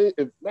 you know what I mean?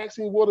 If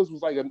Maxine Waters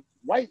was like a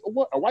white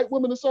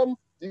woman or something,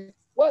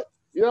 what?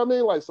 You know what I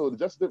mean? Like, so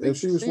just if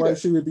she was white,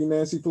 she would be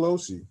Nancy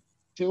Pelosi.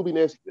 She would be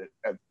Nancy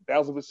at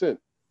 1,000%.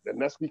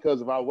 And that's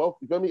because of our wealth.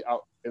 You feel me?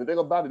 And the thing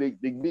about it,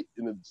 and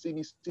the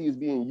CBC is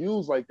being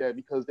used like that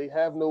because they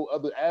have no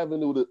other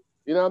avenue to,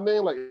 you know what I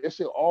mean? Like, that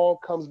shit all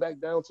comes back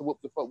down to what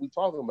the fuck we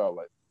talking about.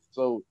 Like,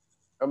 so,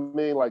 I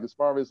mean, like, as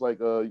far as like,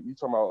 you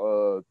talking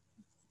about,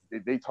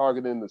 they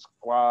targeting the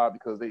squad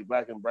because they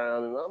black and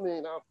brown. And I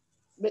mean, I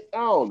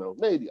don't know,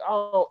 maybe,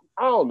 I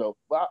don't know.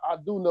 But I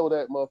do know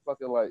that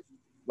motherfucking,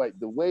 like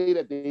the way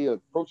that they are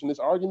approaching this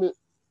argument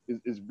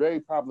is very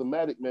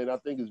problematic, man. I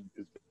think it's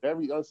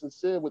very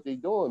unsincere what they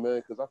doing,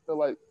 man, because I feel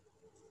like,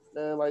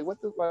 man, like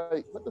what the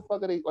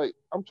fuck are they, like,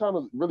 I'm trying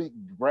to really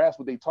grasp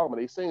what they talking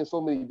about. They saying so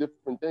many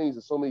different things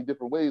in so many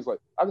different ways. Like,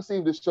 I can see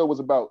if this show was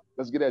about,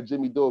 let's get at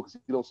Jimmy Dore because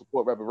he don't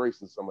support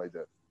reparations or something like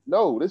that.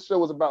 No, this show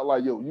was about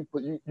like, yo, you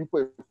put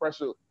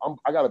pressure,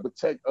 I gotta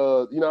protect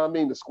you know what I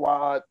mean, the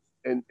squad,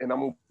 and I'm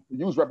gonna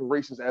use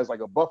reparations as like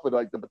a buffer to,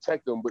 like, to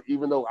protect them. But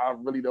even though I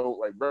really don't,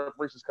 like,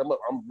 reparations come up,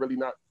 I'm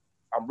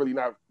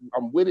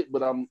with it,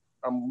 but I'm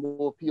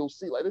more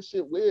POC. Like, this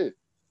shit weird.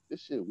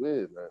 This shit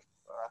weird, man.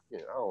 I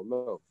don't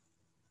know.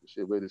 This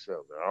shit weird as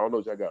hell, man. I don't know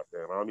what y'all got,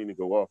 man. I don't need to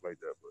go off like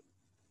that,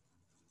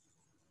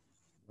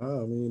 but.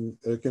 I mean,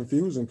 they're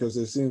confusing because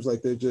it seems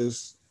like they're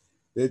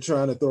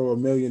trying to throw a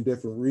million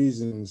different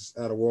reasons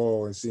at a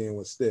wall and seeing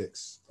what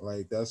sticks.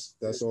 Like, that's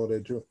all they're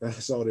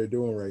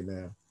doing right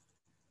now.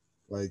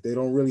 Like, they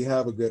don't really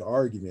have a good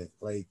argument.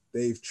 Like,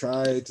 they've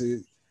tried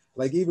to,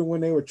 like, even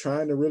when they were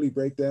trying to really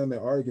break down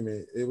their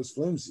argument, it was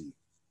flimsy.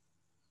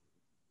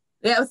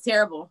 Yeah, it was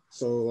terrible.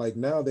 So, like,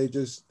 now they're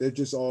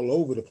just all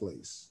over the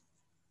place.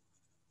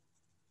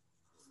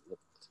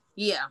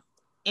 Yeah.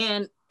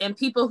 And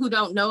people who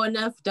don't know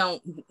enough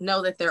don't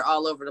know that they're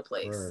all over the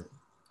place. Right.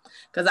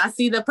 Because I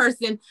see the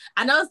person,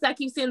 I noticed I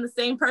keep seeing the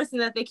same person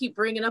that they keep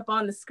bringing up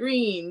on the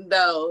screen,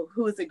 though,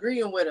 who is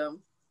agreeing with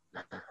them.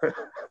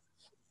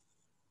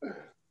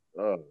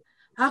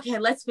 Okay,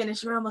 let's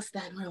finish. We're almost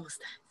done.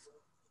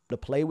 To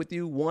play with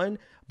you, one,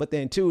 but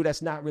then two,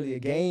 that's not really a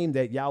game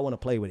that y'all want to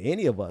play with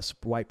any of us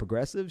white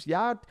progressives.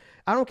 Y'all,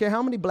 I don't care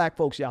how many black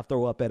folks y'all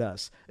throw up at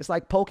us. It's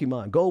like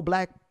Pokemon. Go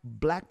black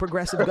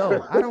progressive,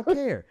 go. I don't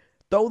care.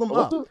 Throw them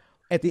up.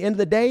 At the end of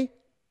the day,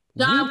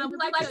 John, I would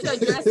like to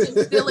address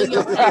him stealing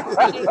your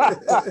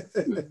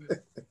passport.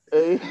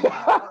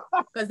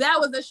 Because that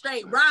was a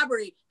straight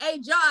robbery. Hey,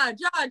 John,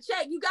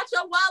 check. You got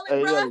your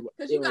wallet, bro?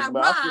 Because you got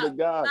robbed.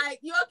 Like,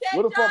 you okay,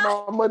 Where the fuck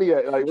my money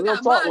at? Like, you real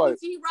got talk, robbed. like,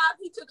 He robbed.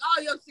 He took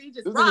all your shit.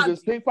 Just this robbed. Nigga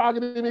just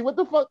pickpocketed me. What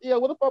the fuck? Yeah,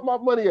 where the fuck my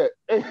money at?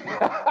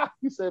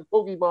 He said,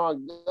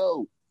 Pokemon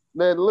Go.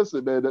 Man,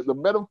 listen, man. The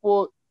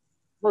metaphor.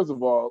 First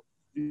of all,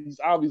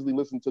 he's obviously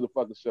listening to the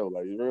fucking show.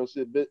 Like, real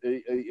shit.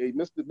 Hey,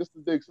 Mr.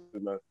 Dixon,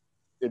 man.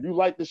 If you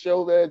like the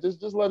show, man,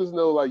 just let us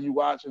know, like, you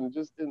watching.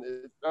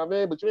 I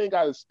mean, but you ain't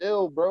got to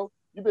steal, bro.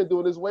 You've been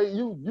doing this way.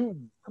 You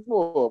come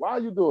on. Why are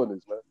you doing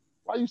this, man?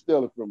 Why are you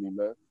stealing from me,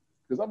 man?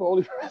 Because I'm the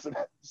only person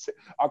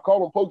I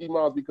call them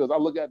Pokemons because I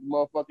look at the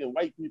motherfucking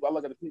white people. I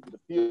look at the people, the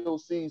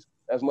POCs,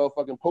 as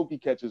motherfucking Poke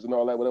catchers and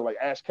all that, whatever, like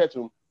Ash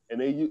Ketchum, and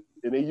they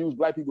use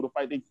black people to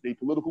fight they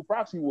political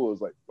proxy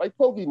wars, like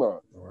Pokemon.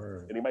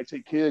 Word. And they might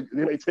take care,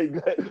 they might take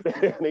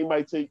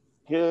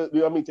care, you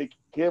know what I mean, take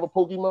care of a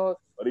Pokemon,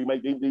 or they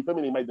might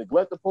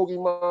neglect the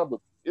Pokemon, but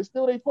it's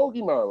still they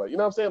Pokemon, like, you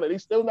know what I'm saying? Like, they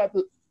still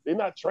they're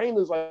not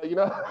trainers, like, you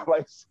know,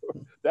 like, so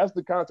that's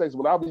the context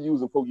when I'll be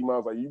using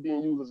Pokemon, like, you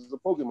being used as a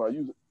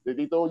Pokemon,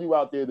 they throw you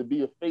out there to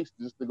be a face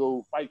just to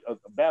go fight a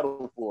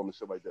battle for them and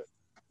shit like that.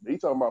 They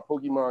talking about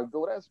Pokemon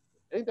Go,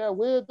 ain't that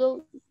weird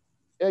though?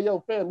 Hey, yo,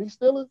 fam, he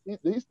stealing?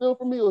 He steal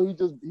from me, or he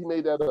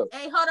made that up?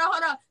 Hey, hold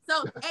on.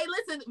 So, hey,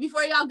 listen,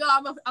 before y'all go,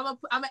 I'm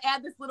gonna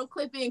add this little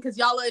clip in because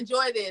y'all will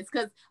enjoy this,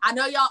 because I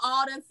know y'all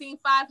all done seen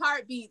 5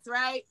 Heartbeats,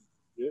 right?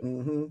 Yeah.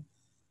 Mm-hmm.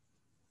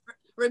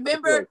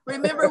 Remember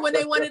when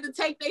they wanted to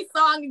take their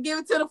song and give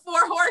it to the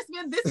 4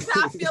 Horsemen? This is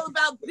how I feel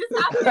about Dixon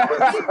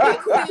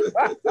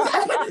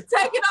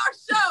taking our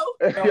show.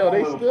 Yo,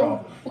 they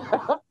still.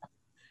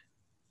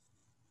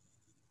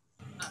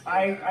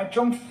 I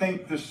don't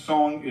think this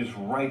song is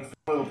right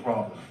for the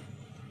problem.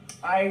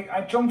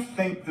 I don't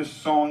think this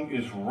song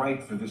is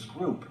right for this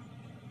group.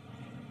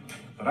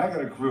 But I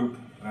got a group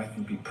that I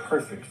think be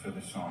perfect for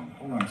this song.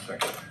 Hold on a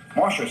second.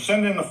 Marsha,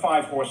 send in the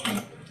 5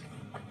 Horsemen.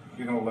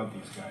 You're gonna love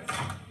these guys.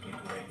 They're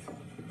great.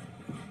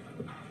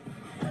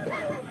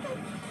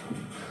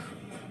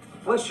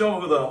 Let's show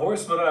them who the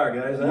Horsemen are,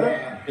 guys.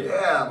 Huh?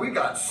 Yeah, we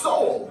got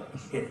soul.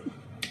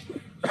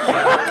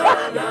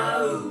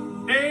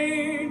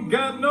 Ain't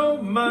got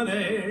no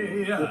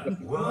money.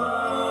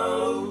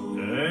 Whoa.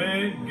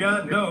 Ain't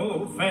got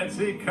no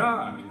fancy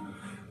car.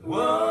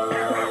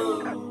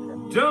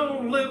 Whoa.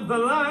 Don't live the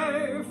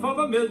life of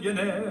a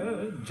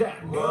millionaire,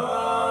 Jack.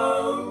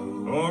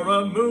 Whoa. Or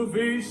a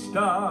movie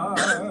star,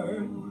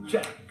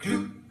 Jack.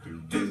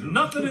 There's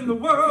nothing in the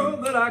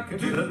world that I could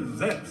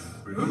possess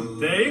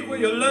to equal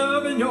your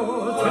love and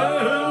your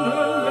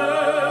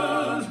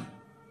tenderness.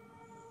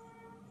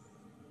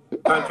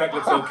 Contract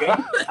looks okay.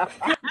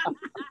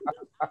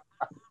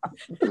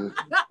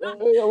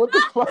 Hey, what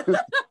the fuck is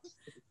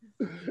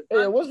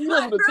Hey, what's the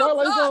name of the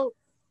Twilight Zone?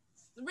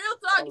 Real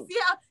talk. You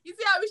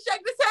see how we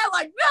shake this head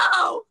like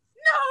no.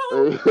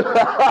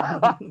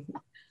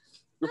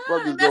 The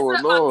fuck is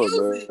going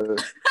on, man?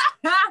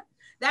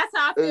 That's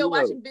how I feel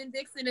watching Ben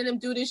Dixon and him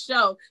do this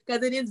show,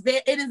 because it is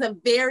a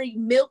very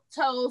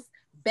milquetoast,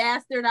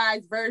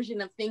 bastardized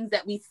version of things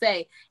that we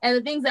say, and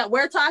the things that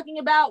we're talking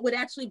about would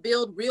actually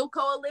build real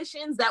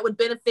coalitions that would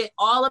benefit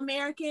all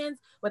Americans.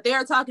 What they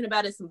are talking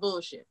about is some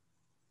bullshit.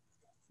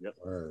 Yep.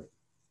 All right.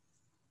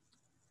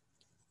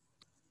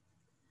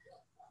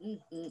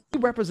 We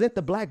represent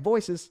the black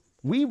voices.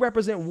 We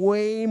represent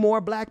way more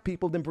black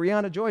people than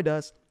Brianna Joy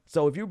does.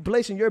 So if you're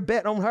placing your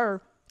bet on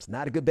her, it's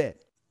not a good bet.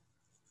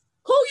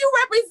 Who you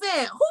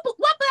represent? What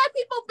black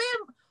people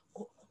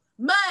been?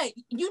 Mud,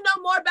 you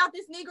know more about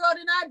this Negro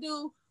than I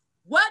do.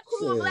 What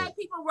crew of black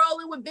people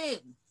rolling with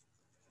Ben?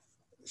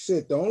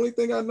 Shit, the only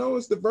thing I know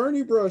is the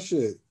Bernie bro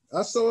shit.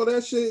 I saw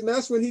that shit, and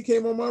that's when he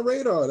came on my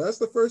radar. That's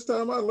the first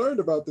time I learned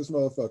about this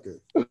motherfucker.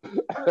 So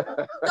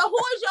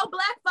who is your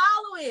black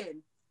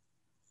following?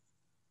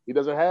 He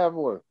doesn't have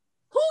one.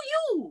 Who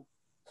you?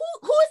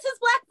 Who is his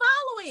black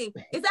following?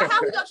 Is that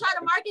how he gonna try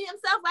to market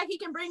himself like he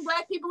can bring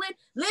black people in?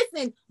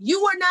 Listen,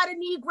 you are not a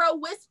Negro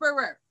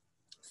whisperer.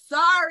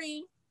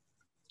 Sorry.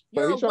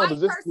 You're a white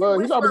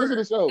person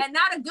whisperer, and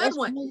not a good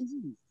one.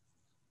 Crazy.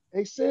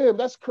 Hey Sam,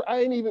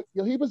 I ain't even.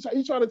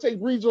 He's trying to take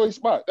Rejoy's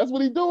spot. That's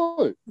what he's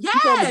doing.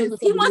 Yes,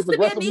 he wants to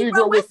be a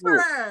Negro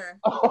whisperer.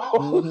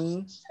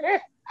 Oh,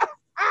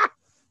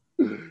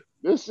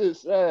 this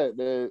is sad,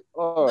 man.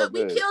 Oh, but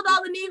we killed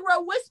all the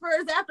Negro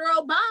whisperers after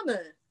Obama.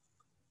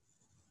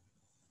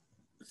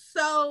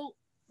 So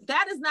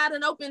that is not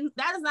an open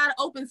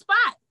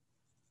spot.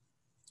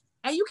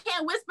 And you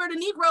can't whisper to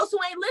Negroes who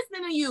ain't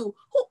listening to you.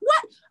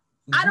 What?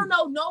 I don't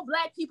know no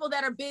black people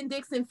that are Ben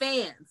Dixon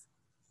fans.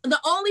 The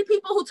only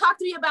people who talk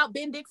to me about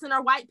Ben Dixon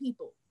are white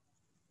people.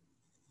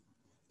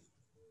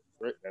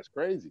 That's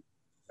crazy.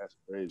 That's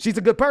crazy. She's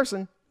a good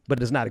person,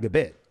 but it's not a good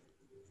bet.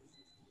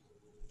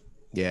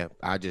 Yeah,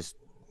 I just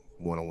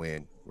want to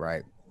win,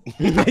 right?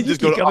 You just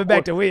keep coming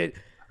back to win.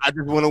 I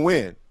just want to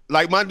win.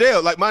 Like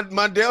Mondale,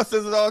 Mondale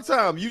says it all the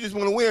time. You just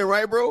want to win,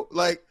 right, bro?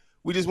 Like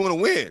we just want to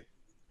win.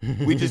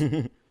 We just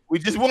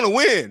want to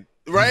win,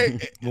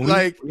 right?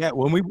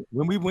 when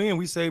we win,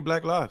 we save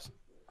black lives.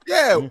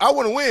 Yeah, I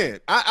want to win.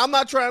 I'm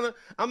not trying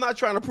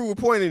to prove a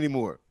point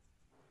anymore.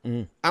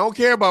 I don't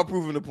care about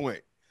proving a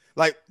point.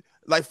 Like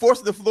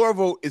forcing the floor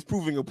vote is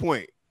proving a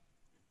point.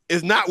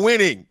 It's not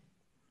winning.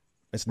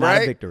 It's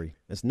not a victory.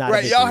 It's not a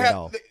victory at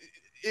all.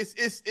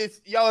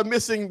 It's y'all are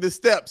missing the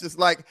steps. It's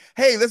like,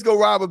 hey, let's go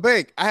rob a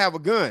bank. I have a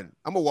gun.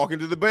 I'm gonna walk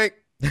into the bank.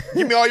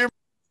 Give me all your.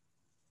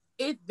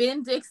 If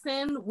Ben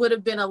Dixon would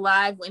have been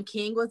alive when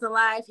King was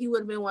alive, he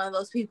would have been one of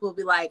those people who'd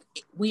be like,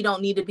 we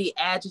don't need to be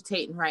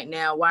agitating right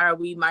now. Why are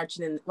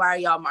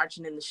y'all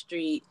marching in the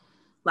street?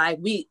 Like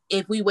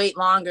if we wait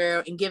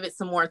longer and give it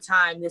some more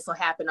time, this will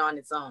happen on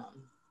its own.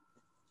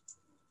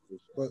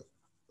 But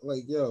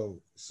like,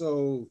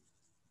 so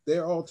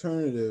their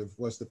alternative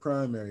was the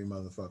primary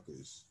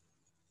motherfuckers.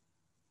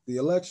 The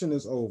election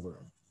is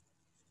over.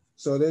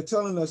 So they're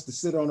telling us to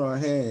sit on our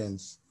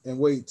hands and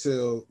wait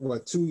till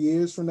 2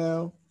 years from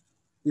now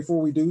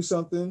before we do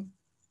something?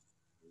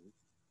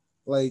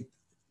 Like,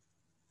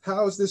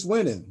 how is this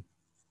winning?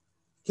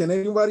 Can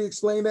anybody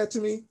explain that to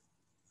me?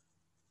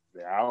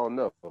 Yeah, I don't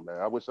know, man.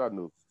 I wish I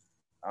knew.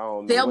 I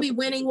don't know. They'll be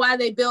winning while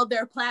they build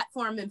their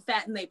platform and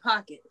fatten their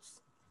pockets.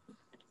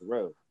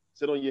 Bro,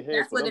 sit on your hands.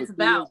 That's what it's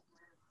about.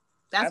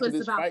 That's what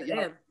it's about for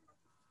them.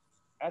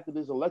 After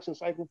this election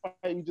cycle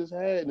fight we just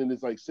had, and then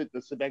it's like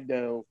let's sit back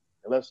down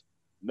and let's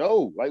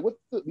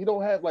we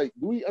don't have do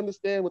we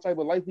understand what type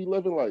of life we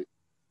living like?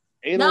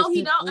 No,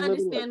 he don't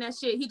understand that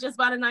shit. He just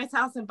bought a nice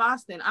house in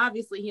Boston.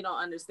 Obviously, he don't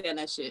understand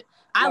that shit.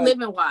 I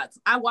live in Watts.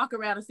 I walk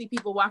around and see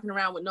people walking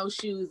around with no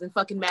shoes and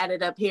fucking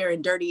matted up hair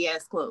and dirty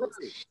ass clothes.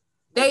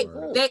 They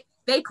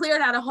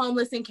cleared out a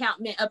homeless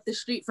encampment up the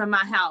street from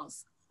my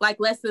house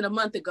like less than a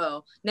month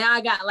ago. Now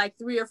I got like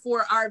 3 or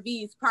 4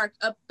 RVs parked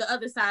up the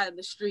other side of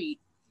the street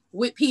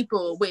with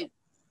people with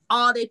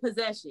all their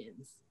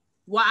possessions.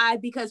 Why?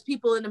 Because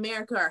people in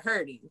America are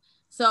hurting.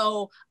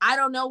 So I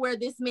don't know where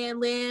this man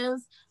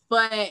lives,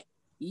 but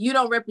you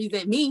don't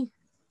represent me,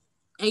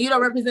 and you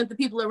don't represent the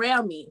people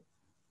around me.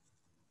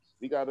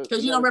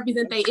 Because you don't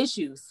represent their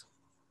issues.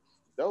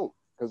 Don't.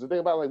 Because the thing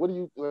about what are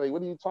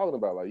you talking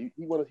about? Like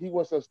he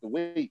wants us to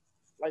wait.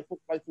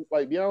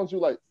 Like be honest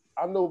with you,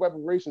 I know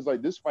reparations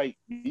this fight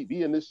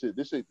be in this shit.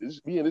 This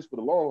be in this for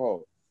the long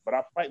haul. But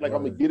I fight I'm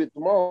gonna get it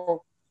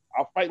tomorrow.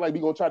 I fight we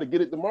gonna try to get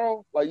it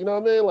tomorrow. You know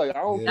what I mean? I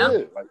don't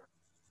care.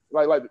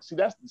 See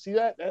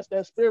that's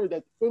that spirit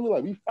that feel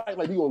me. We fight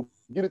we gonna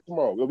get it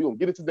tomorrow. We gonna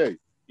get it today,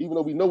 even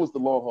though we know it's the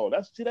long haul.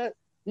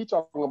 He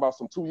talking about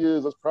some 2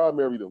 years as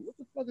primary. What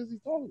the fuck is he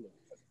talking about?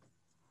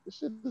 This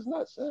shit is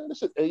nuts, man. This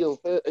shit,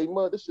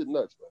 Mud, this shit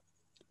nuts, man.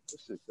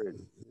 This shit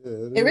crazy.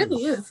 Yeah, it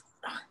really is.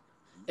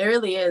 It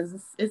really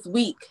is. It's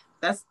weak.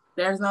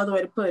 There's no other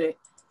way to put it.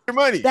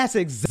 Money. That's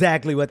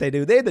exactly what they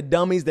do. They're the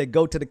dummies that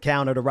go to the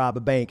counter to rob a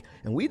bank,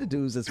 and we the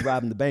dudes that's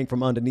robbing the bank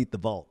from underneath the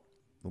vault.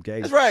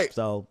 Okay, that's right.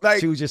 So like,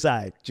 choose your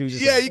side. Choose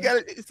your yeah, side. you got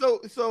it.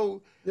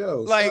 So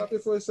yo, like, stop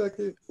it for a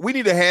second. We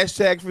need a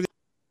hashtag for this.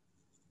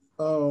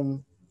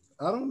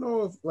 I don't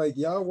know if like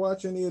y'all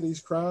watch any of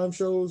these crime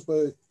shows,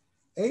 but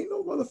ain't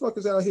no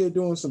motherfuckers out here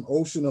doing some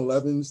Ocean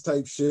 11s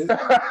type shit.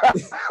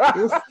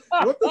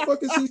 What the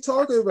fuck is he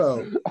talking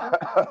about?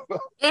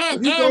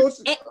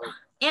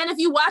 And if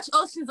you watch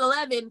Ocean's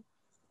 11,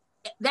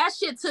 that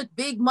shit took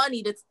big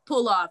money to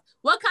pull off.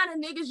 What kind of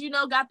niggas you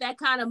know got that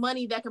kind of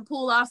money that can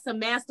pull off some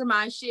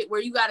mastermind shit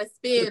where you got to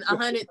spend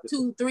 100,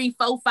 200, 300,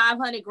 400,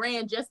 500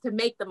 grand just to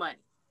make the money?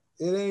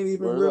 It ain't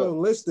even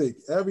realistic.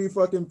 Every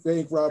fucking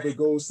bank robber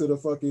goes to the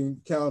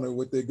fucking counter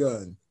with their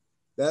gun.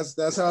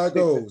 That's how it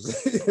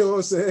goes. You know what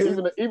I'm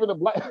saying? Even a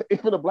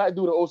black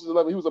dude at Ocean's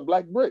 11, he was a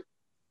black brick.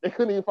 They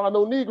couldn't even find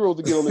no Negroes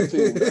to get on the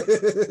team.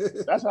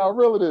 Man. That's how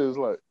real it is.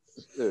 Like,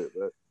 shit,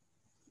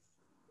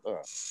 man.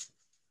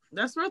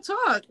 That's real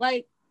talk.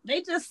 Like,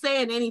 they just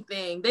saying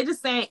anything. They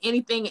just saying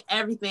anything and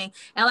everything.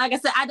 And like I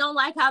said, I don't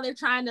like how they're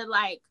trying to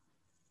like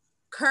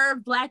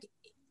curve black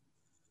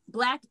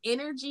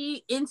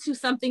energy into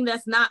something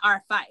that's not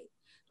our fight.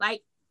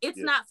 Like, it's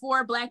not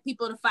for black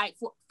people to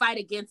fight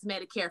against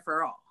Medicare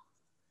for all.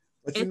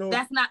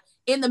 That's not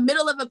in the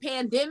middle of a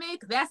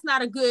pandemic. That is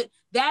not a good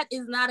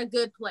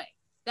play.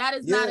 That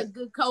is not a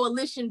good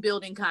coalition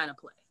building kind of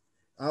play.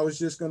 I was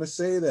just going to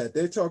say that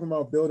they're talking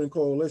about building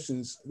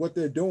coalitions. What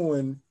they're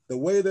doing, the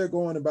way they're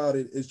going about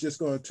it is just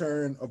going to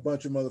turn a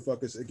bunch of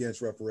motherfuckers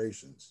against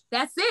reparations.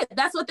 That's it.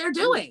 That's what they're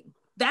doing.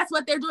 That's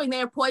what they're doing.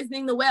 They're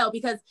poisoning the well,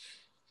 because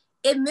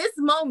in this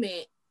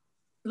moment,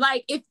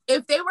 like if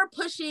they were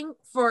pushing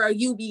for a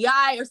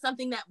UBI or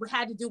something that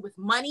had to do with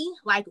money,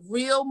 like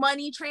real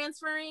money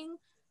transferring,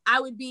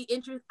 I would be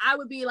interested. I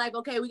would be like,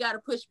 okay, we got to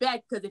push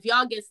back, because if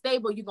y'all get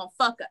stable, you're going to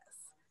fuck us.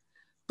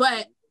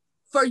 But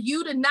for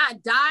you to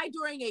not die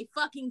during a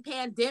fucking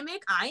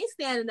pandemic, I ain't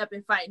standing up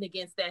and fighting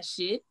against that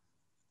shit.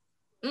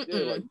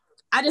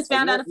 I just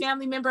found out a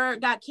family member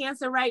got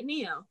cancer right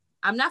now.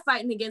 I'm not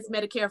fighting against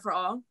Medicare for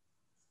all.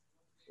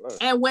 Right.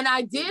 And when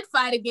I did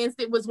fight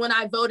against it was when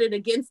I voted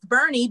against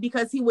Bernie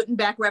because he wouldn't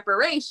back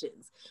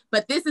reparations.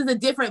 But this is a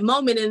different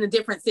moment in a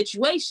different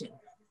situation.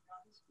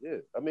 Yeah,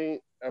 I mean,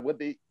 what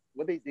they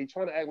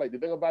trying to act like, the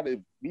thing about it,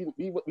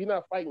 we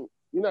not fighting.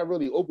 We're not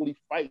really openly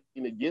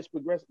fighting against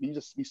progressive.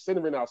 We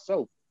centering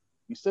ourselves.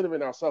 We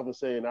centering ourselves and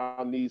saying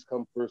our needs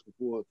come first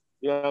before,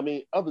 you know what I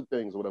mean, other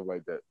things or whatever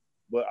like that.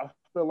 But I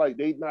feel like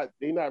they not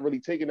really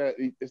taking that.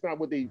 It's not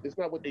what they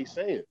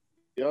saying.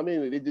 You know what I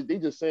mean? They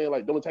just saying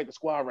like, don't attack the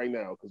squad right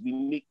now because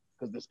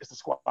it's a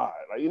squad.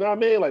 Like, you know what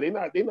I mean? Like they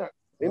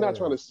not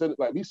trying to center,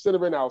 like, we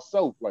centering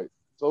ourselves. Like,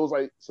 so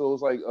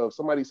it's like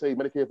somebody say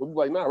Medicare, but we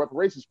like, nah,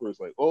 reparations first.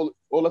 Like, oh,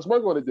 let's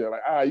work on it then.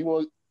 Like,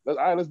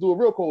 let's do a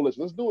real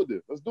coalition. Let's do it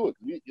then. Let's do it.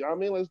 You know what I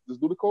mean? Let's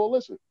do the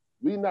coalition.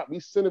 We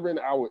centering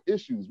our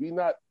issues. We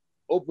not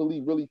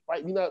openly really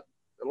fight.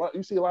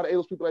 You see a lot of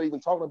AOC people not even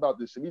talking about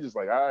this shit. We just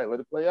like, all right, let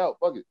it play out.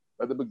 Fuck it.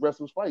 Let the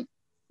progressives fight.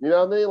 You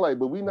know what I mean? Like,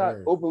 but we not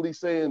openly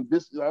saying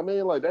this. You know what I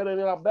mean? Like, that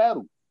ain't our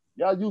battle.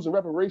 Y'all using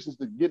reparations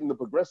to get in the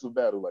progressive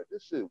battle. Like,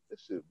 this shit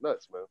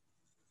nuts, man.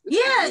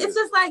 It's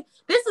just like,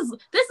 this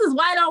is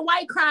white on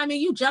white crime, and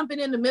you jumping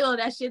in the middle of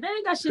that shit. That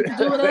ain't got shit to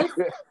do with us.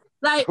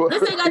 Like,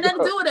 this ain't got nothing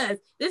to do with us.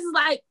 This is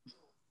like,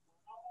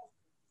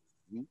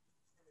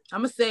 I'm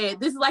gonna say it.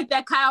 This is like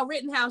that Kyle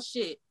Rittenhouse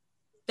shit.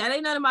 That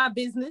ain't none of my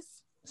business.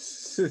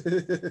 You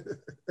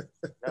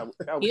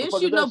didn't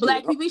shoot no black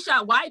people. We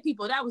shot white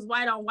people. That was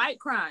white on white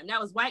crime.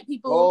 That was white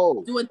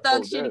people doing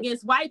thug shit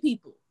against white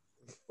people.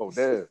 Oh,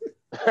 damn.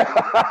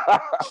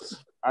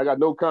 I got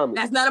no comment.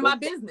 That's none of my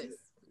business.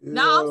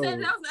 No, I'm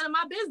saying that was none of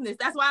my business.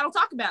 That's why I don't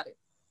talk about it.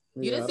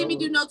 You didn't see me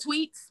do no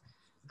tweets.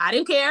 I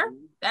didn't care.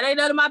 That ain't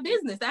none of my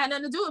business. That had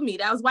nothing to do with me.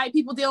 That was white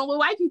people dealing with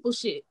white people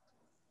shit.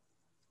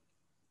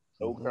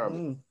 No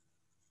comment.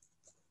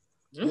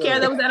 I don't care.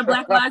 That was at a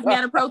Black Lives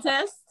Matter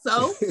protest.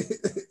 So, hey,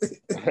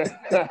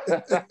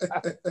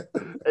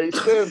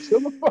 Sam, chill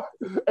the fuck.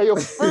 Hey, your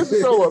first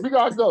show up. You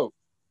gotta go.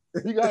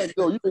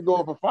 You've been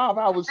going for 5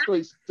 hours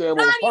straight, Sam,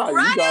 on fire.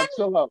 You gotta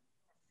chill out.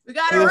 We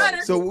got to run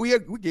it. So we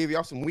gave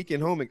y'all some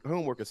weekend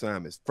homework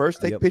assignments.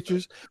 First, take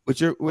pictures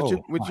with your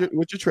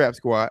trap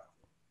squad.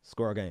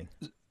 Squirrel gang.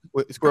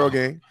 Squirrel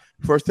gang.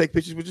 First, take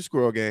pictures with your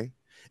squirrel gang,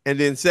 and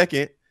then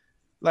second,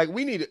 like,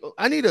 we need a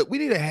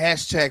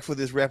hashtag for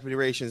this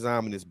reparations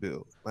omnibus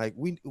bill. Like,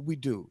 we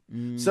do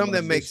something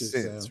that makes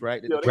sense,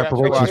 right?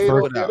 Reparations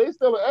first. They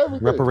stealing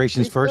everything.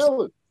 Reparations first.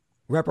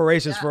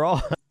 Reparations for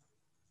all.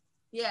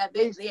 Yeah,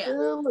 this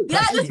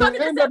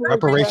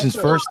reparations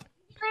first.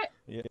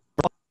 Yeah.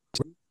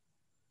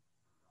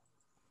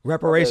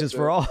 Reparations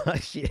for all.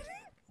 Shit.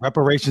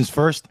 Reparations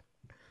first.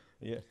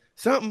 Yeah.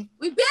 Something.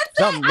 We've been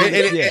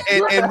saying,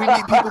 and we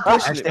need people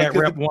pushing it.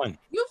 Rep one.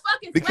 You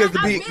fucking because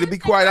to be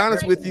quite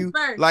honest with you,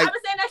 like,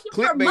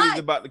 clickbait is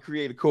about to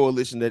create a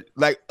coalition that,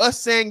 like, us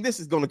saying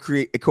this is going to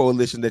create a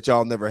coalition that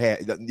y'all never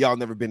had, y'all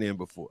never been in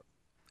before.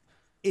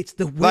 It's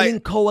the winning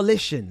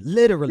coalition,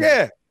 literally.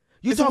 Yeah.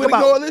 You talk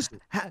about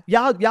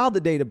y'all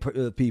the data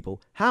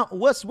people.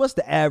 What's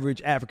the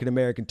average African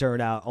American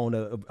turnout on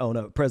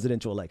a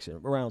presidential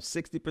election? Around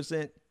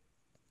 60%.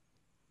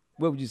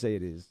 What would you say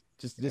it is?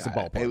 Just a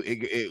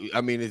ballpark.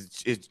 I mean,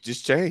 it's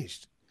just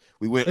changed.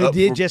 We went. It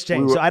did just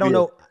change. So I don't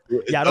know.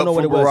 Yeah, I don't know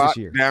what it was this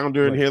year. Down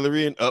during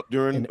Hillary and up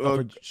during.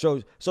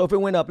 So if it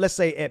went up, let's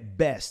say at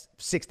best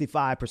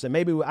 65%.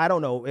 Maybe I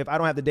don't know if I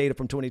don't have the data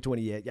from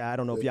 2020 yet. Yeah, I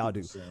don't know if y'all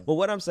do. But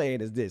what I'm saying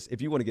is this: if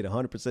you want to get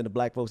 100% of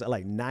black folks,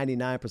 like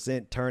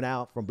 99%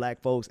 turnout from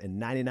black folks, and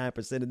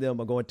 99% of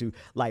them are going to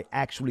like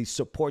actually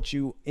support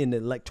you in the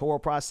electoral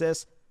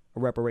process. A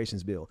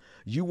reparations bill.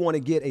 You want to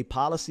get a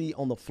policy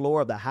on the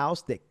floor of the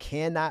House that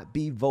cannot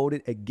be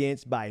voted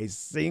against by a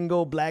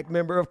single black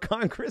member of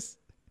Congress?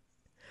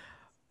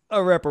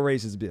 A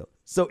reparations bill.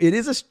 So it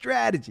is a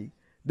strategy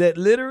that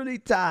literally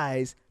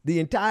ties the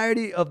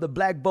entirety of the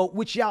black vote,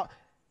 which y'all,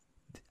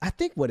 I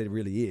think what it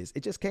really is,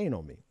 it just came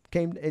on me.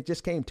 It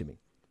just came to me.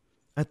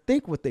 I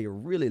think what they are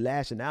really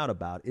lashing out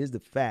about is the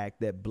fact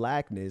that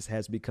blackness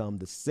has become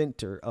the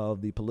center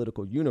of the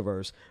political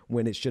universe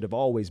when it should have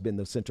always been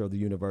the center of the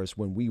universe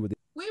when we were.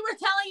 We were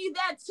telling you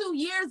that 2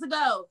 years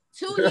ago.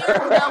 2 years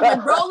ago when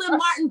Roland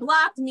Martin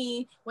blocked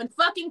me, when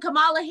fucking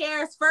Kamala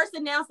Harris first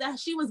announced that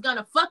she was going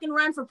to fucking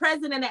run for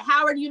president at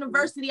Howard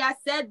University, I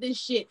said this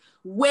shit.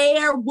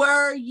 Where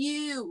were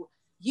you?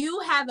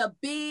 You have a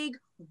big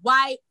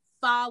white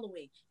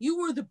following. You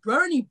were the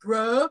Bernie,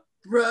 bruh,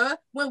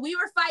 when we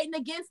were fighting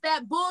against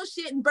that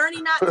bullshit and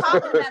Bernie not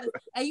talking about us.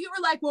 And you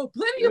were like, well,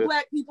 plenty of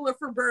black people are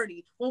for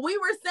Bernie. When we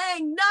were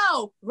saying,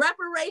 no,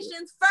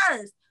 reparations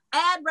first.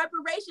 Add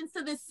reparations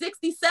to the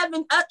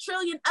 67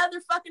 trillion other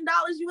fucking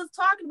dollars you was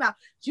talking about.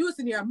 You was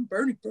in here, I'm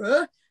Bernie,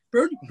 bruh.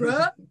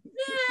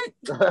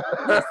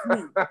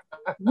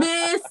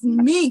 Miss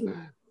me.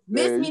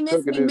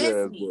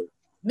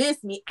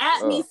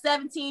 At me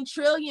 17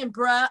 trillion,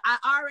 bruh. I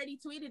already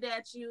tweeted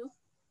at you.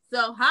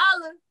 So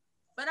holla.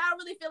 But I don't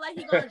really feel like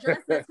he gonna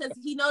address this because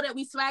he know that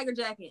we swagger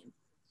jacking.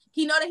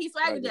 He know that he's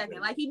swagger jacking.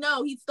 Like he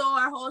know he stole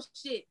our whole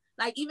shit.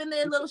 Like even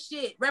their little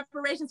shit.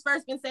 Reparations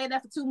first been saying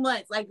that for 2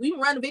 months. Like we can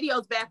run the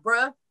videos back,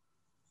 bruh.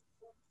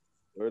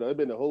 It's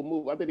been the whole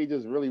move. I think they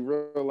just really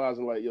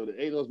realizing like, yo, the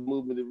AOC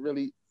movement, it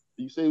really,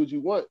 you say what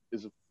you want,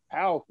 is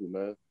powerful,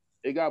 man.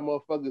 It got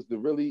motherfuckers to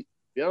really,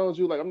 be honest with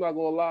you, like I'm not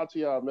gonna lie to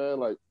y'all, man.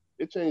 Like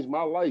it changed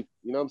my life.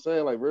 You know what I'm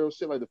saying? Like real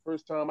shit. Like the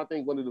first time, I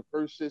think one of the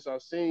first shits I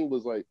seen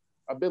was like,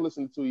 I've been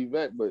listening to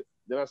Yvette, but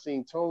then I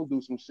seen Tone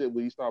do some shit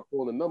where he started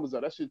pulling the numbers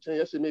out. That shit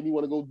changed. That shit made me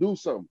want to go do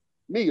something.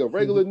 Me, a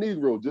regular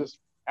Negro, just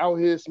out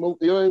here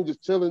smoking, you know,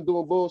 just chilling,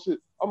 doing bullshit.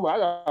 I'm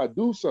like, I gotta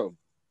do something.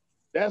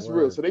 That's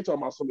real. So they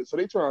talking about something. So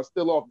they trying to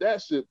steal off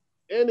that shit,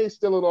 and they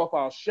stealing off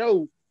our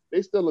show.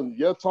 They stealing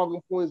your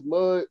talking points,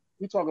 mud.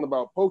 We talking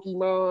about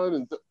Pokemon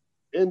and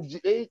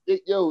MG.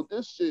 Yo,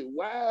 this shit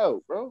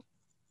wild, bro.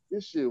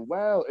 This shit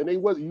wild. And they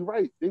wasn't. You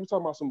right. They was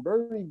talking about some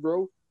Bernie,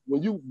 bro.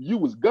 When you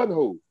was gun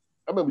ho.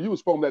 I remember you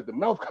was foaming at the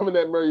mouth coming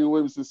at Mary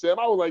Williamson Sam.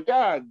 I was like,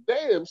 God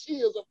damn, she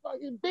is a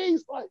fucking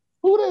beast. Like,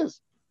 who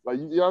this? Like,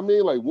 you know what I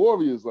mean? Like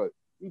warriors. Like,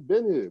 we've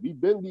been here. We've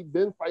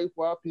been fighting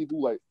for our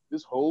people like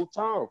this whole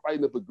time,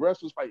 fighting the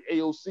progressives, fighting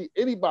AOC,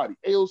 anybody,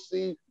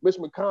 AOC, Mitch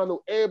McConnell,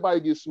 everybody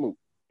gets smooth.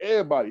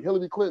 Everybody,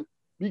 Hillary Clinton,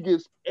 we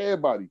get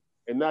everybody.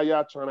 And now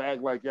y'all trying to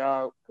act like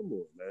y'all, come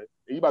on, man.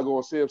 And you about to go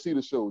on CMC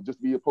the show just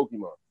to be a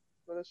Pokemon.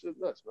 Man, that shit's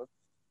nuts, man.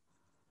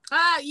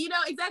 You know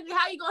exactly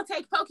how you gonna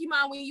take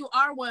Pokemon when you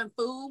are one,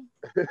 fool.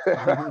 You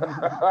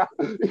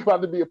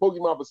about to be a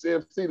Pokemon for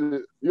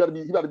CMC. You got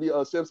to be a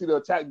CMC the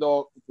attack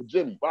dog for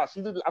Jimmy. Wow, I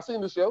seen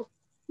the show.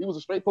 He was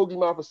a straight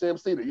Pokemon for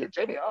CMC. Yeah,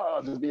 Jimmy,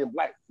 just being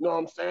black. You know what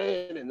I'm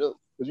saying? And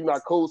because you're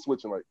not code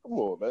switching. Like, come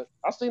on, man.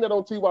 I seen that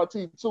on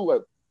TYT too.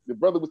 Like the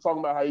brother was talking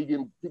about how he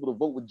getting people to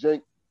vote with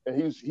Jenk, and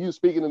he was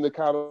speaking in the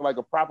kind of like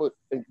a proper.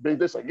 And they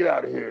just like, get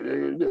out of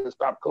here.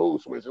 Stop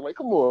code switching. Like,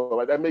 come on.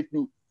 Like that make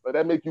you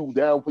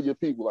down for your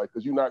people, like,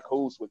 because you're not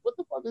code switch. What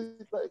the fuck is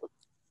he like?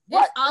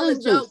 It's all a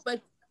joke,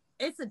 but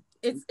it's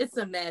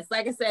a mess.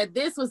 Like I said,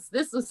 this was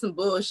some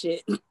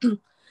bullshit.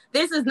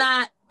 This is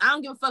not. I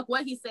don't give a fuck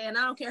what he's saying.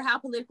 I don't care how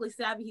politically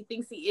savvy he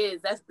thinks he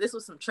is. This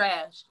was some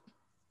trash.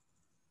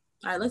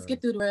 All right, let's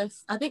get through the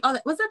rest. I think all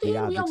that was that the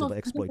objects of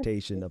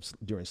exploitation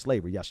during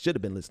slavery. Y'all should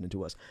have been listening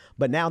to us,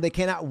 but now they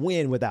cannot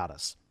win without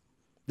us.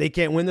 They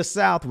can't win the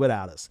South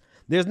without us.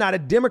 There's not a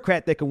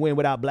Democrat that can win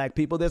without black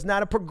people. There's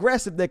not a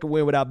progressive that can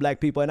win without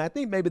black people. And I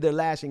think maybe they're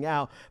lashing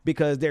out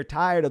because they're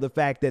tired of the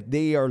fact that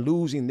they are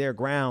losing their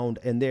ground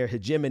and their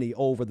hegemony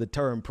over the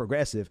term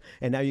progressive.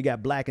 And now you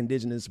got black,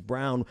 indigenous,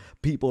 brown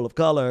people of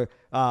color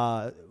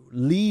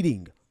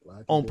leading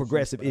on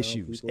progressive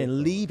issues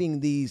and leaving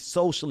these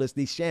socialists,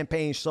 these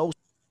champagne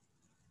socialists.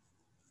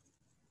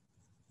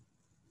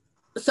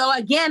 So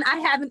again, I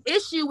have an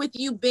issue with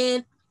you,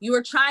 Ben. You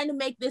are trying to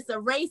make this a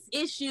race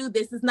issue.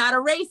 This is not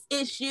a race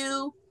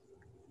issue.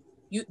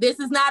 This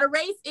is not a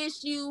race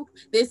issue.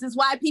 This is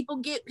why people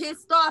get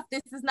pissed off.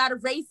 This is not a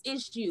race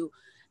issue.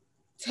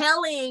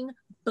 Telling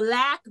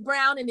Black,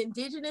 brown, and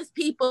indigenous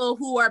people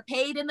who are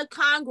paid in the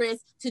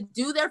Congress to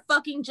do their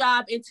fucking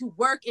job and to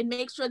work and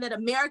make sure that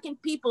American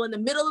people in the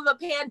middle of a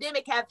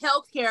pandemic have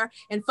health care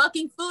and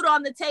fucking food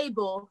on the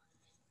table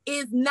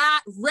is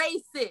not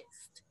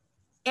racist.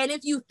 And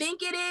if you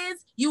think it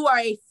is, you are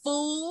a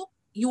fool.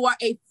 You are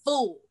a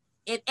fool.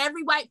 And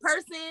every white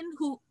person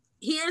who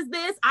hears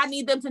this, I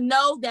need them to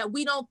know that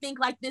we don't think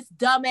like this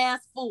dumbass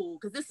fool,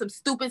 because this is some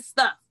stupid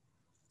stuff.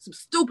 Some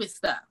stupid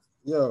stuff.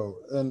 Yo,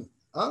 and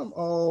I'm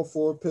all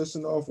for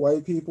pissing off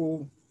white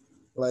people.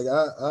 Like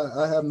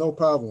I have no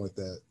problem with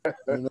that.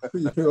 You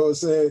know what I'm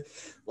saying?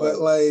 But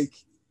like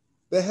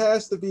there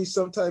has to be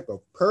some type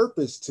of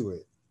purpose to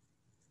it.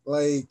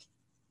 Like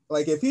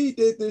if he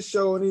did this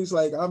show and he's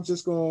like, I'm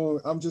just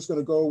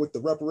gonna go with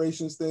the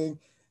reparations thing,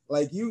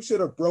 like you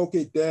should have broke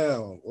it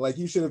down. Like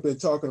you should have been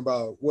talking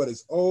about what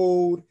is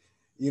owed,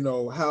 you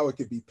know, how it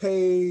could be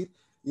paid,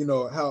 you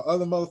know, how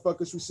other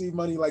motherfuckers receive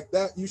money like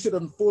that. You should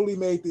have fully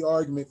made the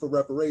argument for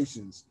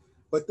reparations.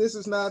 But this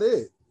is not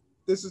it.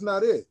 This is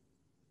not it.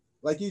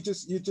 Like you're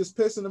just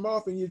pissing them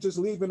off and you're just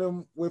leaving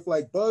them with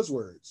like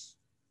buzzwords.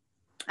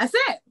 That's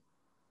it.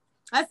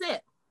 That's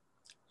it.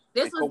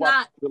 This was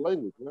not the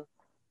language, man.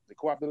 They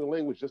co-opted the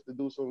language just to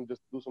do some.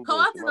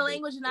 Co-opting the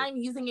language and not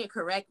even using it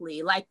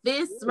correctly. Like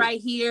this right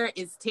here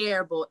is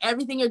terrible.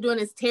 Everything you're doing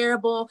is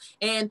terrible.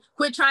 And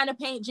quit trying to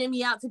paint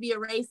Jimmy out to be a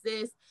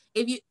racist.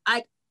 If you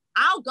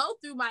I'll go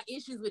through my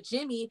issues with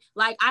Jimmy.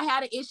 Like I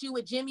had an issue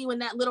with Jimmy when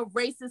that little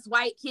racist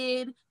white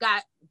kid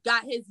got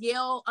his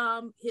Yale,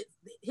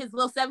 his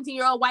little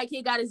 17-year-old white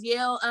kid got his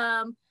Yale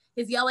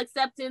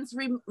acceptance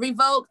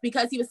revoked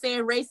because he was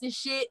saying racist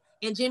shit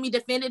and Jimmy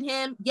defended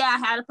him. Yeah, I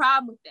had a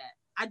problem with that.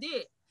 I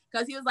did.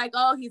 Because he was like,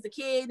 oh, he's a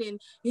kid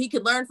and he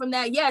could learn from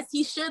that. Yes,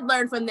 he should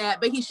learn from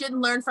that, but he shouldn't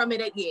learn from it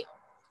at Yale.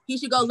 He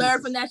should go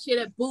learn from that shit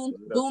at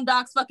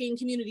Boondocks fucking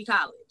community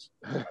college.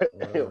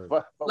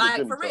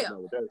 Like, for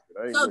real.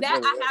 So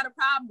that I had a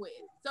problem with.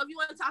 So if you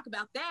want to talk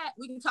about that,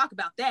 we can talk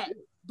about that.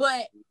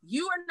 But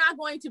you are not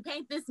going to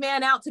paint this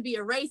man out to be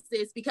a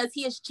racist because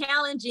he is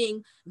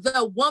challenging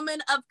the woman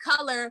of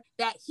color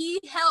that he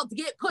helped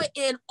get put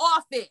in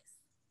office.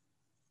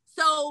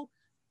 So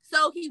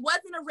he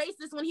wasn't a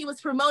racist when he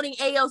was promoting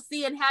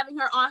AOC and having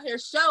her on her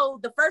show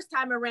the first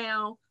time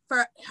around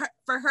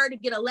for her to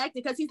get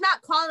elected, because he's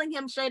not calling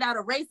him straight out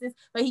a racist,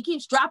 but he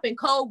keeps dropping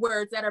code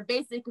words that are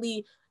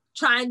basically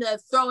trying to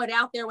throw it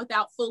out there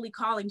without fully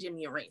calling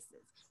Jimmy a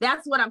racist.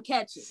 That's what I'm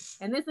catching.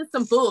 And this is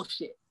some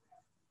bullshit.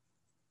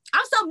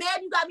 I'm so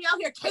mad you got me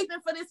out here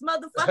caping for this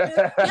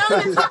motherfucker. You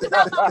don't even talk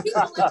about my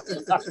people like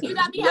this. You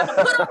got me having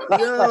to put on the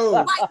cape for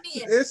white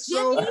men. It's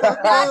Jimmy, so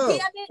God damn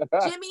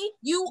it, Jimmy,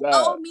 you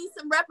owe me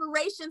some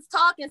reparations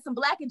talk and some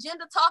black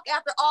agenda talk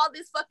after all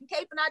this fucking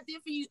caping I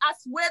did for you. I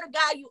swear to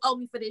God, you owe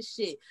me for this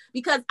shit.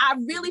 Because I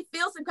really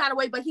feel some kind of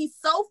way, but he's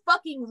so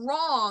fucking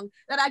wrong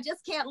that I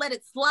just can't let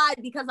it slide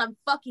because I'm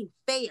fucking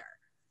fair.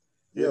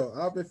 Yo,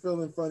 I've been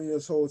feeling funny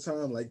this whole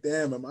time. Like,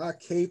 damn, am I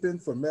caping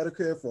for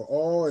Medicare for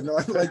all? And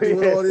I'm like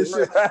doing all this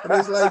shit. And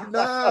it's like,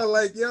 nah,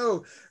 like,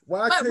 yo,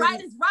 why but can't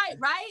right is right,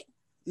 right?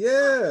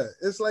 Yeah.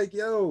 It's like,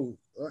 yo,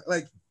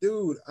 like,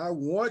 dude, I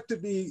want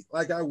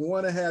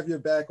to have your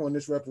back on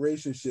this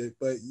reparation shit,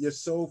 but you're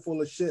so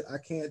full of shit, I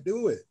can't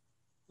do it.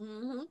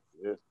 Mm-hmm.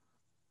 Yeah.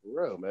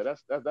 For real, man.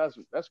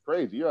 That's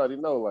crazy. You already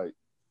know, like,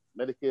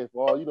 Medicare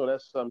for all, you know,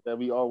 that's something that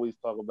we always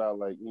talk about,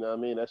 like, you know what I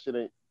mean? That shit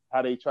ain't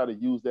how they try to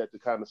use that to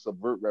kind of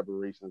subvert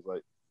reparations,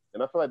 like,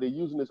 and I feel like they're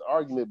using this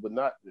argument, but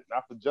not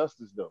for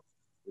justice though.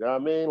 You know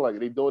what I mean? Like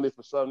they doing it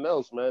for something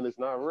else, man. It's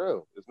not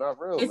real. It's not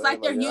real. It's man.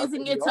 like they're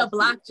using it to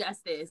block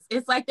justice.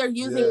 It's like they're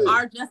using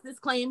our justice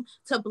claim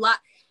to block.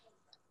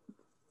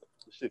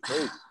 Shit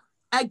crazy.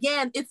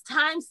 Again, it's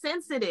time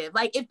sensitive.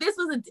 Like if this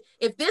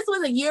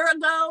was a year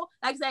ago,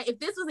 like I said, if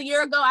this was a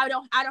year ago, I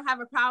don't have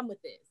a problem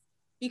with this.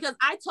 Because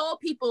I told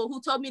people who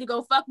told me to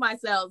go fuck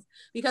myself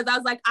because I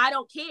was like, I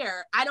don't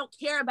care. I don't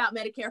care about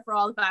Medicare for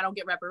all if I don't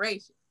get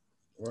reparations.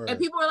 Word. And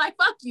people were like,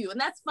 fuck you.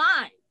 And that's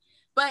fine.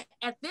 But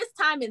at this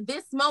time, in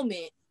this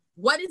moment,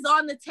 what is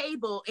on the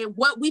table and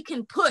what we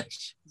can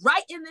push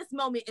right in this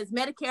moment is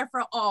Medicare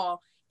for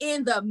all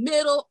in the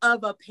middle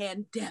of a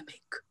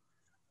pandemic.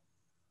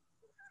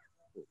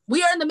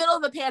 We are in the middle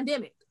of a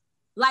pandemic.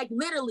 Like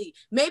literally,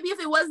 maybe if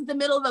it wasn't the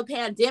middle of a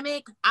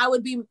pandemic, I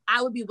would be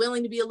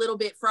willing to be a little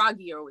bit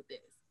froggier with this.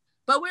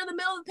 But we're in the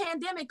middle of a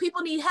pandemic.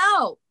 People need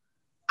help.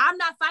 I'm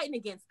not fighting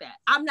against that.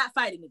 I'm not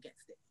fighting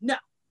against it. No.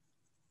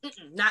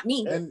 Not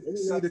me. And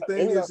see, the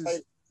thing is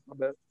my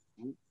bad.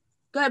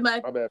 Go ahead,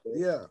 Mike. My bad.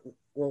 Yeah.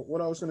 Well,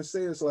 what I was going to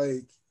say is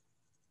like,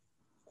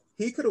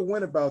 he could have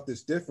went about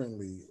this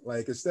differently.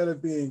 Like, instead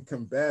of being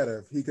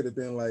combative, he could have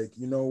been like,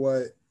 you know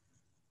what?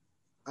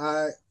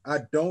 I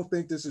don't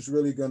think this is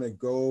really going to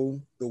go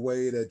the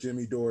way that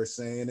Jimmy Dore is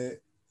saying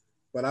it,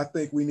 but I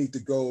think we need to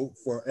go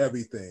for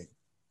everything.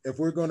 If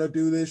we're going to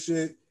do this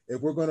shit,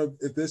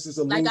 if this is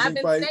a losing I've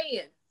been fight,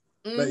 saying.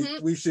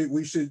 like we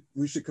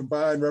should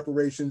combine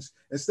reparations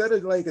instead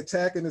of like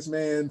attacking this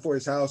man for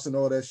his house and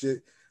all that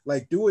shit.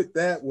 Like do it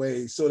that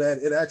way so that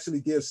it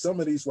actually gives some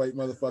of these white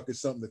motherfuckers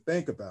something to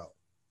think about.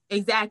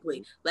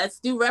 Exactly. Let's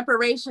do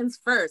reparations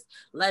first.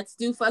 Let's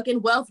do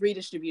fucking wealth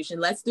redistribution.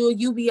 Let's do a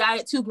UBI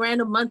at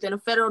 $2,000 a month and a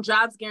federal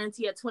jobs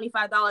guarantee at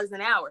 $25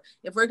 an hour.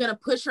 If we're gonna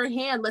push her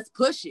hand, let's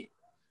push it.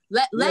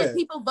 Let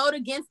people vote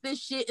against this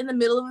shit in the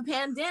middle of a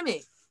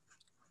pandemic.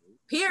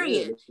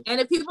 Period. And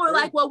if people are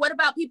like, well, what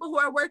about people who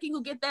are working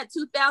who get that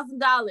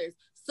 $2,000?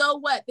 So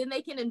what? Then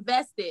they can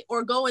invest it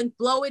or go and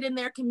blow it in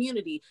their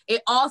community.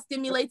 It all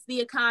stimulates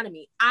the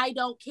economy. I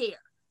don't care.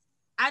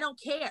 I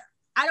don't care.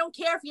 I don't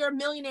care if you're a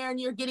millionaire and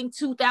you're getting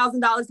 $2,000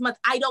 a month.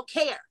 I don't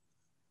care.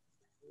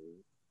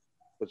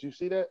 But you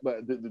see that?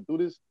 But to do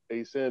this,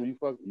 hey Sam, you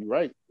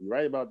right. You're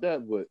right about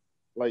that. But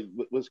like,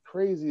 what's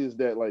crazy is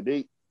that like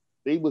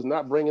they was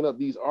not bringing up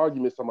these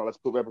arguments talking about let's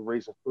put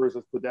reparations first,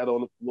 let's put that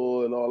on the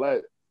floor and all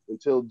that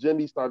until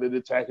Jimmy started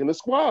attacking the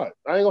squad.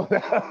 I ain't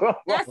gonna.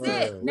 That's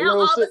it. Now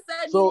all of a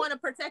sudden you want to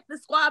protect the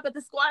squad, but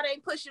the squad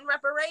ain't pushing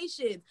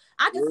reparations.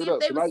 I can see if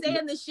they were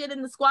saying this shit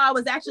and the squad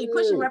was actually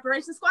pushing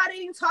reparations. The squad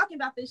ain't even talking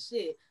about this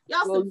shit.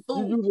 Y'all some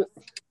fools.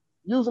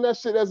 Using that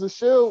shit as a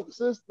shield,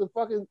 sis, to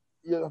fucking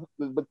to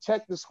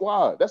protect the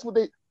squad. That's what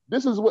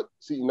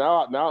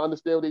now I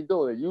understand what they're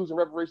doing. They're using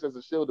reparations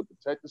as a shield to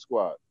protect the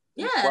squad.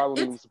 Yeah, the squad don't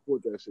even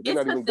support that shit. They're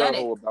not even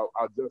gung-ho about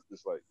our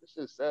justice. Like, this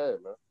shit's sad,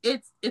 man.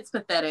 It's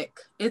pathetic.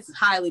 It's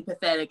highly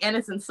pathetic, and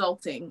it's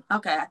insulting.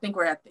 Okay, I think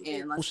we're at the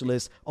end.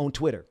 Socialists on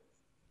Twitter.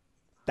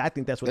 I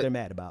think that's what they're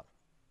mad about.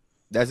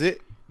 That's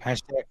it.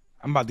 Hashtag.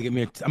 I'm about to get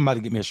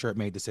me a shirt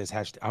made that says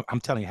hashtag.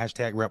 I'm telling you,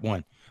 hashtag Rep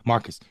One.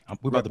 Marcus,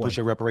 we're about to push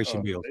a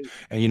reparation bill,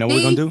 and you know what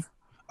we're gonna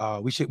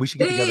do? We should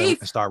get together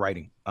and start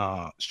writing.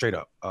 Straight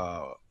up.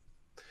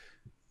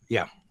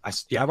 Yeah.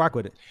 I rock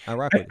with it.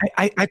 I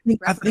think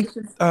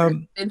been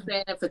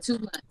saying it for 2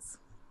 months.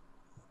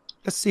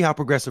 Let's see how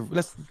progressive.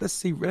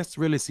 Let's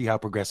really see how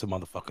progressive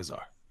motherfuckers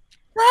are.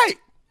 Right.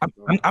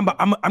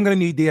 I'm gonna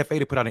need DFA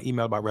to put out an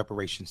email about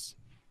reparations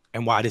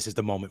and why this is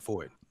the moment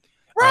for it.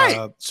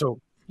 Right.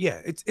 So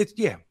yeah, it's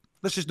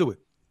let's just do it.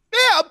 Yeah,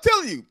 I'm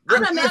telling you.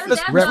 Good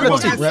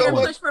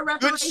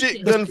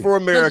shit done for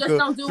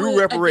America through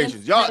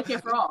reparations.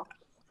 Y'all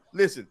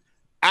listen.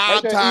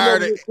 I'm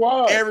tired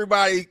of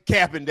everybody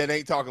capping that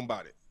ain't talking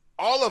about it.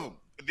 All of them.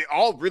 They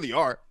all really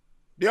are.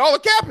 They all are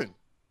capping.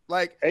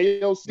 Like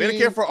AOC,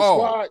 Medicare for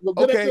all.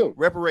 Okay,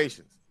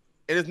 reparations.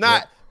 And it's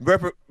not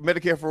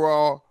Medicare for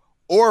all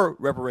or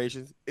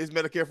reparations. It's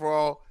Medicare for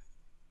all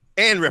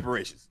and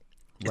reparations.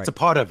 It's a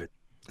part of it.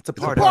 It's a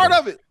part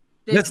of it.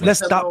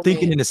 Let's stop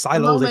thinking in the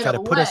silos they try to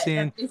put us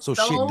in so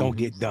shit don't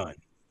get done.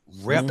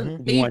 Rep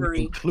One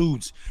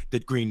includes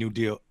the Green New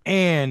Deal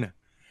and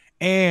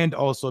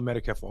also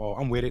Medicare for all.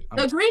 I'm with it.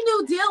 The Green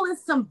New Deal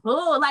is some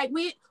bull. Like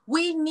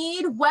we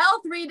need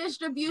wealth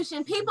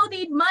redistribution. People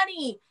need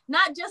money,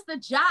 not just a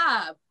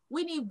job.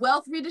 We need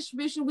wealth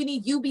redistribution. We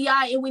need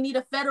UBI, and we need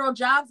a federal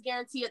jobs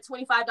guarantee at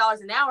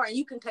 $25 an hour. And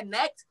you can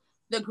connect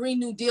the Green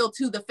New Deal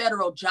to the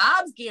federal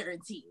jobs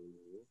guarantee.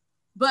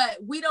 But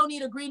we don't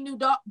need a Green New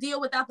Deal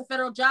without the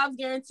federal jobs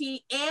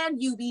guarantee and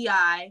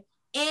UBI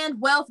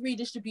and wealth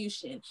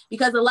redistribution,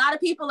 because a lot of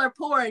people are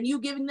poor, and you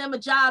giving them a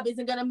job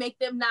isn't going to make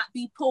them not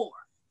be poor.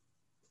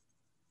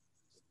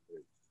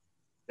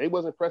 They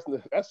wasn't pressing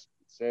that's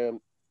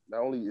Sam. Not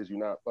only is you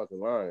not fucking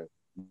lying,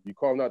 you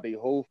calling out their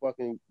whole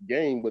fucking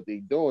game. What they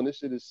doing, this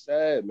shit is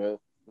sad, man.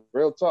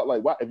 Real talk.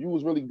 Like, why? If you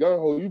was really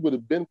gung-ho, you would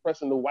have been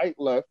pressing the white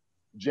left,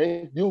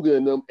 James Buga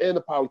and them, and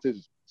the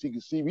politicians. So you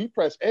can see we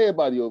press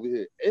everybody over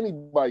here.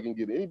 Anybody can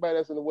get it. Anybody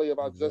that's in the way of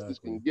our justice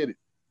can get it.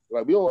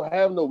 Like, we don't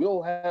have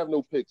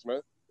no picks, man.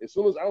 As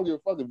soon as I don't give a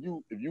fuck if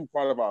you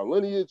part of our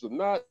lineage or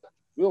not.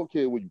 We don't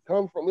care where you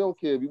come from. We don't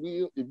care if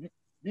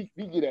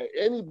we get at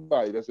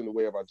anybody that's in the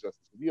way of our justice.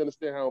 We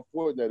understand how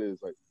important that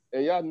is. Like,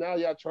 and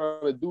y'all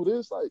trying to do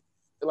this,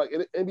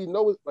 and we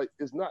know it's like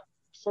it's not.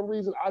 For some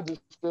reason, I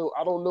just feel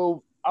I don't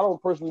know. I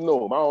don't personally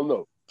know him. I don't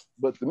know,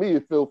 but to me,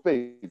 it feel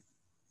fake.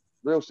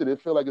 Real shit.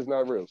 It feel like it's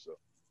not real. So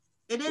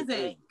it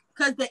isn't,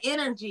 because the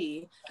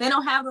energy, they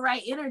don't have the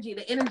right energy.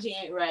 The energy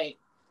ain't right.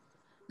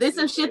 There's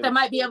some shit that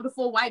might be able to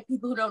fool white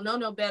people who don't know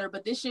no better,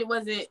 but this shit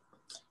wasn't,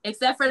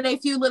 except for they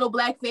few little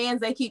black fans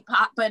they keep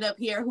popping up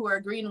here who are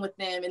agreeing with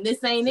them, and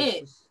this ain't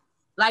it.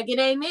 Like, it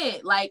ain't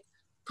it. Like,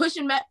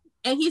 pushing back,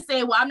 and he's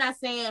saying, well, I'm not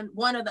saying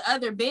one or the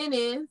other. Ben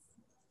is.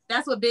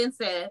 That's what Ben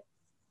said.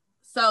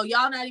 So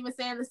y'all not even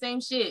saying the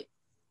same shit.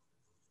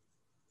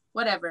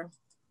 Whatever.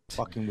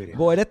 Fucking with it.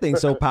 Boy, that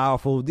thing's so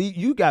powerful.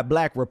 You got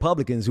black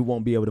Republicans who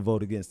won't be able to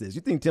vote against this.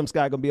 You think Tim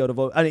Scott gonna be able to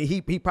vote? I mean,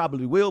 he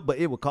probably will, but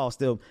it would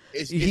cost him.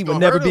 He will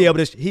never be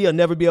able to. He'll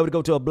never be able to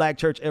go to a black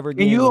church ever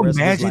again. Can you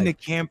imagine the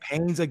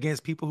campaigns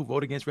against people who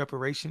vote against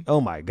reparations? Oh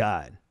my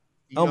God!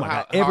 Oh my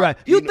God! Everybody,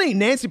 you think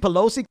Nancy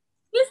Pelosi?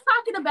 He's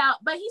talking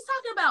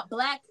about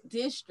black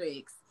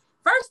districts.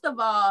 First of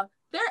all,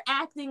 they're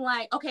acting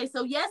like, okay,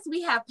 so yes,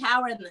 we have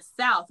power in the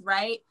South,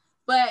 right?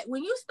 But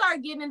when you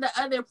start getting into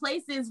other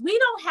places, we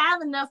don't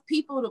have enough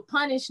people to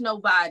punish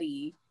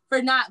nobody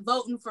for not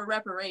voting for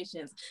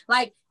reparations.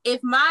 Like,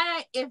 if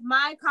my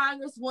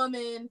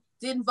congresswoman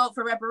didn't vote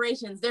for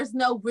reparations, there's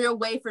no real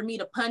way for me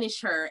to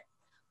punish her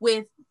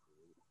with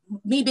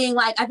me being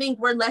like, I think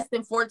we're less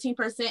than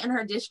 14% in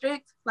her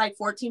district, like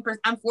 14%,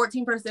 I'm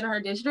 14% in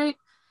her district.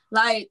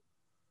 Like,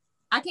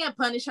 I can't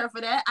punish her for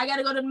that. I got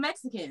to go to the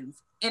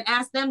Mexicans and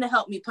ask them to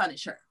help me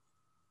punish her.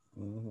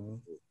 Mm-hmm.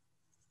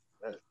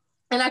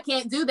 And I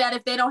can't do that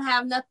if they don't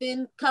have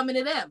nothing coming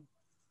to them.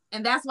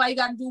 And that's why you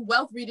got to do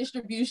wealth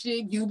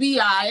redistribution, UBI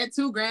at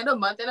 $2,000 a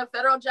month, and a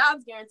federal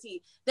jobs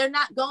guarantee. They're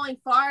not going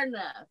far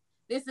enough.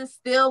 This is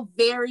still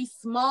very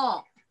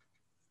small.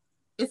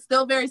 It's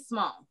still very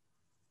small.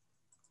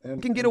 And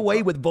you can get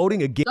away with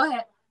voting against. Go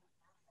ahead.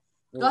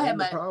 Go ahead,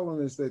 Mike. The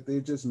problem is that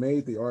they just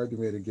made the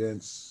argument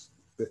against,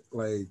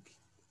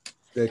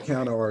 their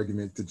counter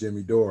argument to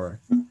Jimmy Dore.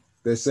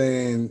 They're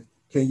saying,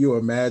 can you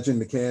imagine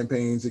the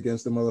campaigns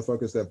against the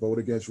motherfuckers that vote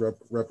against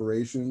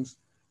reparations?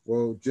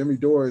 Well, Jimmy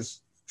Dore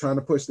is trying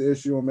to push the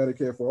issue on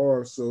Medicare for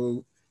all,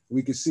 so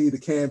we can see the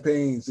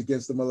campaigns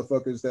against the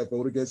motherfuckers that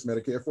vote against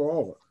Medicare for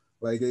all.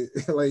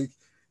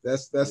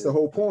 That's the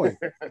whole point.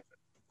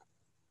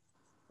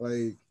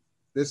 Like,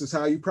 this is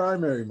how you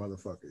primary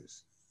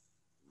motherfuckers.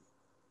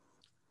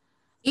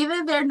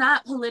 Either they're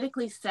not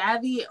politically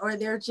savvy or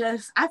they're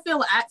just, I feel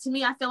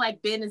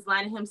like Ben is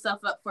lining himself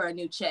up for a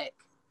new check.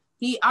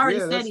 He already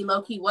said he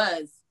low-key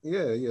was.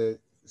 Yeah.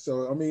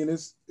 So, I mean,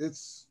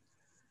 it's,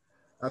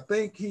 I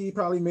think he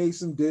probably made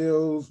some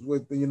deals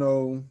with,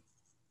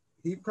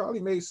 he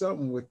probably made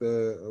something with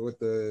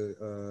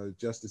the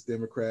Justice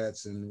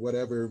Democrats and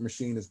whatever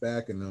machine is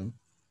backing them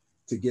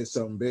to get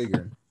something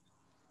bigger.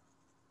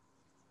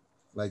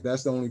 Like,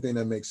 that's the only thing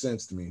that makes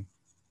sense to me.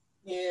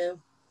 Yeah.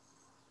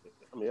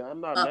 I mean,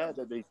 I'm not mad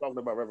that they talking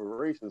about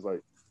reparations,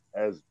 like,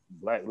 as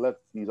black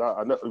lefties.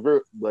 I know,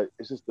 but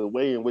it's just the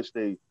way in which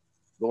they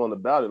going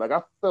about it. Like,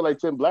 I feel like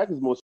Tim Black is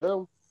more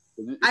them.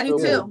 I do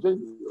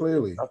too.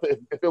 Clearly,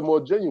 it feel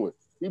more genuine.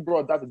 He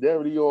brought Dr.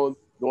 Darity on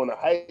during the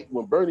hype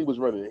when Bernie was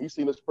running. He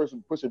seen this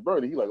person pushing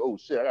Bernie. He like, oh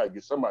shit, I gotta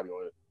get somebody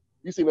on it.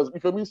 He seen us. You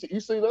feel me? He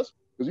seen us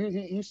because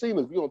he seen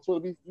us. We on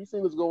Twitter. He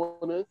seen us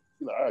going in.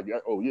 He like, all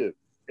right, oh yeah.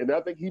 And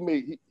I think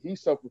he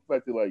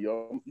self-reflected like,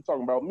 yo, you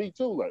talking about me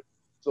too, like,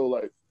 so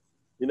like,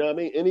 you know what I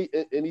mean?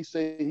 And he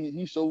say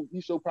he showed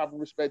proper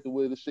respect to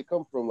where this shit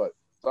come from, like.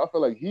 So I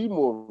feel like he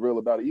more real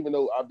about it, even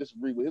though I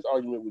disagree with his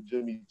argument with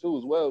Jimmy too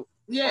as well.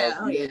 Yeah,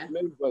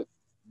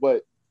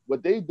 But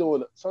what they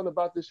doing, something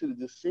about this shit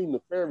just seemed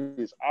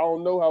nefarious. I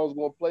don't know how it's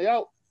gonna play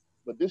out,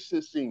 but this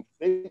shit seemed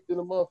fake in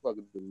the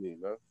motherfucker to me,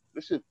 man.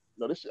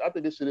 I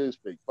think this shit is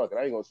fake. Fuck it,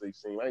 I ain't gonna say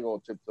seem. I ain't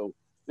gonna tiptoe.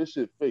 This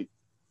shit fake.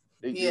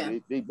 They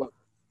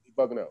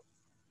bugging out.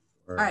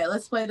 All right,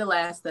 let's play the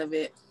last of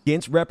it.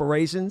 Against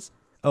reparations?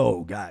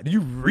 Oh God, do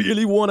you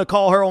really want to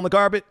call her on the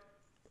carpet?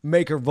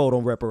 Make her vote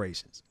on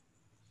reparations.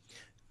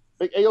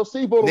 Make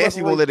AOC vote on reparations.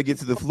 Nancy won't let her get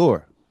to the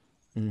floor.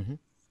 Mm-hmm.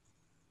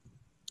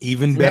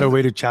 Even better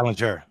way to challenge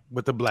her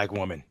with the black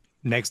woman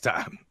next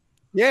time.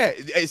 Yeah,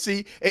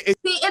 see, and that's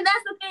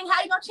the thing.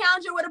 How you gonna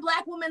challenge her with a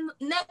black woman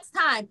next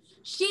time?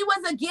 She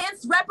was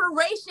against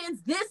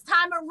reparations this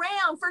time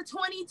around for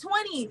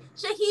 2020.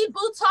 Shahid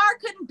Buttar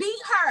couldn't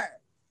beat her.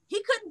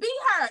 He couldn't beat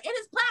her, and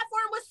his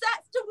platform was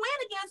set to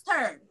win against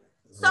her.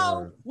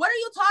 So what are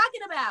you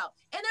talking about?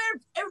 And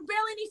there are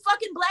barely any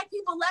fucking black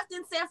people left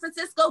in San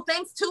Francisco,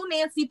 thanks to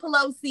Nancy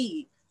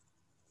Pelosi.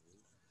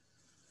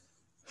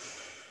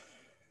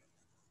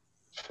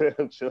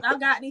 Y'all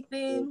got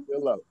anything?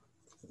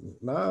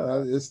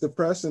 Nah, it's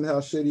depressing how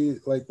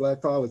shitty like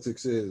black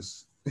politics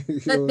is.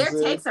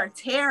 Their takes are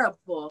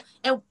terrible,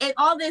 and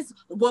all this.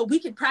 Well, we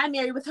could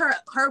primary with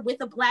her with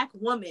a black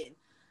woman.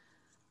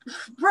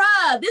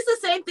 Bruh, this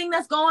is the same thing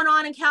that's going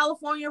on in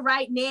California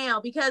right now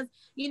because,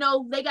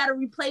 they got to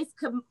replace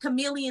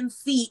Chameleon's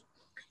seat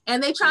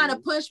and they trying to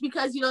push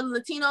because, the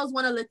Latinos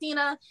want a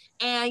Latina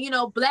and,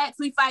 blacks,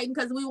 we fighting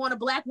because we want a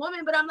black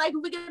woman. But I'm like,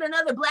 if we get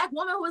another black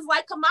woman who is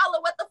like Kamala,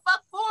 what the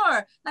fuck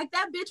for? Like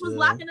that bitch was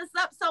locking us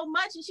up so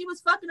much and she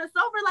was fucking us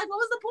over. Like, what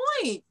was the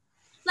point?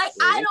 Like,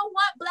 I don't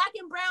want black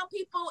and brown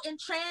people and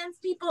trans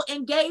people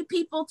and gay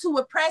people to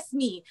oppress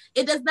me.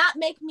 It does not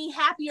make me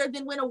happier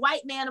than when a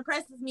white man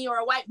oppresses me or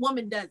a white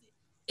woman does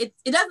it.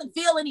 It doesn't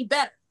feel any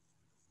better.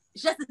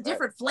 It's just a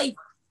different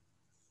flavor.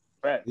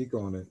 Right. Speak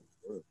on it.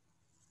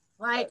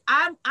 Like,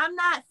 I'm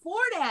not for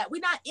that.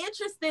 We're not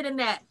interested in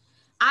that.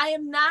 I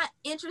am not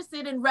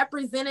interested in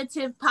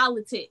representative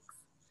politics.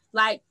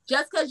 Like,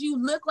 just because you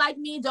look like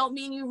me don't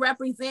mean you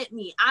represent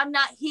me. I'm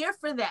not here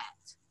for that.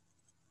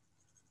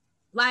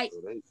 Like,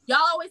 y'all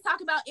always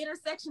talk about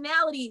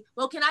intersectionality.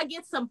 Well, can I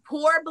get some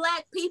poor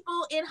black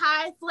people in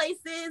high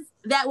places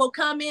that will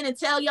come in and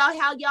tell y'all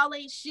how y'all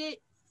ain't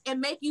shit and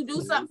make you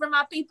do something for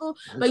my people?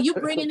 But you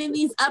bringing in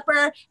these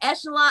upper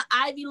echelon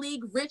Ivy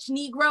League rich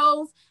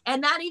Negroes, and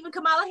not even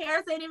Kamala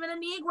Harris ain't even a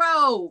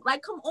Negro.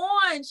 Like, come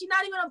on. She's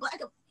not even a black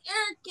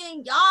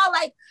American, y'all.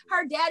 Like,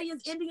 her daddy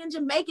is Indian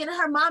Jamaican and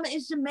her mama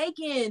is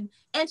Jamaican.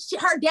 And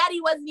her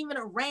daddy wasn't even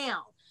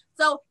around.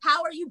 So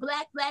how are you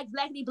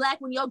blackity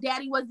black when your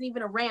daddy wasn't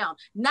even around?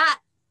 Not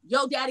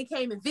your daddy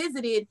came and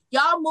visited.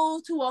 Y'all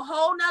moved to a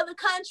whole nother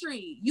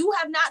country. You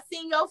have not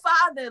seen your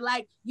father.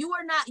 Like, you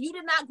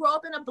did not grow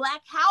up in a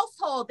black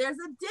household. There's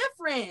a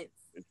difference.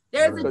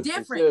 There's a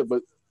difference. Yeah,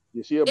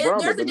 Yeah, she a Brahmin,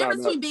 there's a but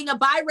difference between being a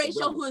biracial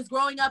Brahmin. who is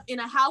growing up in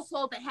a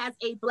household that has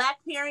a black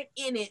parent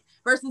in it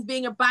versus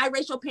being a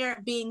biracial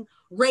parent being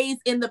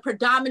raised in the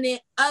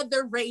predominant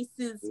other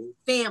races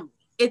family.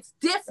 It's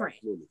different.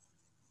 Absolutely.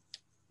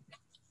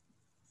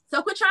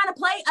 So quit trying to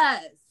play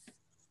us.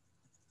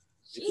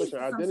 Jesus,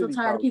 Listen, I'm so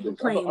tired of people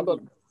playing.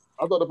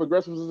 I thought the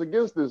progressives was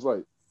against this.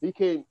 Like, he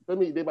came, for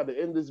me, they about to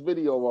end this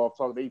video off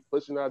talking, they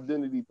pushing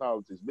identity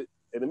politics.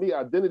 And to me,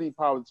 identity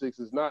politics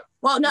is not.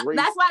 Well, no,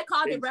 that's why I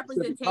called it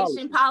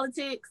representation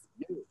politics.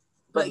 Yeah.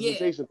 But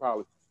representation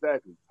politics,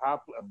 exactly. High,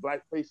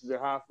 black places and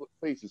high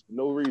places for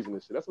no reason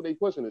and shit. That's what they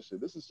pushing this shit.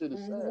 This is sad,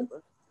 man.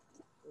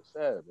 It's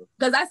sad, man.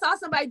 Because I saw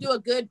somebody do a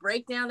good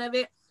breakdown of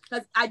it.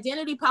 Because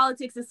identity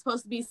politics is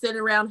supposed to be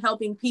centered around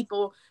helping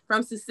people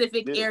from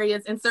specific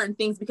areas and certain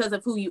things because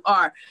of who you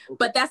are. Okay.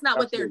 But that's not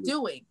what they're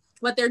doing.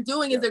 What they're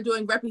doing is they're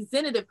doing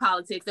representative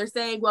politics. They're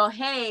saying, well,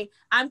 hey,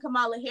 I'm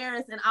Kamala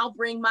Harris and I'll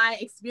bring my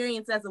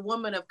experience as a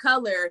woman of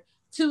color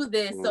to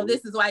this. So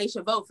this is why you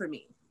should vote for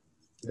me.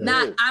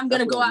 Not I'm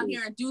going to go out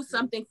here and do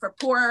something for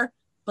poor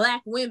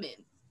black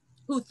women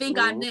who think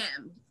I'm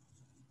them.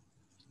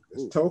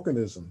 It's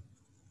tokenism.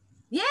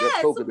 Yeah,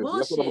 it's some bullshit.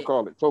 That's what I'm gonna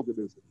call it.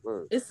 Tokenism.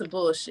 Right. It's some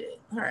bullshit.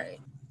 All right.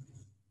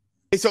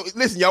 Hey, so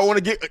listen, y'all want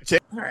to get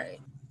check. All right.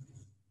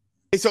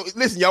 Hey, so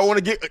listen, y'all want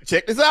to get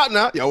check this out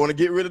now. Y'all want to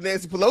get rid of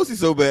Nancy Pelosi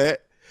so bad,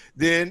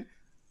 then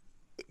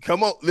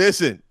come on,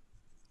 listen.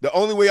 The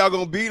only way y'all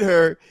gonna beat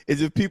her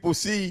is if people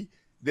see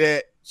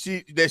that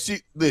she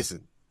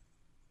listen.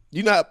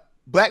 You know,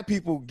 black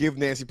people give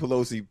Nancy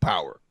Pelosi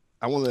power.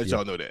 I want to let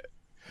y'all know that.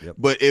 Yep.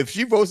 But if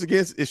she votes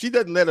against, if she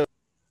doesn't let her.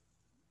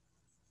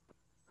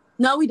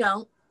 No, we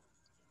don't.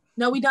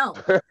 No, we don't.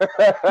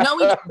 No,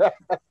 we don't.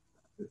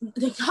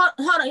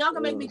 Hold on, y'all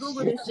gonna make me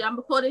Google this shit. I'm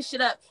gonna pull this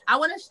shit up. I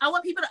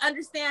want people to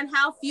understand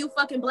how few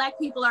fucking black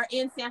people are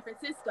in San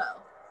Francisco.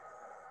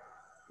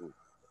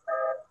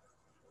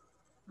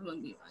 I'm gonna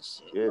mute my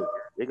shit. Yeah,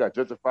 they got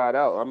gentrified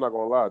out. I'm not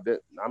gonna lie.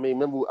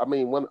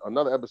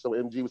 Another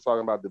episode MG was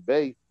talking about the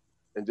Bay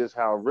and just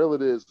how real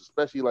it is,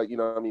 especially like,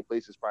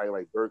 places probably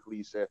like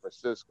Berkeley, San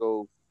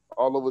Francisco,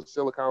 all over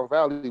Silicon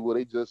Valley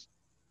where they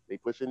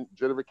pushing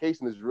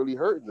gentrification is really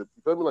hurting. You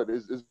feel me? Like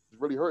it's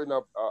really hurting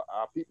our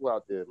people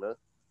out there, man.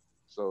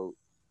 So,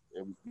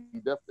 and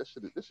this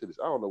shit is.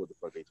 I don't know what the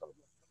fuck they talking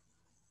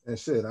about. And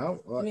shit, I'm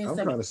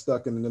kind of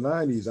stuck in the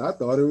 90s. I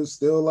thought it was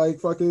still like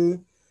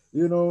fucking,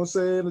 you know what I'm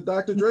saying, the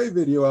Dr. Dre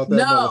video out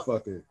that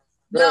motherfucker.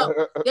 No,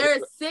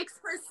 there's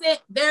 6%.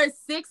 There's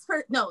 6%.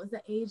 No, is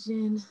that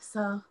Asian?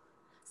 So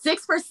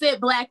 6%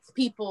 black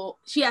people.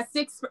 She has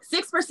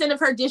 6% of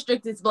her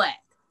district is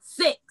black.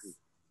 6.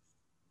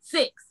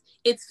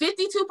 It's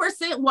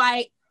 52%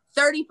 white,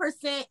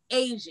 30%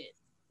 Asian.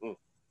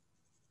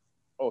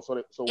 Oh, so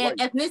and white.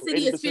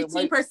 ethnicity is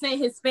 15%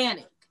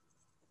 Hispanic.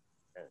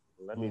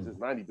 That means it's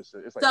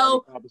 90%. It's like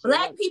so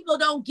black white. people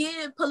don't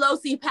give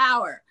Pelosi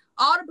power.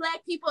 All the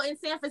black people in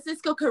San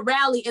Francisco could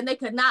rally and they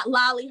could not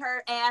lolly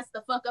her ass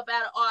the fuck up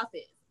out of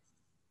office.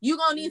 You're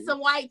going to need some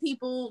white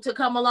people to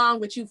come along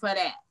with you for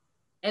that.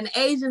 And the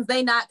Asians,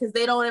 they not, because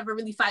they don't ever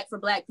really fight for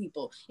black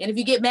people. And if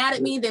you get mad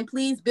at me, then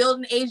please build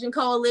an Asian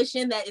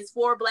coalition that is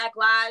for Black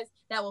lives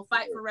that will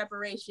fight for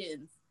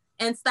reparations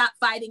and stop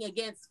fighting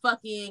against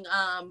fucking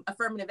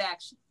affirmative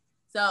action.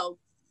 So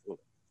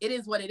it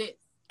is what it is.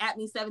 At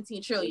me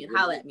 17 trillion.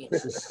 Holla at me.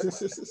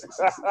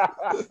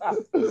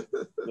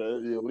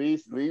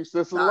 Leave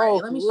sis Sorry,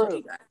 alone. let me show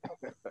you guys.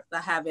 I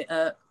have it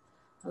up.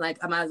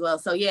 Like I might as well.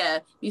 So yeah,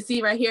 you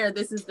see right here,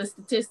 this is the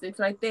statistics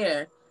right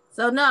there.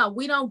 So no,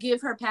 we don't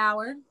give her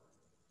power.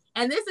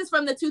 And this is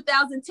from the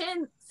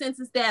 2010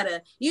 census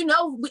data. You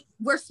know,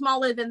 we're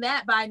smaller than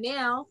that by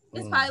now.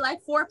 It's probably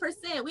like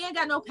 4%. We ain't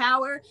got no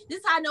power. This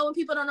is how I know when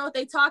people don't know what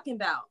they talking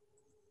about.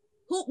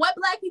 What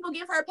black people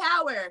give her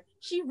power?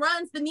 She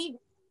runs the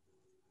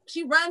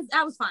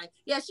that was fine.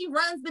 Yeah, she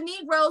runs the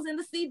Negroes in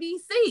the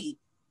CBC.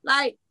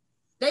 Like,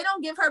 they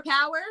don't give her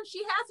power.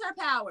 She has her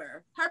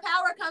power. Her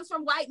power comes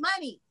from white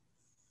money.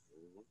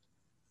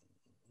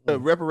 The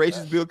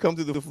reparations bill come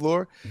to the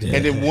floor,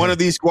 and then one of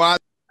these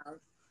squads.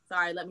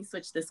 Sorry, let me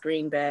switch the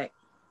screen back.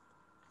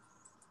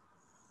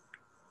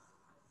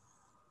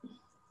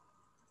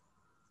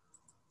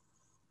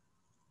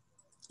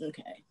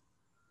 Okay.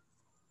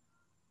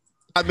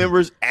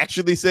 Members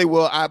actually say,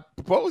 well, I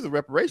proposed a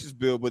reparations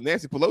bill, but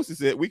Nancy Pelosi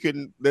said we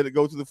couldn't let it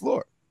go to the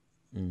floor.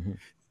 Mm-hmm.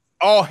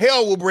 All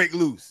hell will break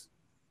loose.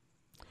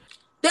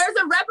 There's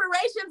a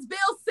reparations bill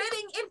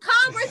sitting in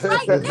Congress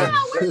right now.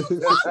 What are you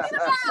talking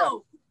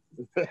about?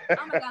 Oh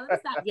my God, let me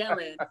stop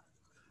yelling.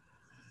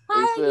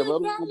 Why are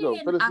you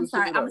yelling? I'm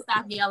sorry, I'm gonna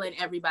stop yelling,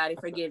 everybody.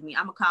 Forgive me.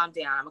 I'm gonna calm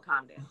down.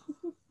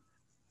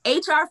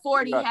 HR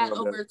 40 had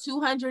over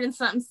 200 and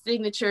something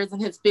signatures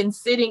and has been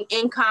sitting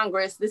in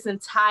Congress this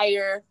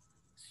entire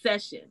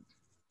session.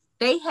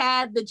 They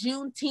had the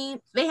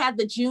Juneteenth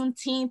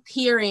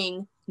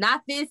hearing,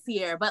 not this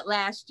year, but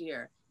last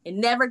year. It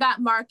never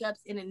got markups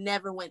and it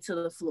never went to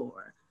the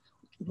floor.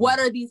 What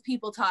are these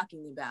people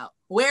talking about?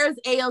 Where's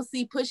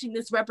AOC pushing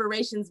this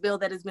reparations bill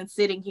that has been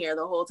sitting here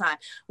the whole time?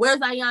 Where's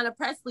Ayanna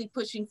Pressley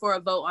pushing for a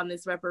vote on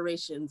this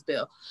reparations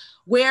bill?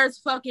 Where's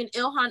fucking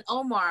Ilhan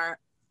Omar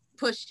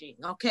pushing,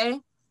 okay?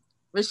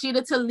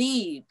 Rashida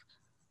Tlaib.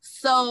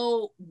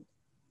 So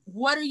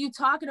what are you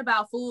talking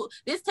about, fool?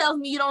 This tells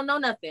me you don't know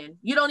nothing.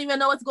 You don't even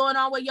know what's going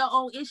on with your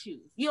own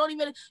issues. You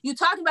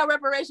talking about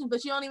reparations,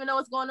 but you don't even know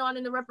what's going on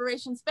in the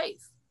reparations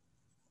space.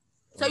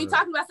 So you're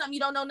talking about something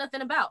you don't know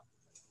nothing about.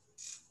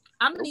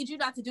 I'm gonna need you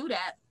not to do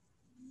that.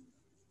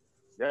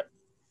 Yeah.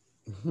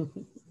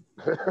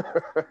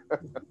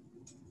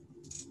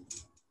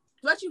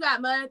 What you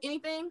got, Mud?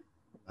 Anything?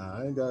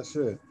 I ain't got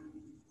shit.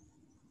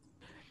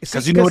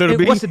 Because you know what it'll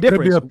be? What's the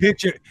difference?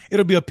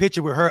 It'll be a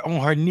picture with her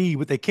on her knee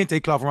with a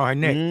kente cloth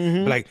around her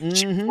neck.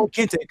 She won't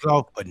kente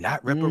cloth, but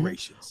not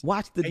reparations.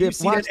 Watch the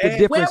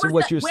difference in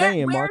what you're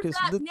saying, Marcus.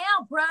 Where's that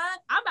now, bruh?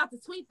 I'm about to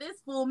tweet this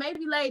fool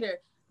maybe later.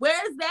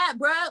 Where's that,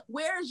 bruh?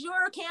 Where's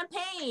your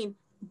campaign?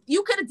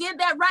 You could have did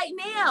that right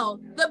now.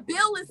 The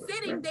bill is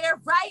sitting there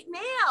right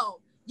now.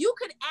 You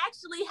could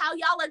actually, how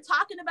y'all are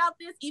talking about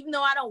this, even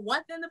though I don't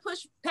want them to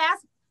push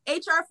past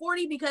HR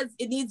 40 because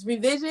it needs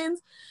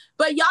revisions,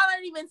 but y'all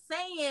aren't even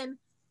saying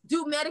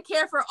do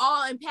Medicare for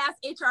all and pass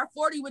HR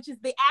 40, which is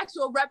the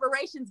actual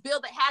reparations bill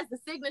that has the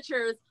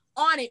signatures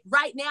on it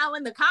right now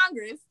in the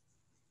Congress.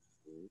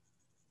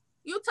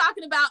 You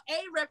talking about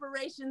a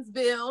reparations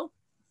bill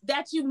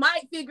that you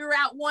might figure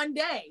out one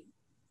day.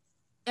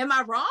 Am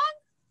I wrong?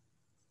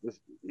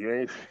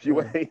 You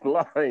ain't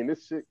lying.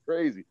 This shit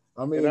crazy.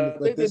 I mean, I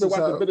think they've been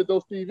watching Bit of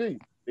those TV.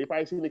 They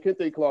probably seen the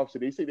kente cloth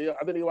shit. I think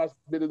they watch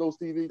Bit of those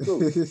TV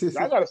too.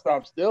 I gotta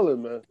stop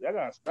stealing, man. I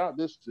gotta stop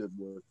this shit,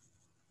 boy.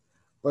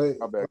 But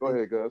my bad. Go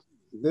ahead, guys.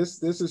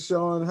 This is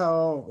showing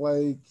how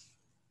like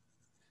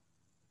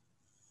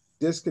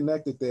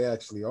disconnected they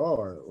actually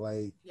are.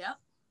 Like,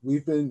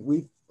 we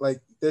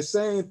like they're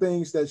saying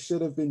things that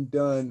should have been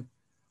done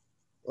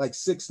like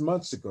 6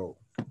 months ago.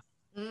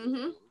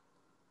 Mm-hmm.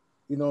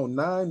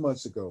 9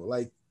 months ago.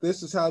 Like,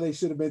 this is how they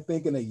should have been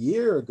thinking a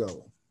year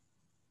ago.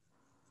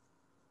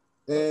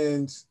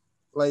 And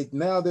like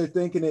now they're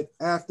thinking it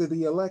after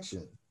the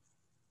election.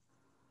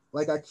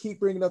 Like, I keep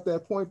bringing up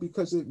that point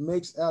because it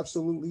makes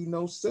absolutely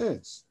no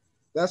sense.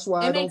 That's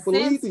why I don't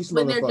believe these motherfuckers.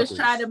 When they're just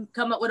trying to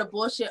come up with a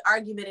bullshit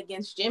argument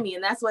against Jimmy,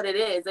 and that's what it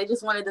is. They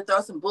just wanted to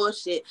throw some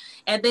bullshit.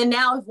 And then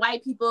now if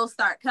white people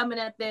start coming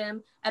at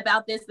them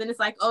about this, then it's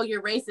like, oh,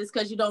 you're racist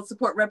because you don't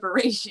support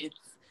reparations.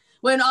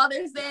 When all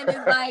they're saying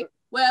is like,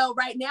 well,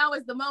 right now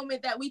is the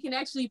moment that we can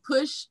actually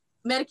push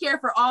Medicare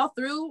for all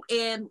through.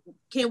 And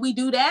can we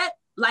do that?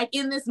 Like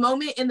in this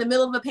moment, in the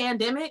middle of a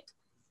pandemic?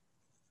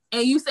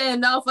 And you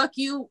saying, no, fuck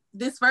you,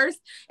 this first.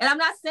 And I'm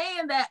not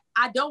saying that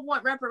I don't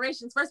want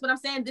reparations first, but I'm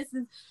saying this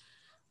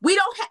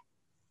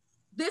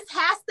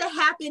has to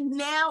happen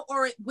now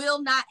or it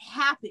will not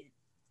happen.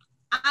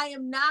 I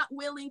am not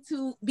willing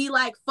to be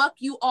like, fuck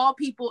you all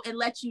people and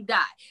let you die.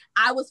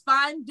 I was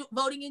fine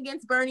voting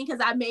against Bernie because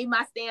I made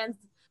my stands,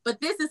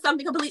 but this is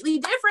something completely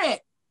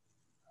different.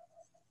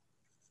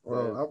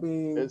 Well, I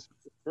mean, it's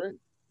great.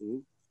 Mm-hmm.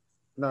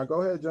 Now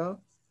go ahead, John.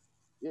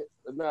 Yeah,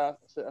 I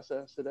said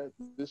that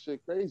this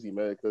shit crazy,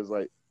 man. Because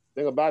like,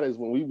 thing about it is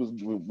when we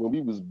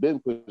was been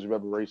pushing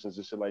reparations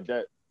and shit like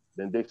that,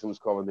 then Dixon was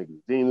calling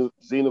niggas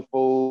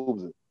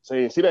xenophobes and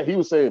saying, he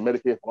was saying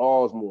Medicare for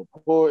all is more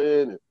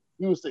important. And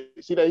he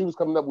was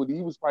coming up with,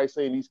 he was probably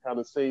saying these kind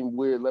of same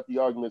weird lefty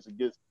arguments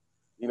against,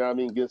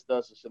 against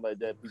us and shit like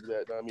that. People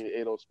that,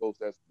 ain't no spokes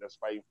that's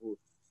fighting for,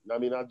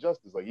 our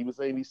justice. Like, he was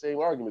saying these same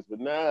arguments, but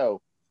now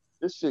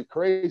this shit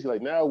crazy.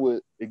 Like, now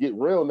it get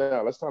real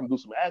now. Let's time to do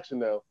some action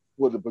now.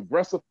 With the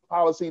progressive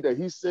policy that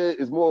he said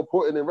is more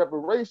important than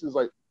reparations,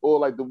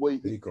 or the way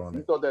he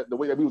thought that the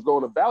way that he was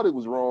going about it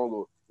was wrong,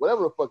 or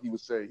whatever the fuck he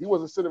was saying. He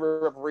wasn't sending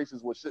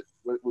reparations when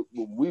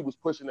we was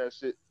pushing that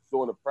shit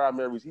during the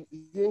primaries. He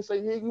ain't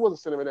saying he wasn't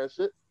sending that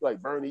shit.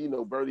 Like Bernie,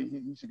 Bernie,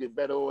 he should get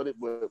better on it,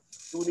 but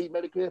we need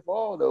Medicare for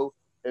all though.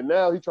 And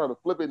now he's trying to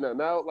flip it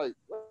now.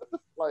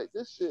 Like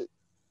this shit,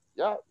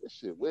 this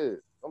shit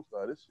weird. I'm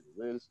sorry, this shit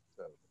weird. This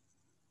shit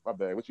my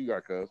bad. What you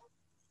got, cuz?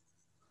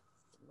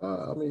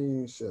 I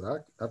mean, shit,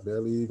 I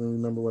barely even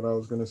remember what I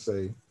was gonna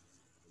say.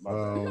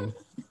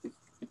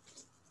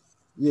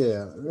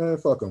 Yeah, man,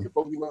 fuck them.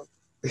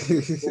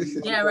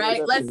 Yeah,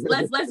 right.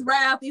 Let's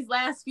write out these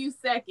last few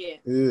seconds.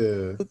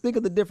 Yeah. Think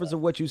of the difference of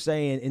what you're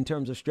saying in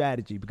terms of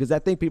strategy, because I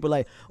think people are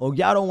like, oh,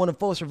 y'all don't want to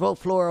force a vote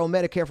floor on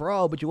Medicare for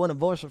all, but you want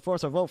to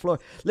force a vote floor.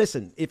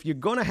 Listen, if you're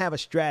gonna have a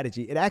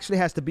strategy, it actually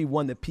has to be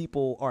one that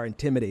people are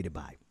intimidated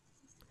by.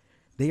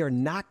 They are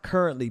not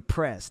currently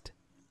pressed.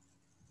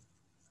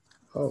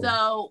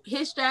 So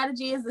his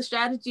strategy is the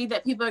strategy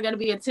that people are going to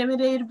be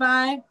intimidated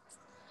by.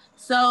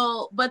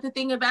 So, but the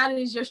thing about it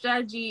is your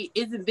strategy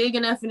isn't big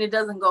enough and it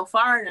doesn't go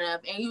far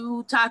enough. And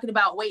you talking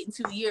about waiting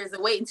 2 years,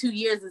 and waiting 2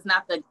 years is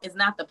not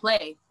the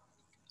play.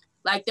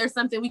 Like, there's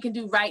something we can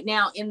do right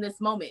now in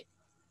this moment.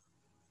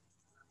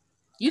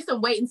 You some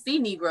wait and see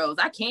Negroes.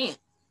 I can't.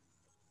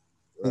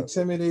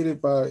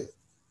 Intimidated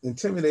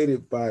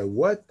by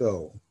what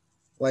though?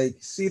 Like,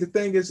 see, the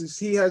thing is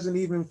he hasn't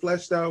even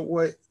fleshed out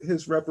what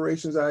his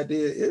reparations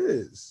idea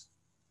is.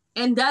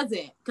 And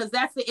doesn't, because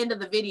that's the end of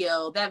the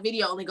video. That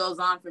video only goes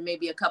on for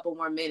maybe a couple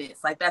more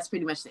minutes. Like, that's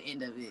pretty much the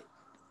end of it.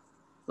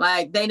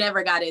 Like, they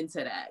never got into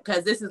that,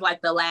 because this is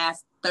like the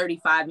last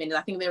 35 minutes.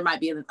 I think there might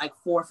be like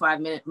 4 or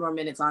 5 more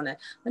minutes on that.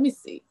 Let me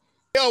see.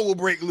 Hell will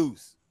break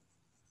loose.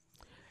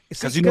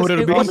 Because you know what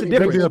it'll be?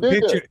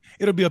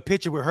 It'll be a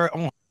picture with her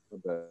on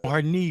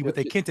her knee with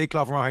a kente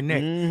cloth around her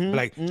neck.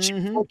 Like,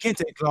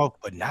 kente cloth,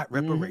 but not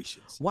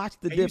reparations. Watch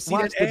the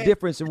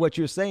difference in what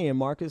you're saying,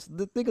 Marcus.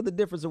 Think of the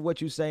difference of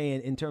what you're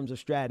saying in terms of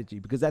strategy,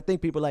 because I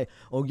think people are like,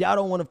 oh, y'all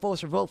don't want to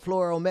force a vote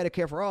floor on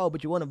Medicare for all,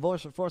 but you want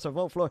to force a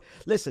vote floor.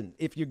 Listen,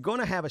 if you're going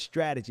to have a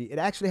strategy, it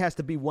actually has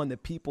to be one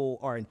that people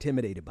are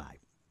intimidated by.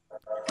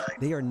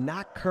 They are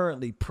not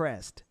currently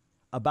pressed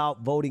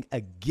about voting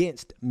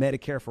against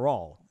Medicare for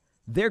all.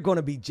 They're going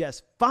to be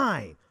just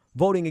fine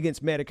voting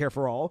against Medicare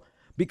for all,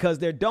 because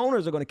their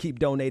donors are going to keep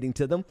donating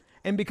to them,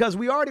 and because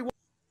we already.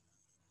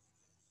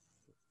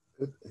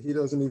 He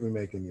doesn't even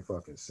make any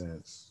fucking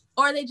sense.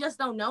 Or they just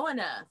don't know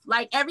enough.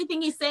 Like,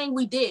 everything he's saying,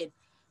 we did.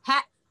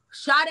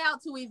 Shout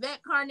out to Yvette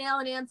Carnell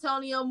and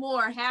Antonio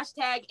Moore.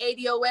 Hashtag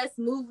ADOS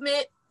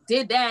movement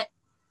did that.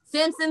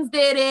 Simpsons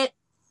did it.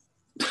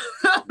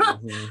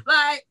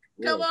 Like,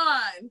 come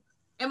on.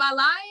 Am I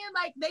lying?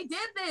 Like, they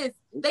did this.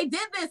 They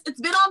did this.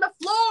 It's been on the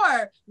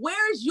floor.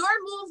 Where is your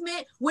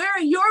movement? Where are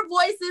your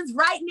voices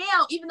right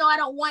now? Even though I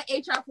don't want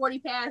HR 40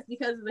 passed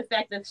because of the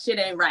fact that shit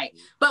ain't right.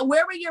 But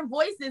where were your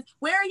voices?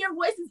 Where are your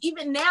voices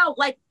even now?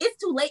 Like, it's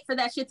too late for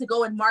that shit to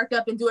go and mark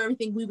up and do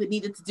everything we would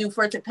need it to do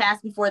for it to pass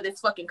before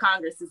this fucking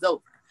Congress is over.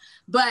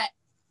 But,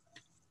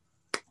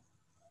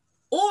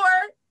 or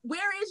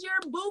where is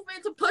your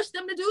movement to push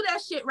them to do that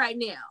shit right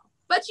now?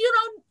 But you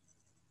don't,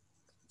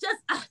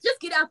 just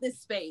get out this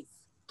space.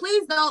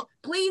 Please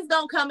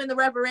don't come in the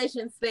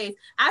reparations space.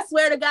 I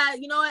swear to God,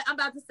 you know what? I'm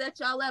about to set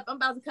y'all up. I'm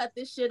about to cut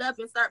this shit up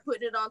and start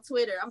putting it on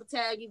Twitter. I'm gonna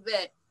tag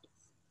Yvette.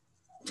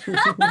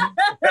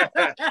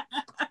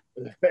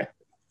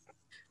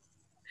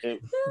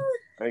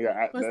 I'm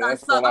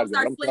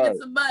start slinging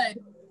some mud.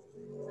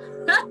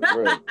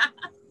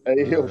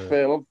 Hey, yo,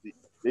 fam,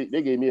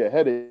 they gave me a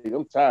headache.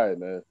 I'm tired,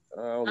 man.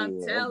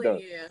 I'm telling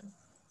you.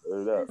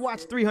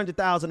 Watch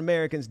 300,000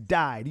 Americans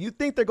die. Do you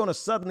think they're going to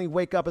suddenly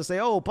wake up and say,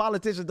 oh,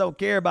 politicians don't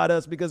care about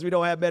us because we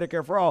don't have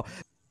Medicare for all?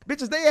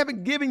 Bitches, they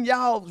haven't given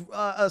y'all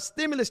a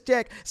stimulus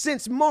check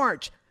since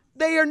March.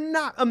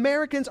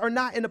 Americans are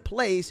not in a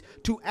place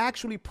to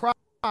actually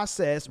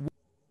process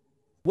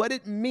what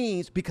it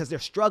means, because they're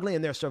struggling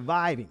and they're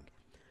surviving,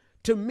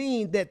 to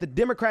mean that the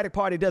Democratic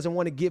Party doesn't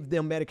want to give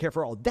them Medicare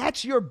for all.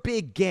 That's your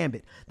big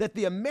gambit, that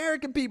the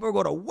American people are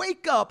going to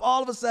wake up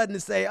all of a sudden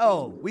and say,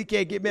 oh, we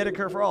can't get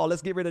Medicare for all.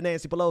 Let's get rid of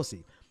Nancy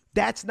Pelosi.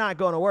 That's not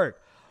going to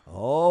work.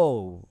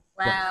 Oh,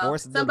 wow.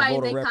 Somebody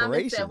in the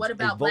comments said, what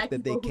about black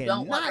people who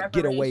don't want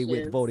reparations? Get away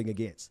with voting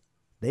against.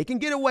 They can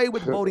get away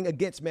with voting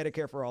against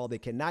Medicare for all. They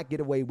cannot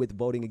get away with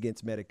voting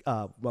against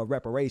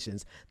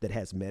reparations that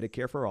has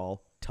Medicare for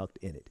all tucked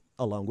in it,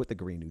 along with the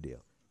Green New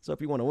Deal. So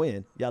if you want to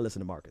win, y'all listen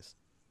to Marcus.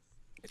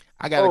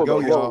 I gotta go,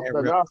 y'all.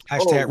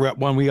 Hashtag rep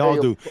one. We all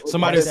do.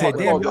 Somebody said,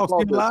 "Damn, y'all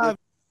still alive."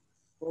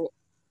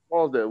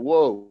 Pause that.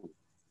 Whoa.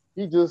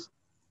 He just,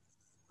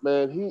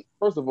 man.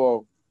 First of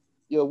all,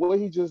 what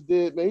he just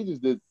did, man. He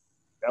just did.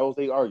 That was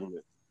their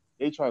argument.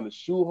 They trying to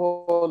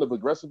shoehorn the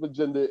progressive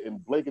agenda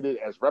and blanket it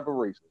as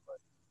reparations.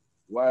 Like,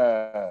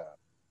 wow,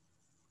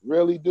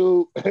 really,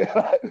 dude?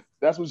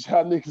 That's what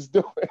y'all niggas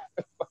doing.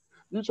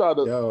 You trying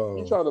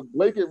to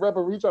blanket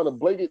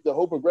the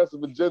whole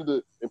progressive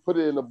agenda and put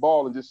it in the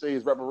ball and just say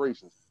it's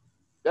reparations.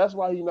 That's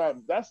why what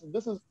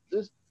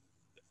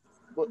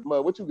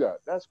you got?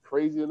 That's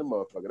crazy in the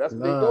motherfucker. That's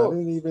what they doing.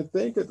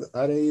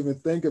 I didn't even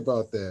think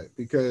about that,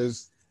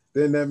 because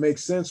then that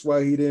makes sense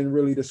why he didn't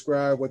really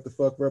describe what the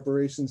fuck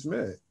reparations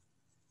meant.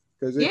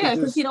 Because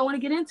he don't want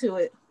to get into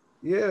it.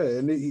 Yeah,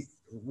 and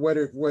what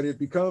it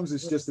becomes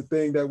is just a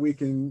thing that we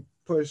can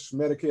push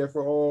Medicare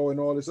for all and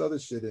all this other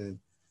shit in.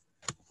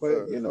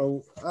 But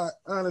I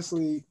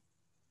honestly,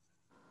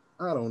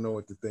 I don't know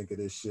what to think of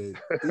this shit.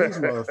 These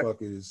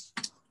motherfuckers,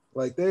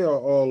 like, they are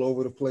all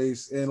over the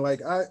place, and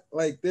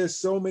there's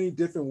so many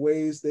different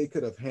ways they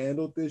could have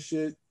handled this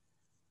shit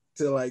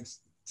to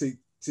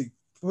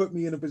put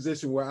me in a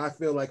position where I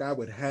feel like I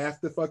would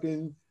have to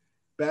fucking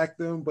back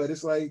them. But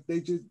it's like they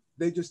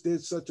just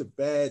did such a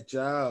bad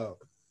job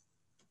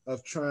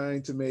of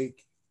trying to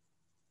make,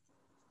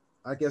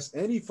 I guess,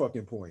 any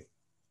fucking point.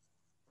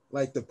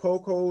 Like, the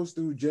poke holes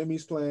through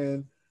Jimmy's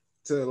plan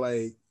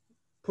to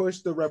push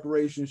the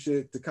reparation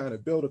shit, to kind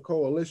of build a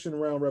coalition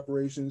around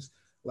reparations.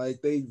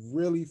 Like, they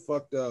really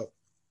fucked up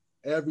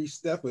every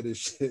step of this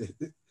shit.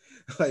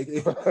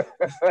 This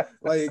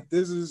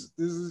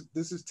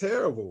is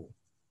terrible.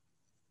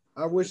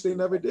 I wish they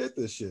never did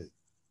this shit.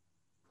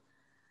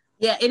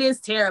 Yeah, it is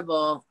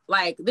terrible.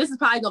 Like, this is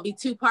probably gonna be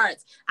 2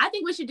 parts. I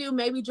think we should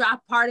maybe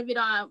drop part of it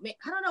on,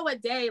 I don't know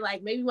what day,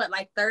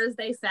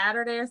 Thursday,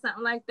 Saturday, or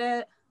something like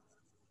that.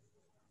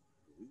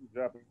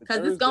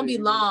 Because it's gonna be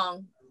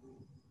long.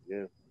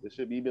 Yeah. It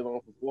should be been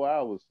on for 4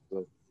 hours.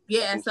 So.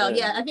 Yeah, so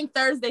yeah, I think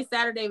Thursday,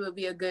 Saturday would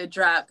be a good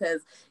drop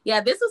because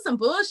yeah, this was some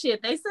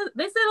bullshit. They said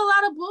a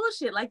lot of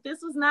bullshit. Like this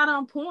was not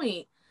on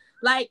point.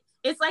 Like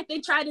it's like they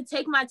tried to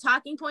take my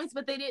talking points,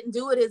 but they didn't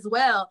do it as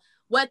well.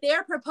 What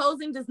they're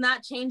proposing does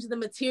not change the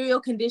material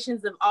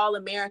conditions of all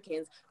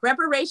Americans.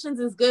 Reparations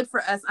is good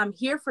for us. I'm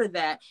here for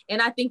that.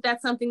 And I think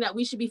that's something that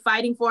we should be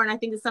fighting for. And I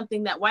think it's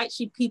something that white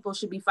people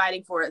should be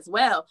fighting for as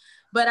well.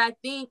 But I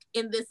think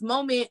in this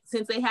moment,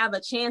 since they have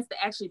a chance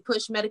to actually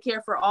push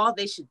Medicare for all,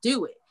 they should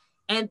do it.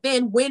 And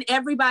then when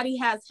everybody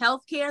has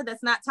health care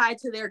that's not tied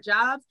to their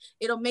jobs,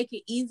 it'll make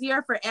it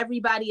easier for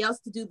everybody else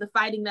to do the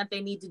fighting that they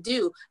need to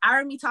do.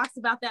 Army talks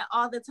about that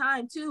all the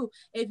time too.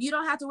 If you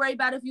don't have to worry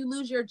about if you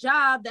lose your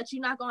job, that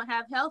you're not going to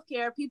have health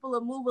care, people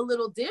will move a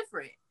little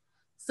different.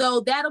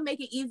 So that'll make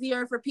it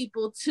easier for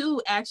people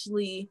to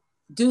actually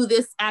do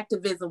this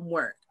activism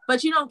work.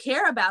 But you don't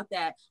care about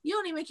that. You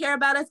don't even care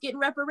about us getting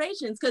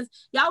reparations because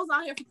y'all was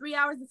on here for 3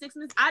 hours and 6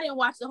 minutes. I didn't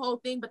watch the whole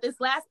thing, but this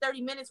last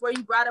 30 minutes where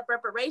you brought up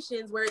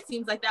reparations, where it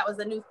seems like that was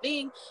a new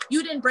thing,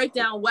 you didn't break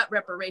down what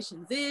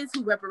reparations is,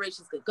 who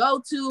reparations could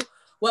go to,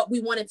 what we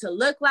want it to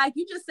look like.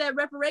 You just said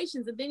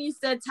reparations, and then you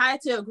said tie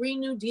it to a Green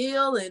New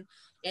Deal and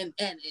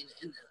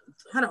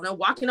I don't know,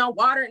 walking on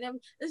water and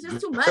everything. It's just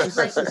too much.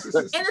 Like, and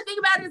the thing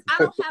about it is I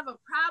don't have a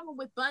problem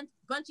with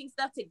bunching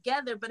stuff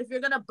together, but if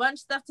you're going to bunch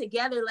stuff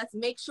together, let's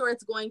make sure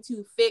it's going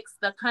to fix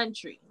the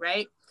country,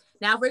 right?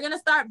 Now, if we're going to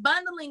start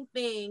bundling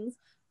things,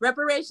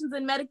 reparations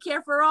and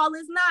Medicare for all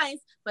is nice,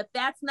 but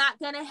that's not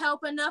going to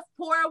help enough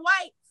poor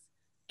whites.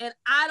 And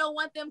I don't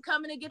want them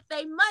coming to get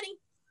their money.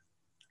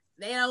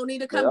 They don't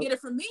need to come get it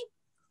from me.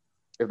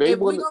 If we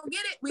gonna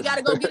get it, we got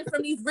to go get it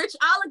from these rich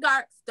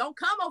oligarchs. Don't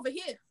come over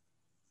here.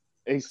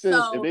 Hey, sis,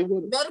 so if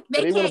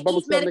they can't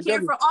eat Medicare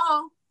together, for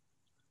all.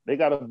 They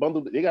got to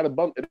bundle. They got to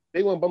bundle. If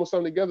they want to bundle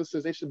something together,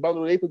 since they should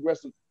bundle their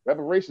progressive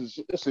reparations.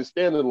 This should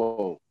stand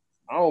alone.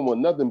 I don't want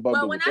nothing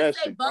bundled. Well, when I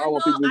say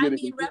bundle, I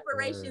mean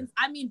reparations.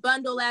 I mean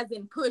bundle as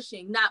in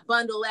pushing, not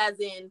bundle as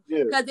in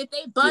because if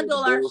they bundle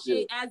our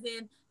shit as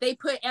in they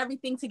put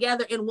everything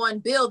together in one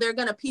bill, they're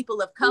gonna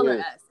people of color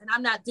us, and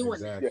I'm not doing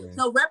that.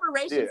 So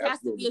reparations has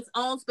to be its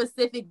own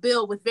specific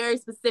bill with very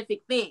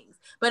specific things.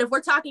 But if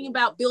we're talking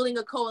about building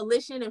a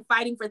coalition and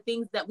fighting for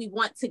things that we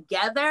want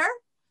together,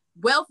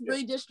 wealth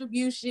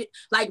redistribution,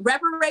 like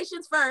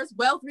reparations first,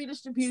 wealth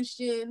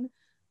redistribution.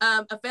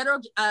 A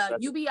federal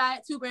UBI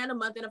at $2,000 a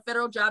month and a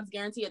federal jobs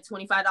guarantee at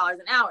 $25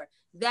 an hour.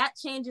 That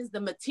changes the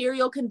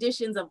material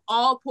conditions of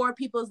all poor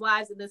people's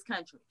lives in this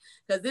country.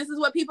 Because this is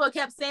what people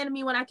kept saying to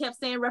me when I kept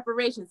saying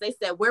reparations. They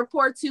said, we're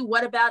poor too.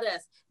 What about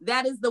us?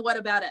 That is the what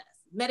about us.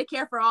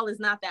 Medicare for all is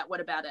not that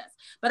what about us.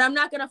 But I'm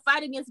not going to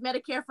fight against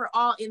Medicare for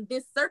all in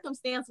this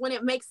circumstance when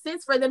it makes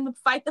sense for them to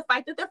fight the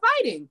fight that they're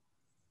fighting.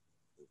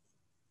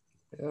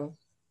 Yeah.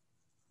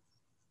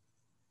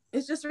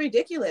 It's just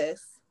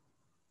ridiculous.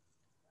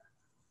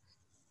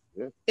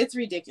 Yeah. It's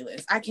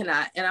ridiculous. I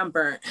cannot, and I'm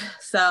burnt.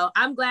 So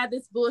I'm glad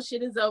this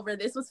bullshit is over.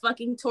 This was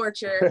fucking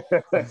torture.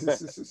 This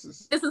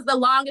is the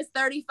longest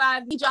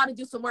 35. I need y'all to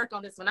do some work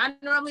on this one. I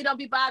normally don't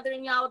be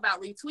bothering y'all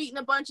about retweeting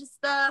a bunch of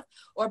stuff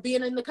or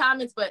being in the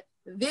comments, but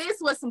this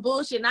was some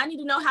bullshit, and I need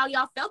to know how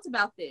y'all felt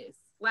about this.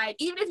 Like,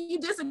 even if you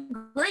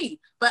disagree,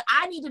 but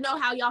I need to know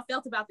how y'all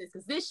felt about this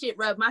because this shit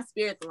rubbed my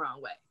spirit the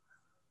wrong way.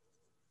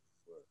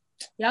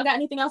 Y'all got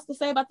anything else to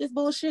say about this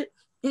bullshit?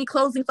 Any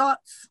closing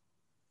thoughts?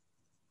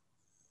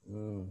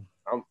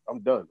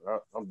 I'm done.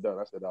 I'm done.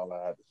 I said all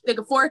I had to say. Stick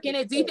a fork in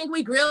it. Do you think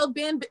we grilled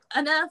Ben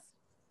enough?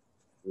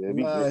 Yeah,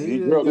 he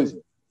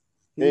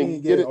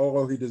didn't get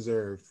all he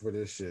deserved for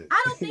this shit.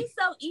 I don't think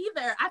so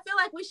either. I feel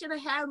like we should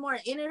have had more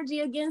energy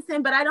against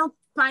him, but I don't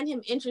find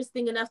him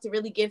interesting enough to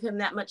really give him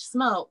that much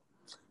smoke.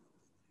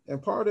 And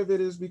part of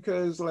it is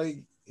because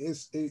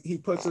he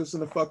puts us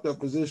in a fucked up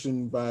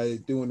position by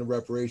doing the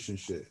reparation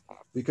shit.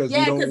 Because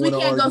we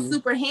can't go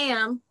super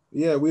ham.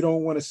 Yeah, we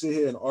don't want to sit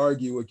here and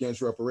argue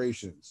against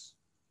reparations.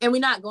 And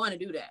we're not going to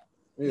do that.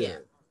 Yeah.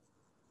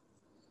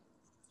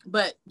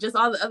 But just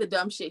all the other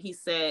dumb shit he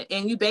said.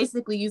 And you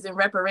basically using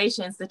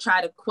reparations to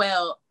try to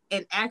quell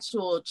an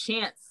actual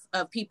chance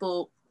of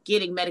people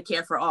getting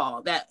Medicare for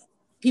all. That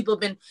people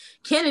have been...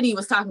 Kennedy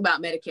was talking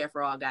about Medicare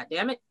for all,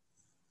 goddammit.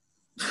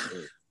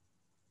 I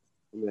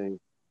mean,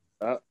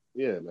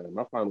 yeah, man.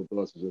 My final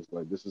thoughts is just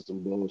like, this is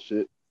some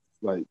bullshit.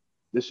 Like,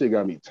 this shit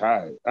got me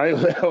tired. I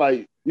ain't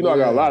like, I got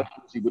a lot of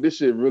energy, but this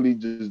shit really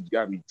just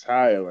got me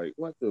tired. Like,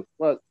 what the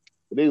fuck?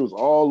 They was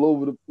all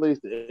over the place.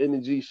 The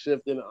energy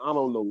shifting. I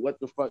don't know what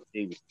the fuck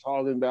they was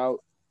talking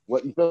about.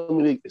 What, you feel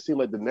me? It seemed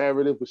like the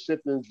narrative was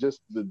shifting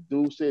just to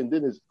do shit. And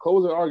then his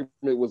closing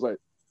argument was like,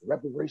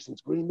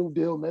 reparations, Green New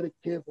Deal,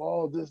 Medicare for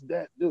all, this,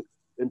 that, dude,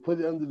 and put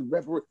it under the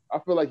reparations. I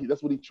feel like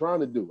that's what he's trying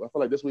to do. I feel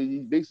like that's what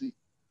he's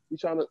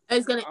trying to.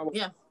 It's gonna,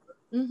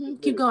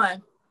 keep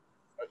going.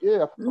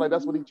 Yeah, I feel like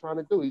that's what he's trying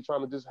to do. He's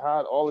trying to just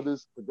hide all of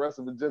this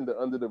progressive agenda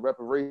under the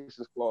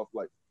reparations cloth,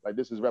 like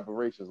this is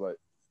reparations, like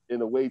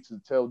in a way to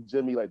tell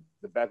Jimmy like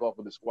to back off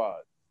of the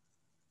squad.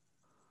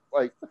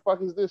 Like, the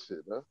fuck is this shit,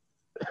 man?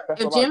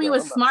 If Jimmy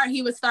was smart,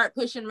 he would start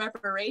pushing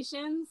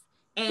reparations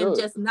and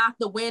just knock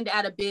the wind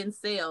out of Ben's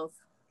sails.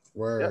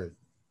 Word.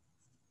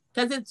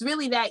 Because it's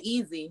really that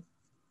easy.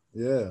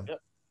 Yeah.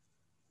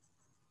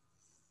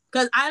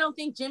 Because I don't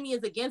think Jimmy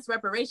is against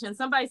reparations.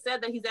 Somebody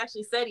said that he's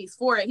actually said he's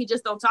for it. He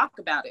just don't talk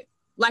about it.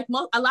 Like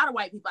a lot of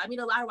white people. I meet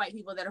a lot of white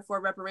people that are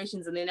for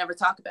reparations and they never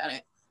talk about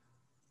it.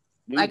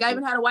 Like I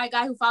even had a white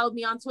guy who followed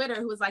me on Twitter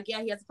who was like,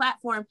 yeah, he has a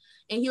platform.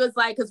 And he was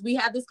like, because we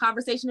had this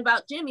conversation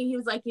about Jimmy. He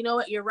was like, you know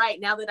what? You're right.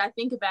 Now that I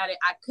think about it,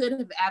 I could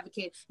have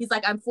advocated. He's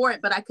like, I'm for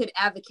it, but I could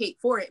advocate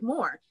for it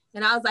more.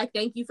 And I was like,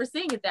 thank you for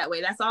seeing it that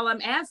way. That's all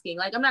I'm asking.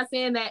 Like, I'm not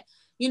saying that,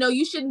 you know,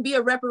 you shouldn't be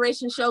a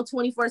reparation show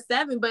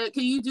 24/7, but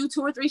can you do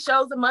 2 or 3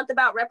 shows a month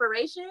about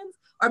reparations?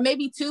 Or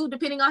maybe 2,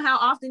 depending on how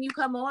often you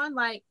come on,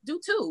 like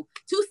do 2,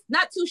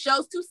 not 2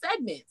 shows, 2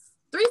 segments,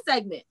 3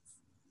 segments.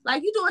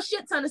 Like you do a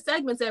shit ton of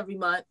segments every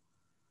month.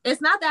 It's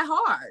not that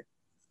hard.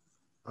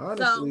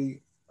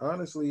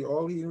 Honestly,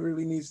 all he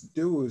really needs to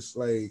do is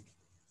like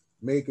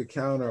make a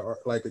counter,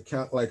 like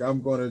I'm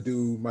going to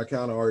do my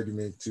counter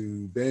argument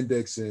to Ben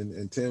Dixon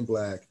and Tim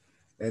Black.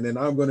 And then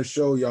I'm going to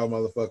show y'all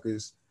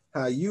motherfuckers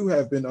how you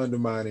have been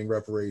undermining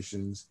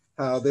reparations,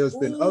 how there's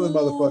been other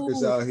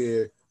motherfuckers out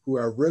here who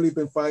have really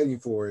been fighting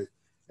for it.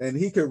 And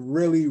he could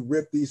really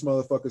rip these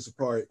motherfuckers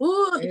apart.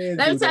 Let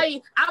me tell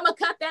you, I'm going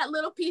to cut that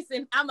little piece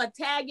and I'm going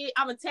to tag it.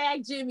 I'm going to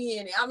tag Jimmy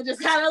in it. I'm going to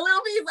just cut a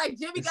little piece like,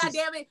 Jimmy,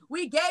 goddammit,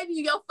 we gave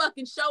you your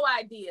fucking show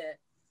idea.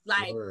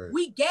 Like,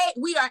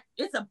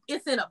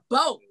 it's in a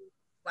boat.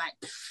 Like,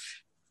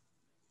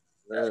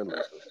 man,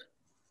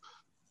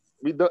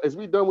 is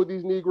we done with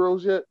these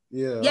Negroes yet?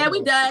 Yeah,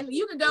 we done.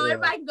 You can go. Yeah.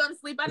 Everybody can go to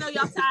sleep. I know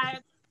y'all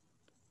tired.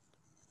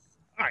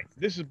 All right,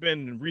 this has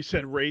been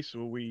Reset Race,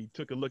 where we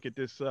took a look at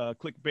this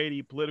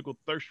clickbaity political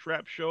thirst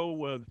trap show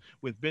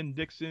with Ben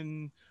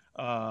Dixon,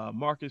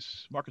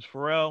 Marcus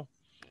Farrell,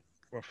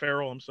 or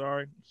Farrell. I'm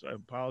sorry. So I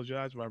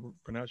apologize if I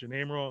pronounce your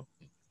name wrong.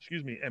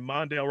 Excuse me. And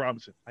Mondale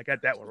Robinson. I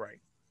got that one right.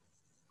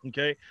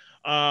 Okay.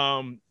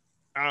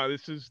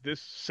 This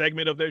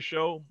segment of their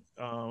show.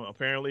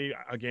 Apparently,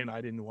 again,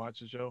 I didn't watch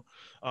the show.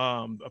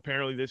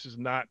 Apparently, this is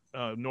not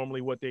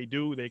normally what they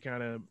do. They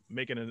kind of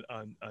making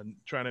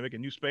trying to make a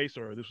new space,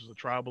 or this was a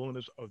trial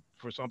balloon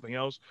for something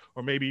else,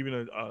 or maybe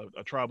even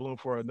a trial balloon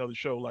for another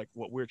show like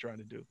what we're trying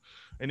to do.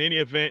 In any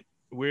event,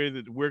 we're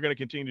going to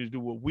continue to do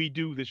what we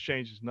do. This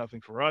changes nothing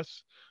for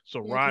us. So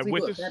ride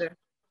with us.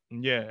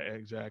 Yeah,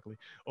 exactly.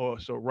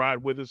 So ride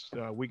with us.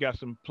 We got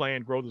some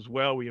planned growth as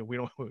well. We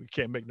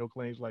can't make no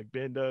claims like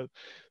Ben does,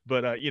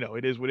 but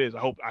it is what it is. I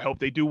hope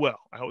they do well.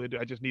 I hope they do.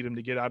 I just need them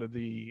to get out of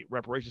the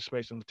reparation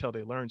space until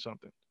they learn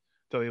something.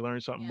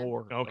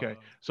 More. Okay.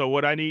 So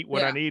what I need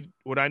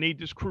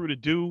this crew to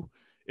do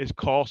is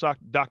call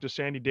Dr.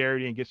 Sandy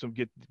Darity and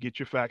get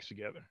your facts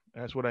together.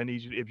 That's what I need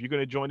you. If you're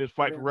going to join this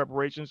fight for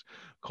reparations,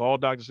 call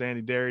Dr.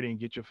 Sandy Darity and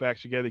get your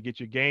facts together. Get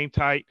your game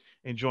tight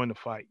and join the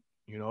fight.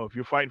 If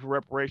you're fighting for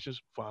reparations,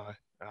 fine.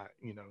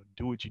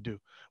 Do what you do.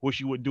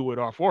 Wish you would do it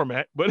our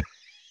format, but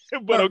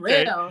okay.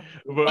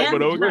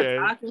 But okay.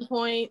 Talking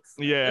points.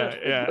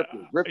 Yeah.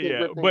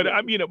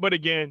 But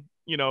again,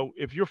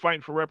 if you're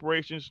fighting for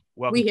reparations,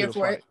 welcome to the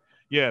fight.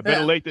 Yeah,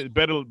 better late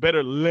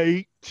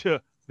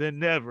than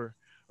never,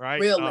 right?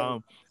 Real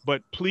late.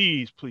 But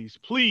please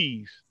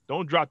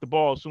don't drop the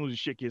ball as soon as the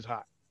shit gets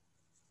hot.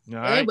 All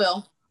right? They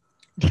will.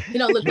 He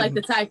don't look like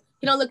the type.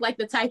 He don't look like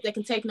the type that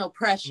can take no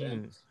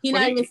pressure. He's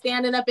not even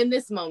standing up in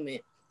this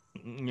moment.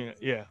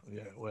 Yeah.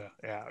 Well,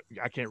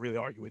 I can't really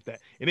argue with that.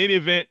 In any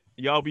event,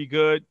 y'all be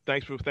good.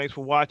 Thanks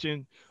for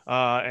watching.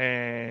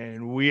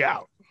 And we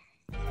out.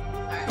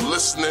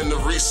 Listening to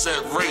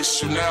Reset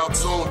Race. You're now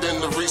tuned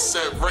in to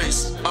Reset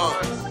Race.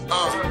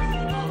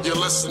 You're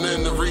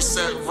listening to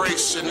Reset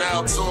Race. You're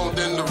now tuned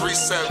in to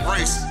Reset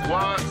Race.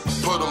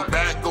 Put them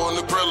back on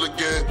the grill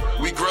again.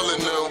 We grilling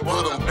them.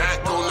 Put them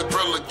back on the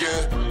grill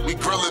again. We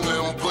grilling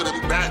them. Put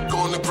them back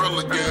on the grill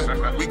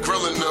again. We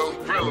grilling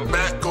them.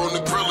 Back on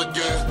the grill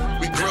again.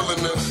 We grilling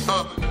them.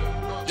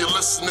 You're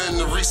listening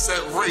to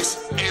Reset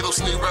Race.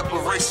 AOC need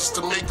reparations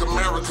to make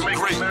America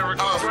great.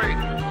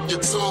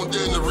 You're tuned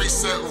in to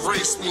Reset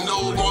Race. We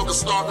no longer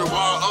starving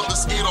while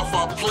others eat off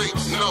our plate.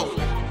 No.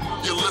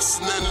 You're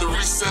listening to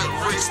Reset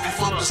Race. We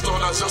focused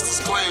on our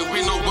justice claim.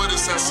 We know what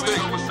is at stake.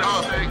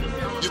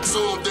 You're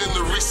tuned in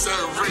to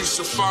Reset Race.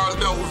 You'll find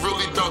out who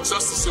really about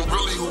justice and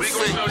really who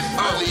fake.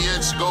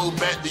 Lineage go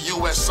back to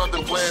U.S.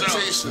 Southern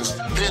plantations.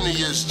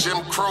 Lineage,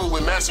 Jim Crow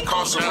and mass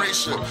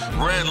incarceration.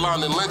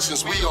 Redline and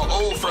lynchings. We are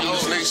old from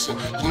this nation.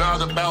 You're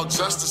not about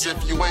justice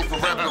if you ain't for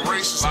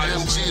reparations.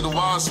 MG the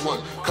wise one.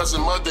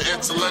 Cousin Mother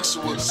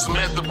intellectual.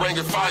 Samantha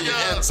bringing fire.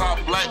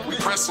 Anti-black, we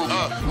pressing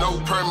you.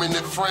 No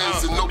permanent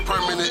friends and no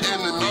permanent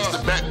enemies.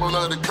 The backbone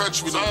of the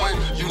country. To win,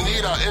 you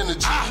need our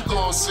energy. You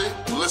gon' see?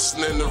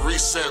 Listening to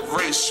Reset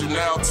Race. You're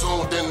now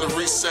tuned in to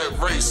Reset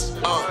Race.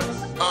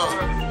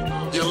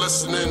 You're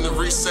listening to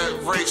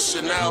Reset Race.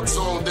 You're now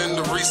tuned in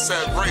to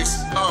Reset Race.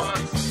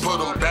 Put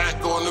them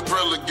back on the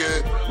grill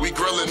again. We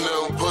grilling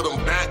them. Put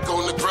them back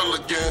on the grill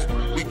again.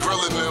 We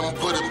grilling them.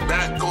 Put them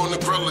back on the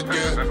grill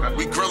again.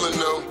 We grilling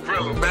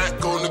them.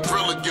 Back on the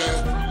grill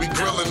again. We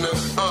grilling them.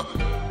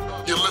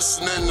 You're listening.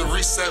 listening to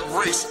Reset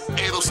Race.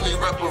 AOC need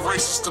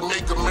reparations to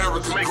make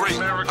America great.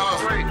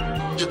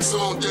 You're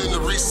tuned in to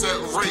Reset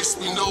Race.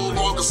 We no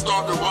longer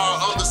starving while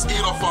others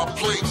eat off our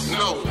plate.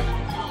 No.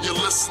 You're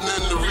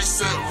listening to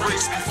Reset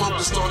Race. We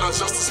focused on our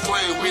justice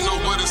claim. We know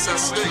what is at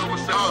stake.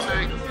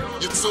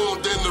 You're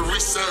tuned in to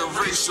Reset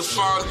Race. You'll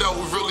find out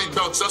we're really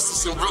about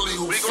justice and really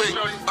who fake.